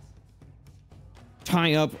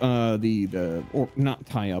tie up or not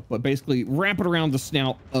tie up, but basically wrap it around the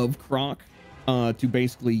snout of Croc to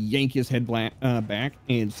basically yank his head back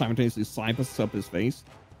and simultaneously slap us up his face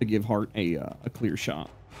to give Hart a clear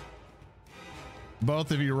shot.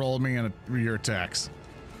 Both of you roll me in your attacks.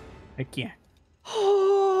 Heck yeah.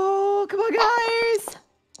 Oh, come on, guys!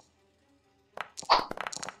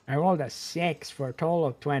 I rolled a 6 for a total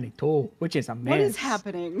of 22, which is a miss. What is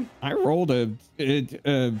happening? I rolled a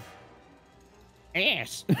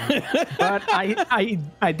ass. But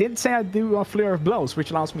I did say I'd do a flurry of blows,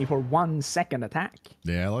 which allows me for 1 second attack.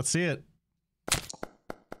 Yeah, let's see it.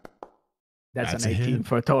 That's a an 18 hit.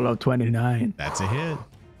 for a total of 29. That's a hit.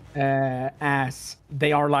 As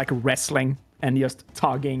they are like wrestling and just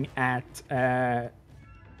tugging at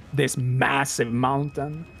this massive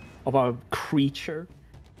mountain of a creature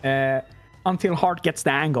until Hart gets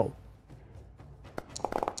the angle.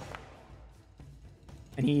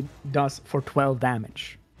 And he does for 12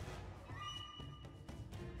 damage.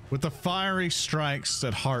 With the fiery strikes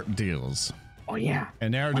that Hart deals. Oh yeah.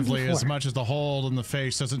 And narratively, 24. as much as the hold in the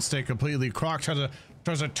face doesn't stay completely, Croc tries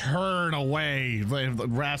to turn away.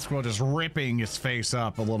 Rascal just ripping his face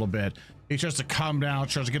up a little bit. He tries to come down,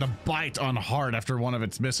 tries to get a bite on Hart after one of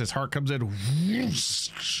its misses. Hart comes in,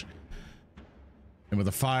 whoosh, and with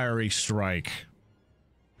a fiery strike,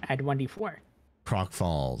 Add 1d4. Croc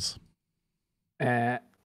falls.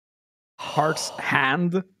 Hart's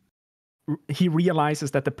hand, he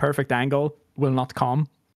realizes that the perfect angle will not come.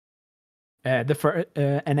 And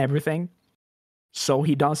everything. So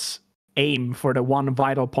he does aim for the one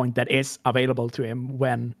vital point that is available to him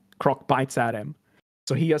when Croc bites at him.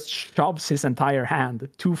 So he just shoves his entire hand,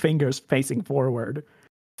 2 fingers facing forward,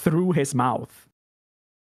 through his mouth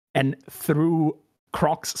and through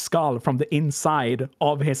Croc's skull from the inside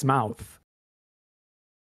of his mouth.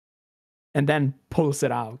 And then pulls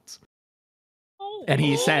it out. Oh, And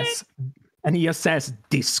he what? says,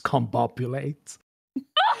 discombobulate.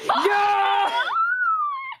 Yeah!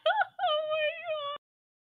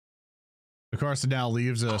 Of course, it now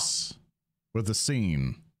leaves us with the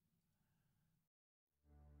scene.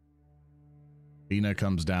 Vina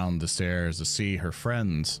comes down the stairs to see her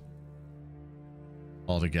friends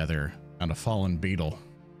all together and a fallen beetle.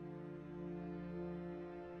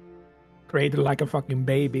 Cradled like a fucking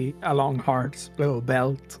baby along Hart's little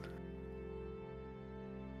belt.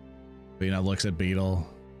 Vina looks at Beetle,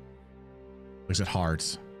 looks at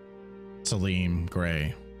Hart, Salim,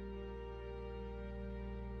 Gray.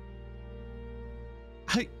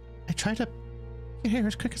 I tried to get here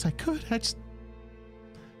as quick as I could.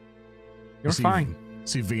 You're fine.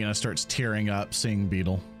 See Vina starts tearing up seeing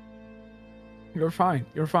Beetle. You're fine.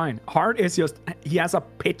 You're fine. Hart is he has a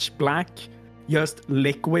pitch black, just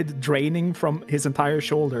liquid draining from his entire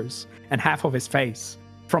shoulders and half of his face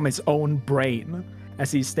from his own brain as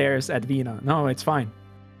he stares at Vina. No, it's fine.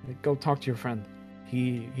 Go talk to your friend.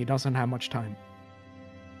 He doesn't have much time.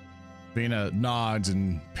 Vina nods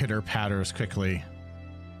and pitter patters quickly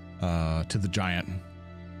to the giant,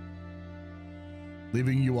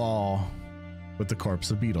 leaving you all with the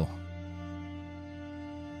corpse of Beetle.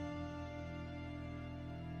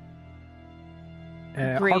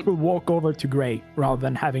 Great. Hart will walk over to Gray rather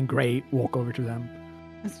than having Gray walk over to them.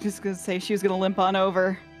 I was just gonna say she was gonna limp on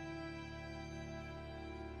over.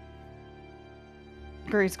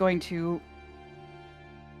 Gray's going to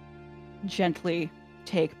gently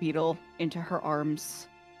take Beetle into her arms.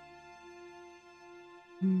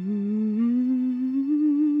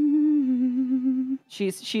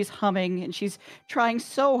 She's humming and she's trying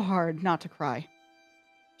so hard not to cry.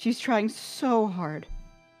 She's trying so hard.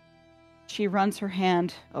 She runs her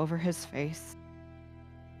hand over his face.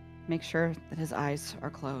 Make sure that his eyes are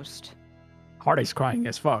closed. Hardy's crying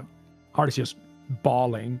as fuck. Hardy's just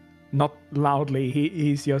bawling, not loudly.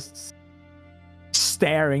 He's just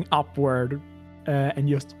staring upward and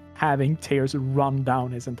just having tears run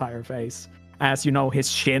down his entire face. As you know,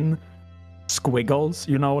 his shin squiggles,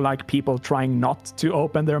 you know, like people trying not to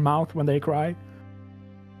open their mouth when they cry.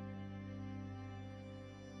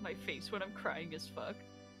 My face when I'm crying as fuck.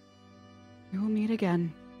 We will meet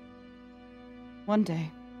again. One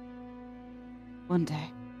day. One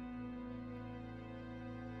day.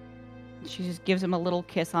 She just gives him a little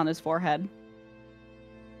kiss on his forehead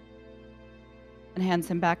and hands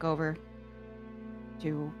him back over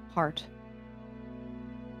to Hart.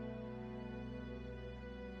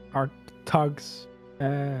 Hart tucks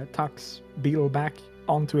Beetle back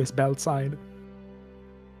onto his belt side.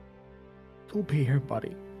 You'll be here,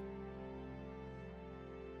 buddy.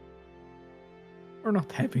 You're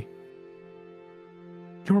not heavy.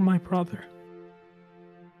 You're my brother.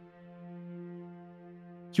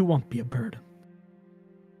 You won't be a burden.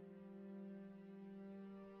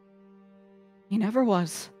 He never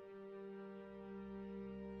was.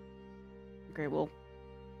 Gray will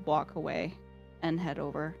walk away and head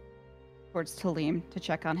over towards Tellem to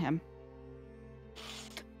check on him.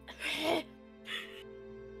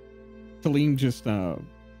 Tellem just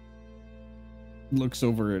looks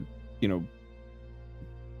over at, you know,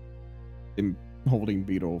 him holding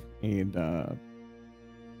Beetle and kind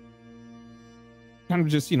of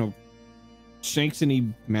just, you know, shakes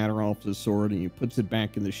any matter off the sword and he puts it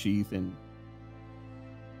back in the sheath and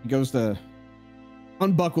he goes to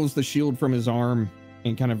unbuckles the shield from his arm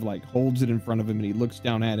and kind of like holds it in front of him and he looks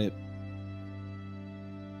down at it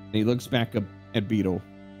and he looks back up at Beetle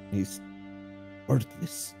and he's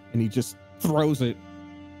worthless and he just throws it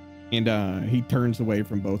and he turns away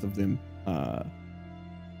from both of them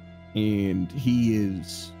and he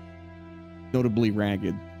is notably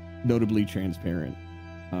ragged, notably transparent,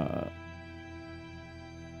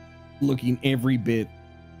 looking every bit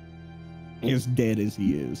as dead as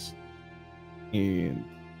he is. And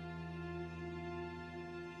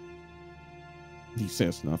he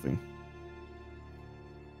says nothing.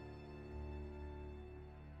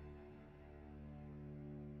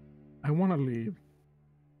 I want to leave.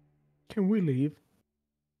 Can we leave?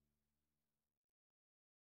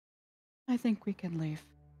 I think we can leave.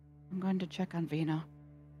 I'm going to check on Vina.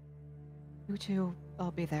 You two,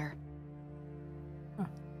 I'll be there. Huh.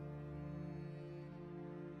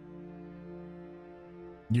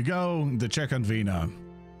 You go to check on Vina,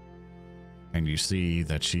 and you see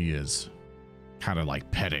that she is kind of like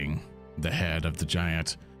petting the head of the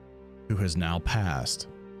giant who has now passed.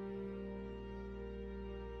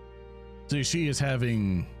 So she is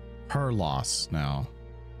having her loss now.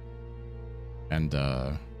 And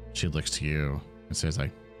she looks to you and says,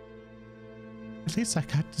 like, at least I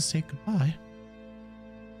got to say goodbye.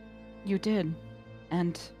 You did.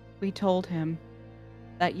 And we told him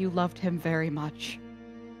that you loved him very much.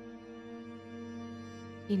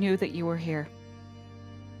 He knew that you were here.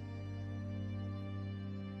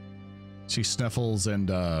 She sniffles and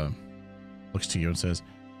looks to you and says,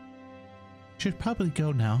 should probably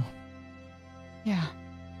go now. Yeah.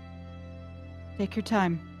 Take your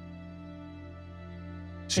time.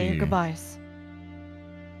 Say your goodbyes.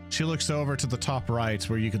 She looks over to the top right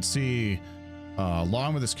where you can see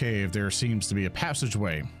along with this cave there seems to be a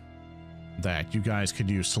passageway that you guys could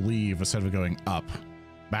use to leave instead of going up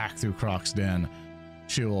back through Croc's Den.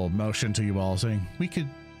 She will motion to you all saying, we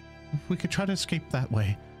could try to escape that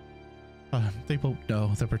way. They won't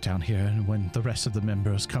know that we're down here, and when the rest of the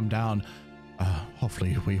members come down,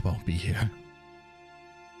 hopefully we won't be here.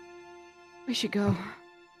 We should go.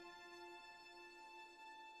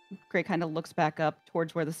 Gray kind of looks back up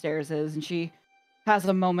towards where the stairs is, and she has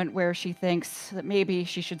a moment where she thinks that maybe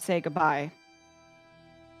she should say goodbye.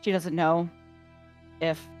 She doesn't know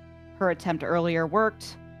if her attempt earlier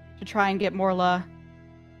worked to try and get Morla,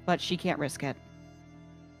 but she can't risk it.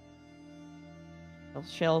 So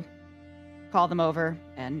she'll call them over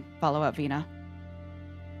and follow up Vina.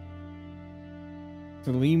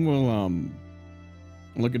 Tellem will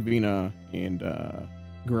look at Vina and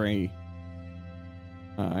Gray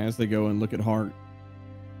as they go and look at Hart,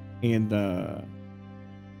 and he'll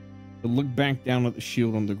look back down at the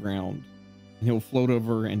shield on the ground, and he'll float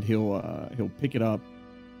over and he'll pick it up.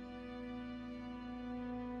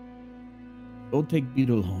 Go take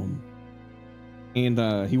Beetle home,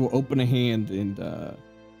 and he will open a hand and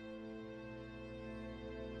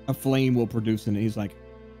a flame will produce in it. He's like,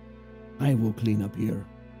 I will clean up here.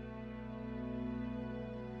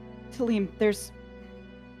 Tellem, there's...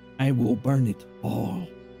 I will burn it all.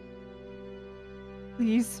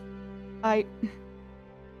 Please.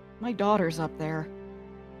 My daughter's up there.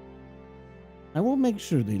 I will make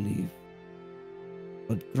sure they leave.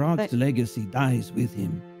 But Grog's legacy dies with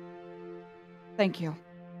him. Thank you.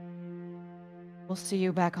 We'll see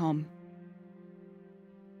you back home.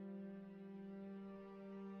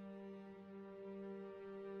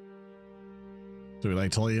 So we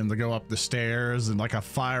like tell him to go up the stairs and like a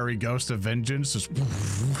fiery ghost of vengeance just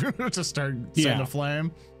to start setting a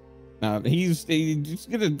flame. He's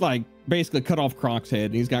gonna like basically cut off Croc's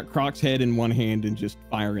head. He's got Croc's head in one hand and just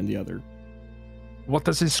fire in the other. What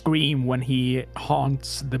does he scream when he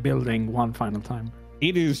haunts the building one final time?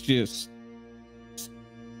 It is just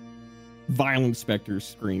violent specter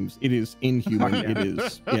screams. It is inhuman. It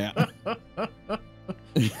is, yeah.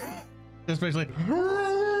 Just basically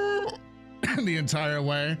the entire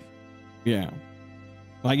way. Yeah.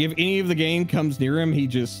 Like if any of the game comes near him, he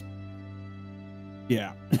just,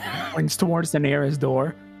 yeah. Points towards the nearest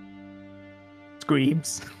door.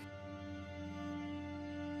 Screams.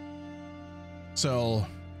 So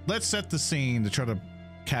let's set the scene to try to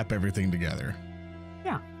cap everything together.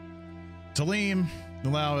 Yeah. Tellem,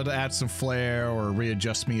 allow it to add some flair or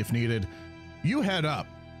readjust me if needed. You head up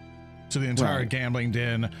to the entire gambling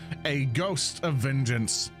den, a ghost of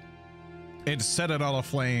vengeance. It set it on a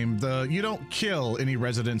flame. You don't kill any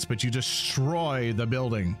residents, but you destroy the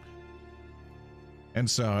building. And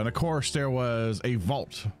of course, there was a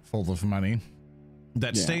vault full of money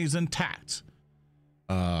that stays intact.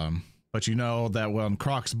 But you know that when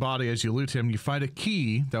Croc's body, as you loot him, you find a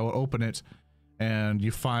key that will open it, and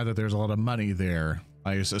you find that there's a lot of money there.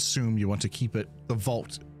 I just assume you want to keep the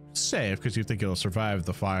vault safe because you think it'll survive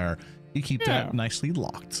the fire. You keep that nicely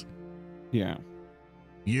locked. Yeah.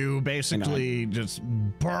 You basically just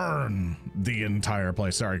burn the entire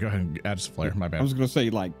place. Sorry, go ahead and add some flair. My bad. I was going to say,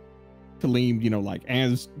 like, Tellem, you know, like,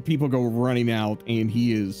 as people go running out and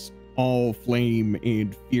he is all flame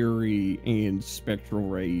and fury and spectral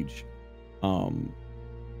rage,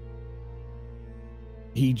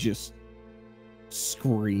 he just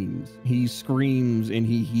screams. He screams and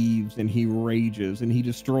he heaves and he rages and he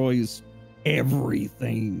destroys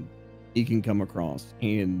everything he can come across.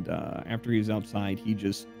 And after he's outside, he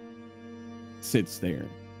just sits there.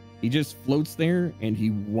 He just floats there and he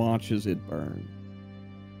watches it burn.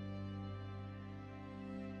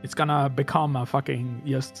 It's gonna become a fucking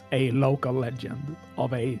just a local legend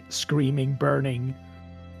of a screaming, burning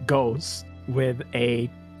ghost with a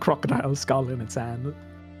crocodile skull in its hand.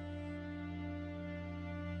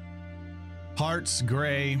 Hearts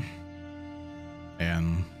gray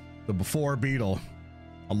and the before Beetle,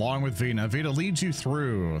 along with Vina. Vina leads you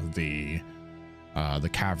through the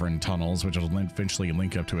cavern tunnels, which will eventually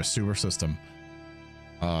link up to a sewer system.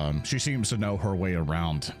 She seems to know her way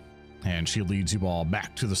around, and she leads you all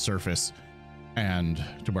back to the surface and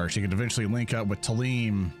to where she can eventually link up with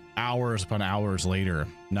Tellem hours upon hours later,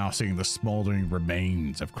 now seeing the smoldering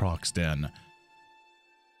remains of Croc's den.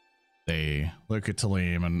 They look at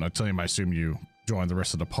Tellem, and Tellem, I assume you join the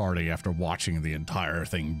rest of the party after watching the entire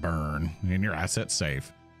thing burn, and your assets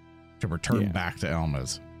safe to return back to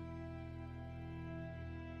Elma's.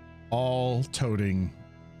 All toting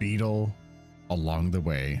Beetle along the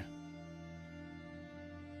way.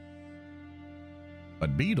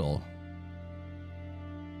 But Beetle,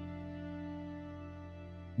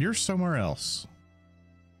 you're somewhere else.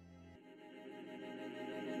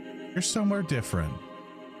 You're somewhere different.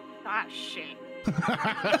 Ah, shit.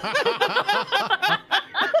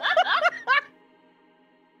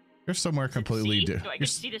 You're somewhere completely different. Do I get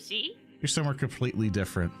to see the sea? You're somewhere completely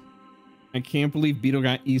different. I can't believe Beetle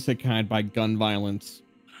got isekai'd by gun violence.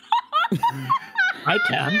 I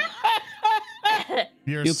can.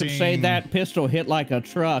 You could say that pistol hit like a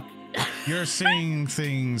truck. You're seeing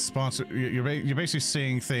things you're basically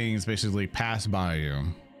seeing things basically pass by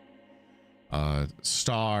you.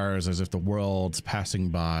 Stars, as if the world's passing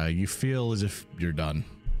by. You feel as if you're done.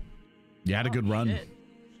 You had a good run. Shit.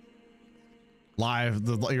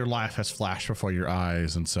 Your life has flashed before your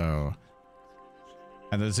eyes, and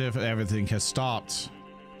as if everything has stopped,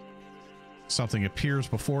 something appears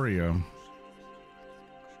before you.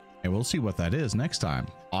 And we'll see what that is next time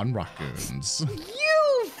on Rotgoons.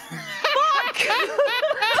 You fuck!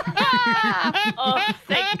 Oh,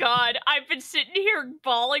 thank God. I've been sitting here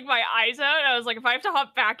bawling my eyes out. And I was like, if I have to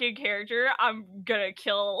hop back in character, I'm gonna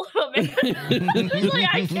kill him. Like,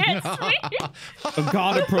 I can't speak. A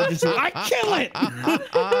god approaches you. I kill it!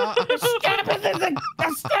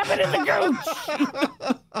 Stab it in the gooch!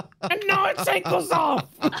 And now its ankles off!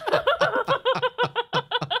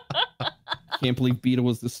 Can't believe Beetle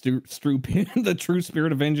was the true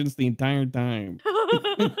spirit of vengeance the entire time.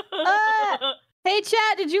 Hey,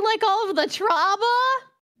 chat, did you like all of the trauma?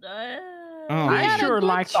 I sure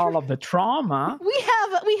liked all of the trauma.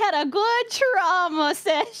 We had a good trauma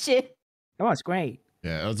session. That was great.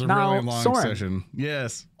 Yeah, it was a Now, really long Soren, session.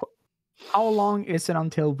 Yes. How long is it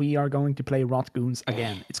until we are going to play Rotgoons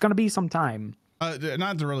again? It's going to be some time.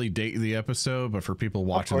 Not to really date the episode, but for people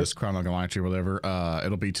watching this chronologically or whatever,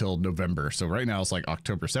 it'll be till November. So right now it's like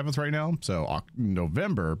October 7th right now. So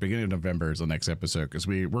November, beginning of November is the next episode because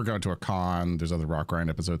we're going to a con. There's other Rock Grind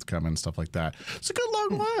episodes coming, stuff like that. It's a good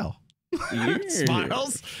long while. Yeah.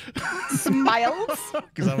 Smiles. Smiles?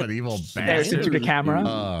 Because I'm an evil Stares bastard. into the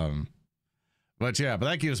camera. But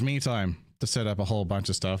that gives me time to set up a whole bunch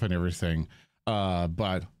of stuff and everything.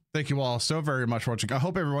 But thank you all so very much for watching. I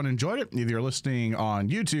hope everyone enjoyed it. Either you're listening on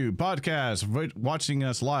YouTube, podcast, watching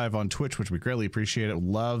us live on Twitch, which we greatly appreciate it.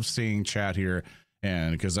 Love seeing chat here.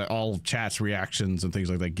 And because all chats, reactions, and things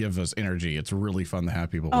like that give us energy. It's really fun to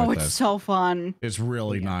have people with us. Oh, it's so fun. It's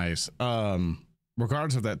really nice.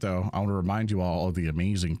 Regardless of that, though, I want to remind you all of the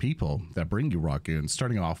amazing people that bring you Rotgoons,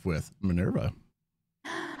 starting off with Minerva.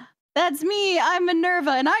 That's me. I'm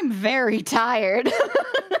Minerva, and I'm very tired.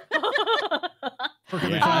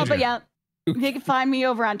 But yeah, you can find me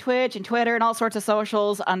over on Twitch and Twitter and all sorts of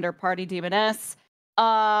socials under Party Demoness.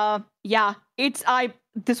 Yeah,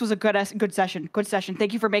 this was a good session. Good session.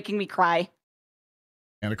 Thank you for making me cry.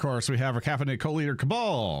 And of course, we have our caffeinated cult leader,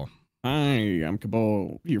 Cabal. Hi, I'm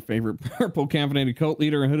Cabal, your favorite purple caffeinated cult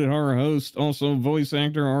leader, hooded horror host, also voice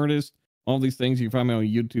actor, artist. All these things you can find me on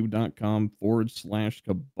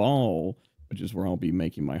youtube.com/Cabal, which is where I'll be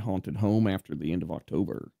making my haunted home after the end of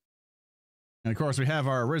October. And of course, we have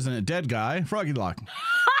our resident dead guy, Froggy Lock.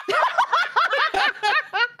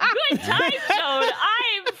 Good time zone.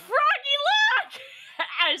 I'm Froggy Lock.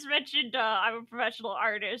 As mentioned, I'm a professional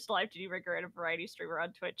artist, live TV rigger, and a variety streamer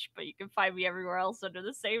on Twitch, but you can find me everywhere else under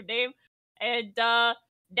the same name. And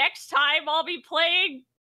next time I'll be playing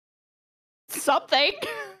something.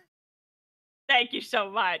 Thank you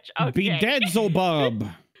so much. Okay. Be dead, Zolbub.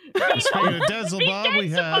 Speaking of dead Zolbub,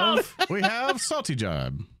 we have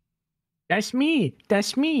SaltyJub. That's me.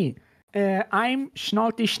 I'm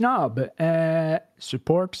Schnalty Schnub.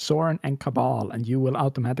 Support Soren and Cabal, and you will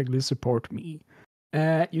automatically support me.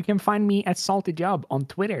 You can find me at SaltyJub on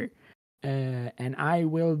Twitter, and I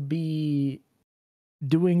will be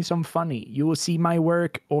doing some funny. You will see my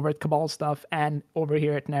work over at Cabal Stuff and over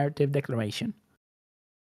here at Narrative Declaration.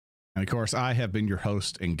 And of course, I have been your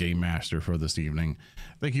host and game master for this evening.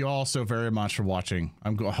 Thank you all so very much for watching.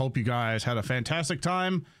 I hope you guys had a fantastic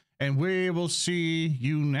time, and we will see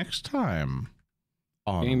you next time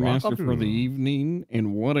on Game Master for the evening,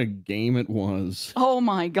 and what a game it was. Oh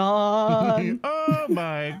my god. Oh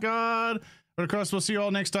my god. But of course, we'll see you all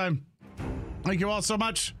next time. Thank you all so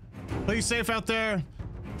much. Please safe out there.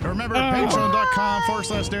 Remember,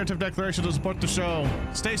 patreon.com/narrative declaration to support the show.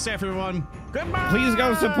 Stay safe, everyone. Goodbye. Please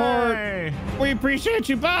go support. We appreciate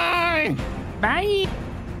you. Bye. Bye.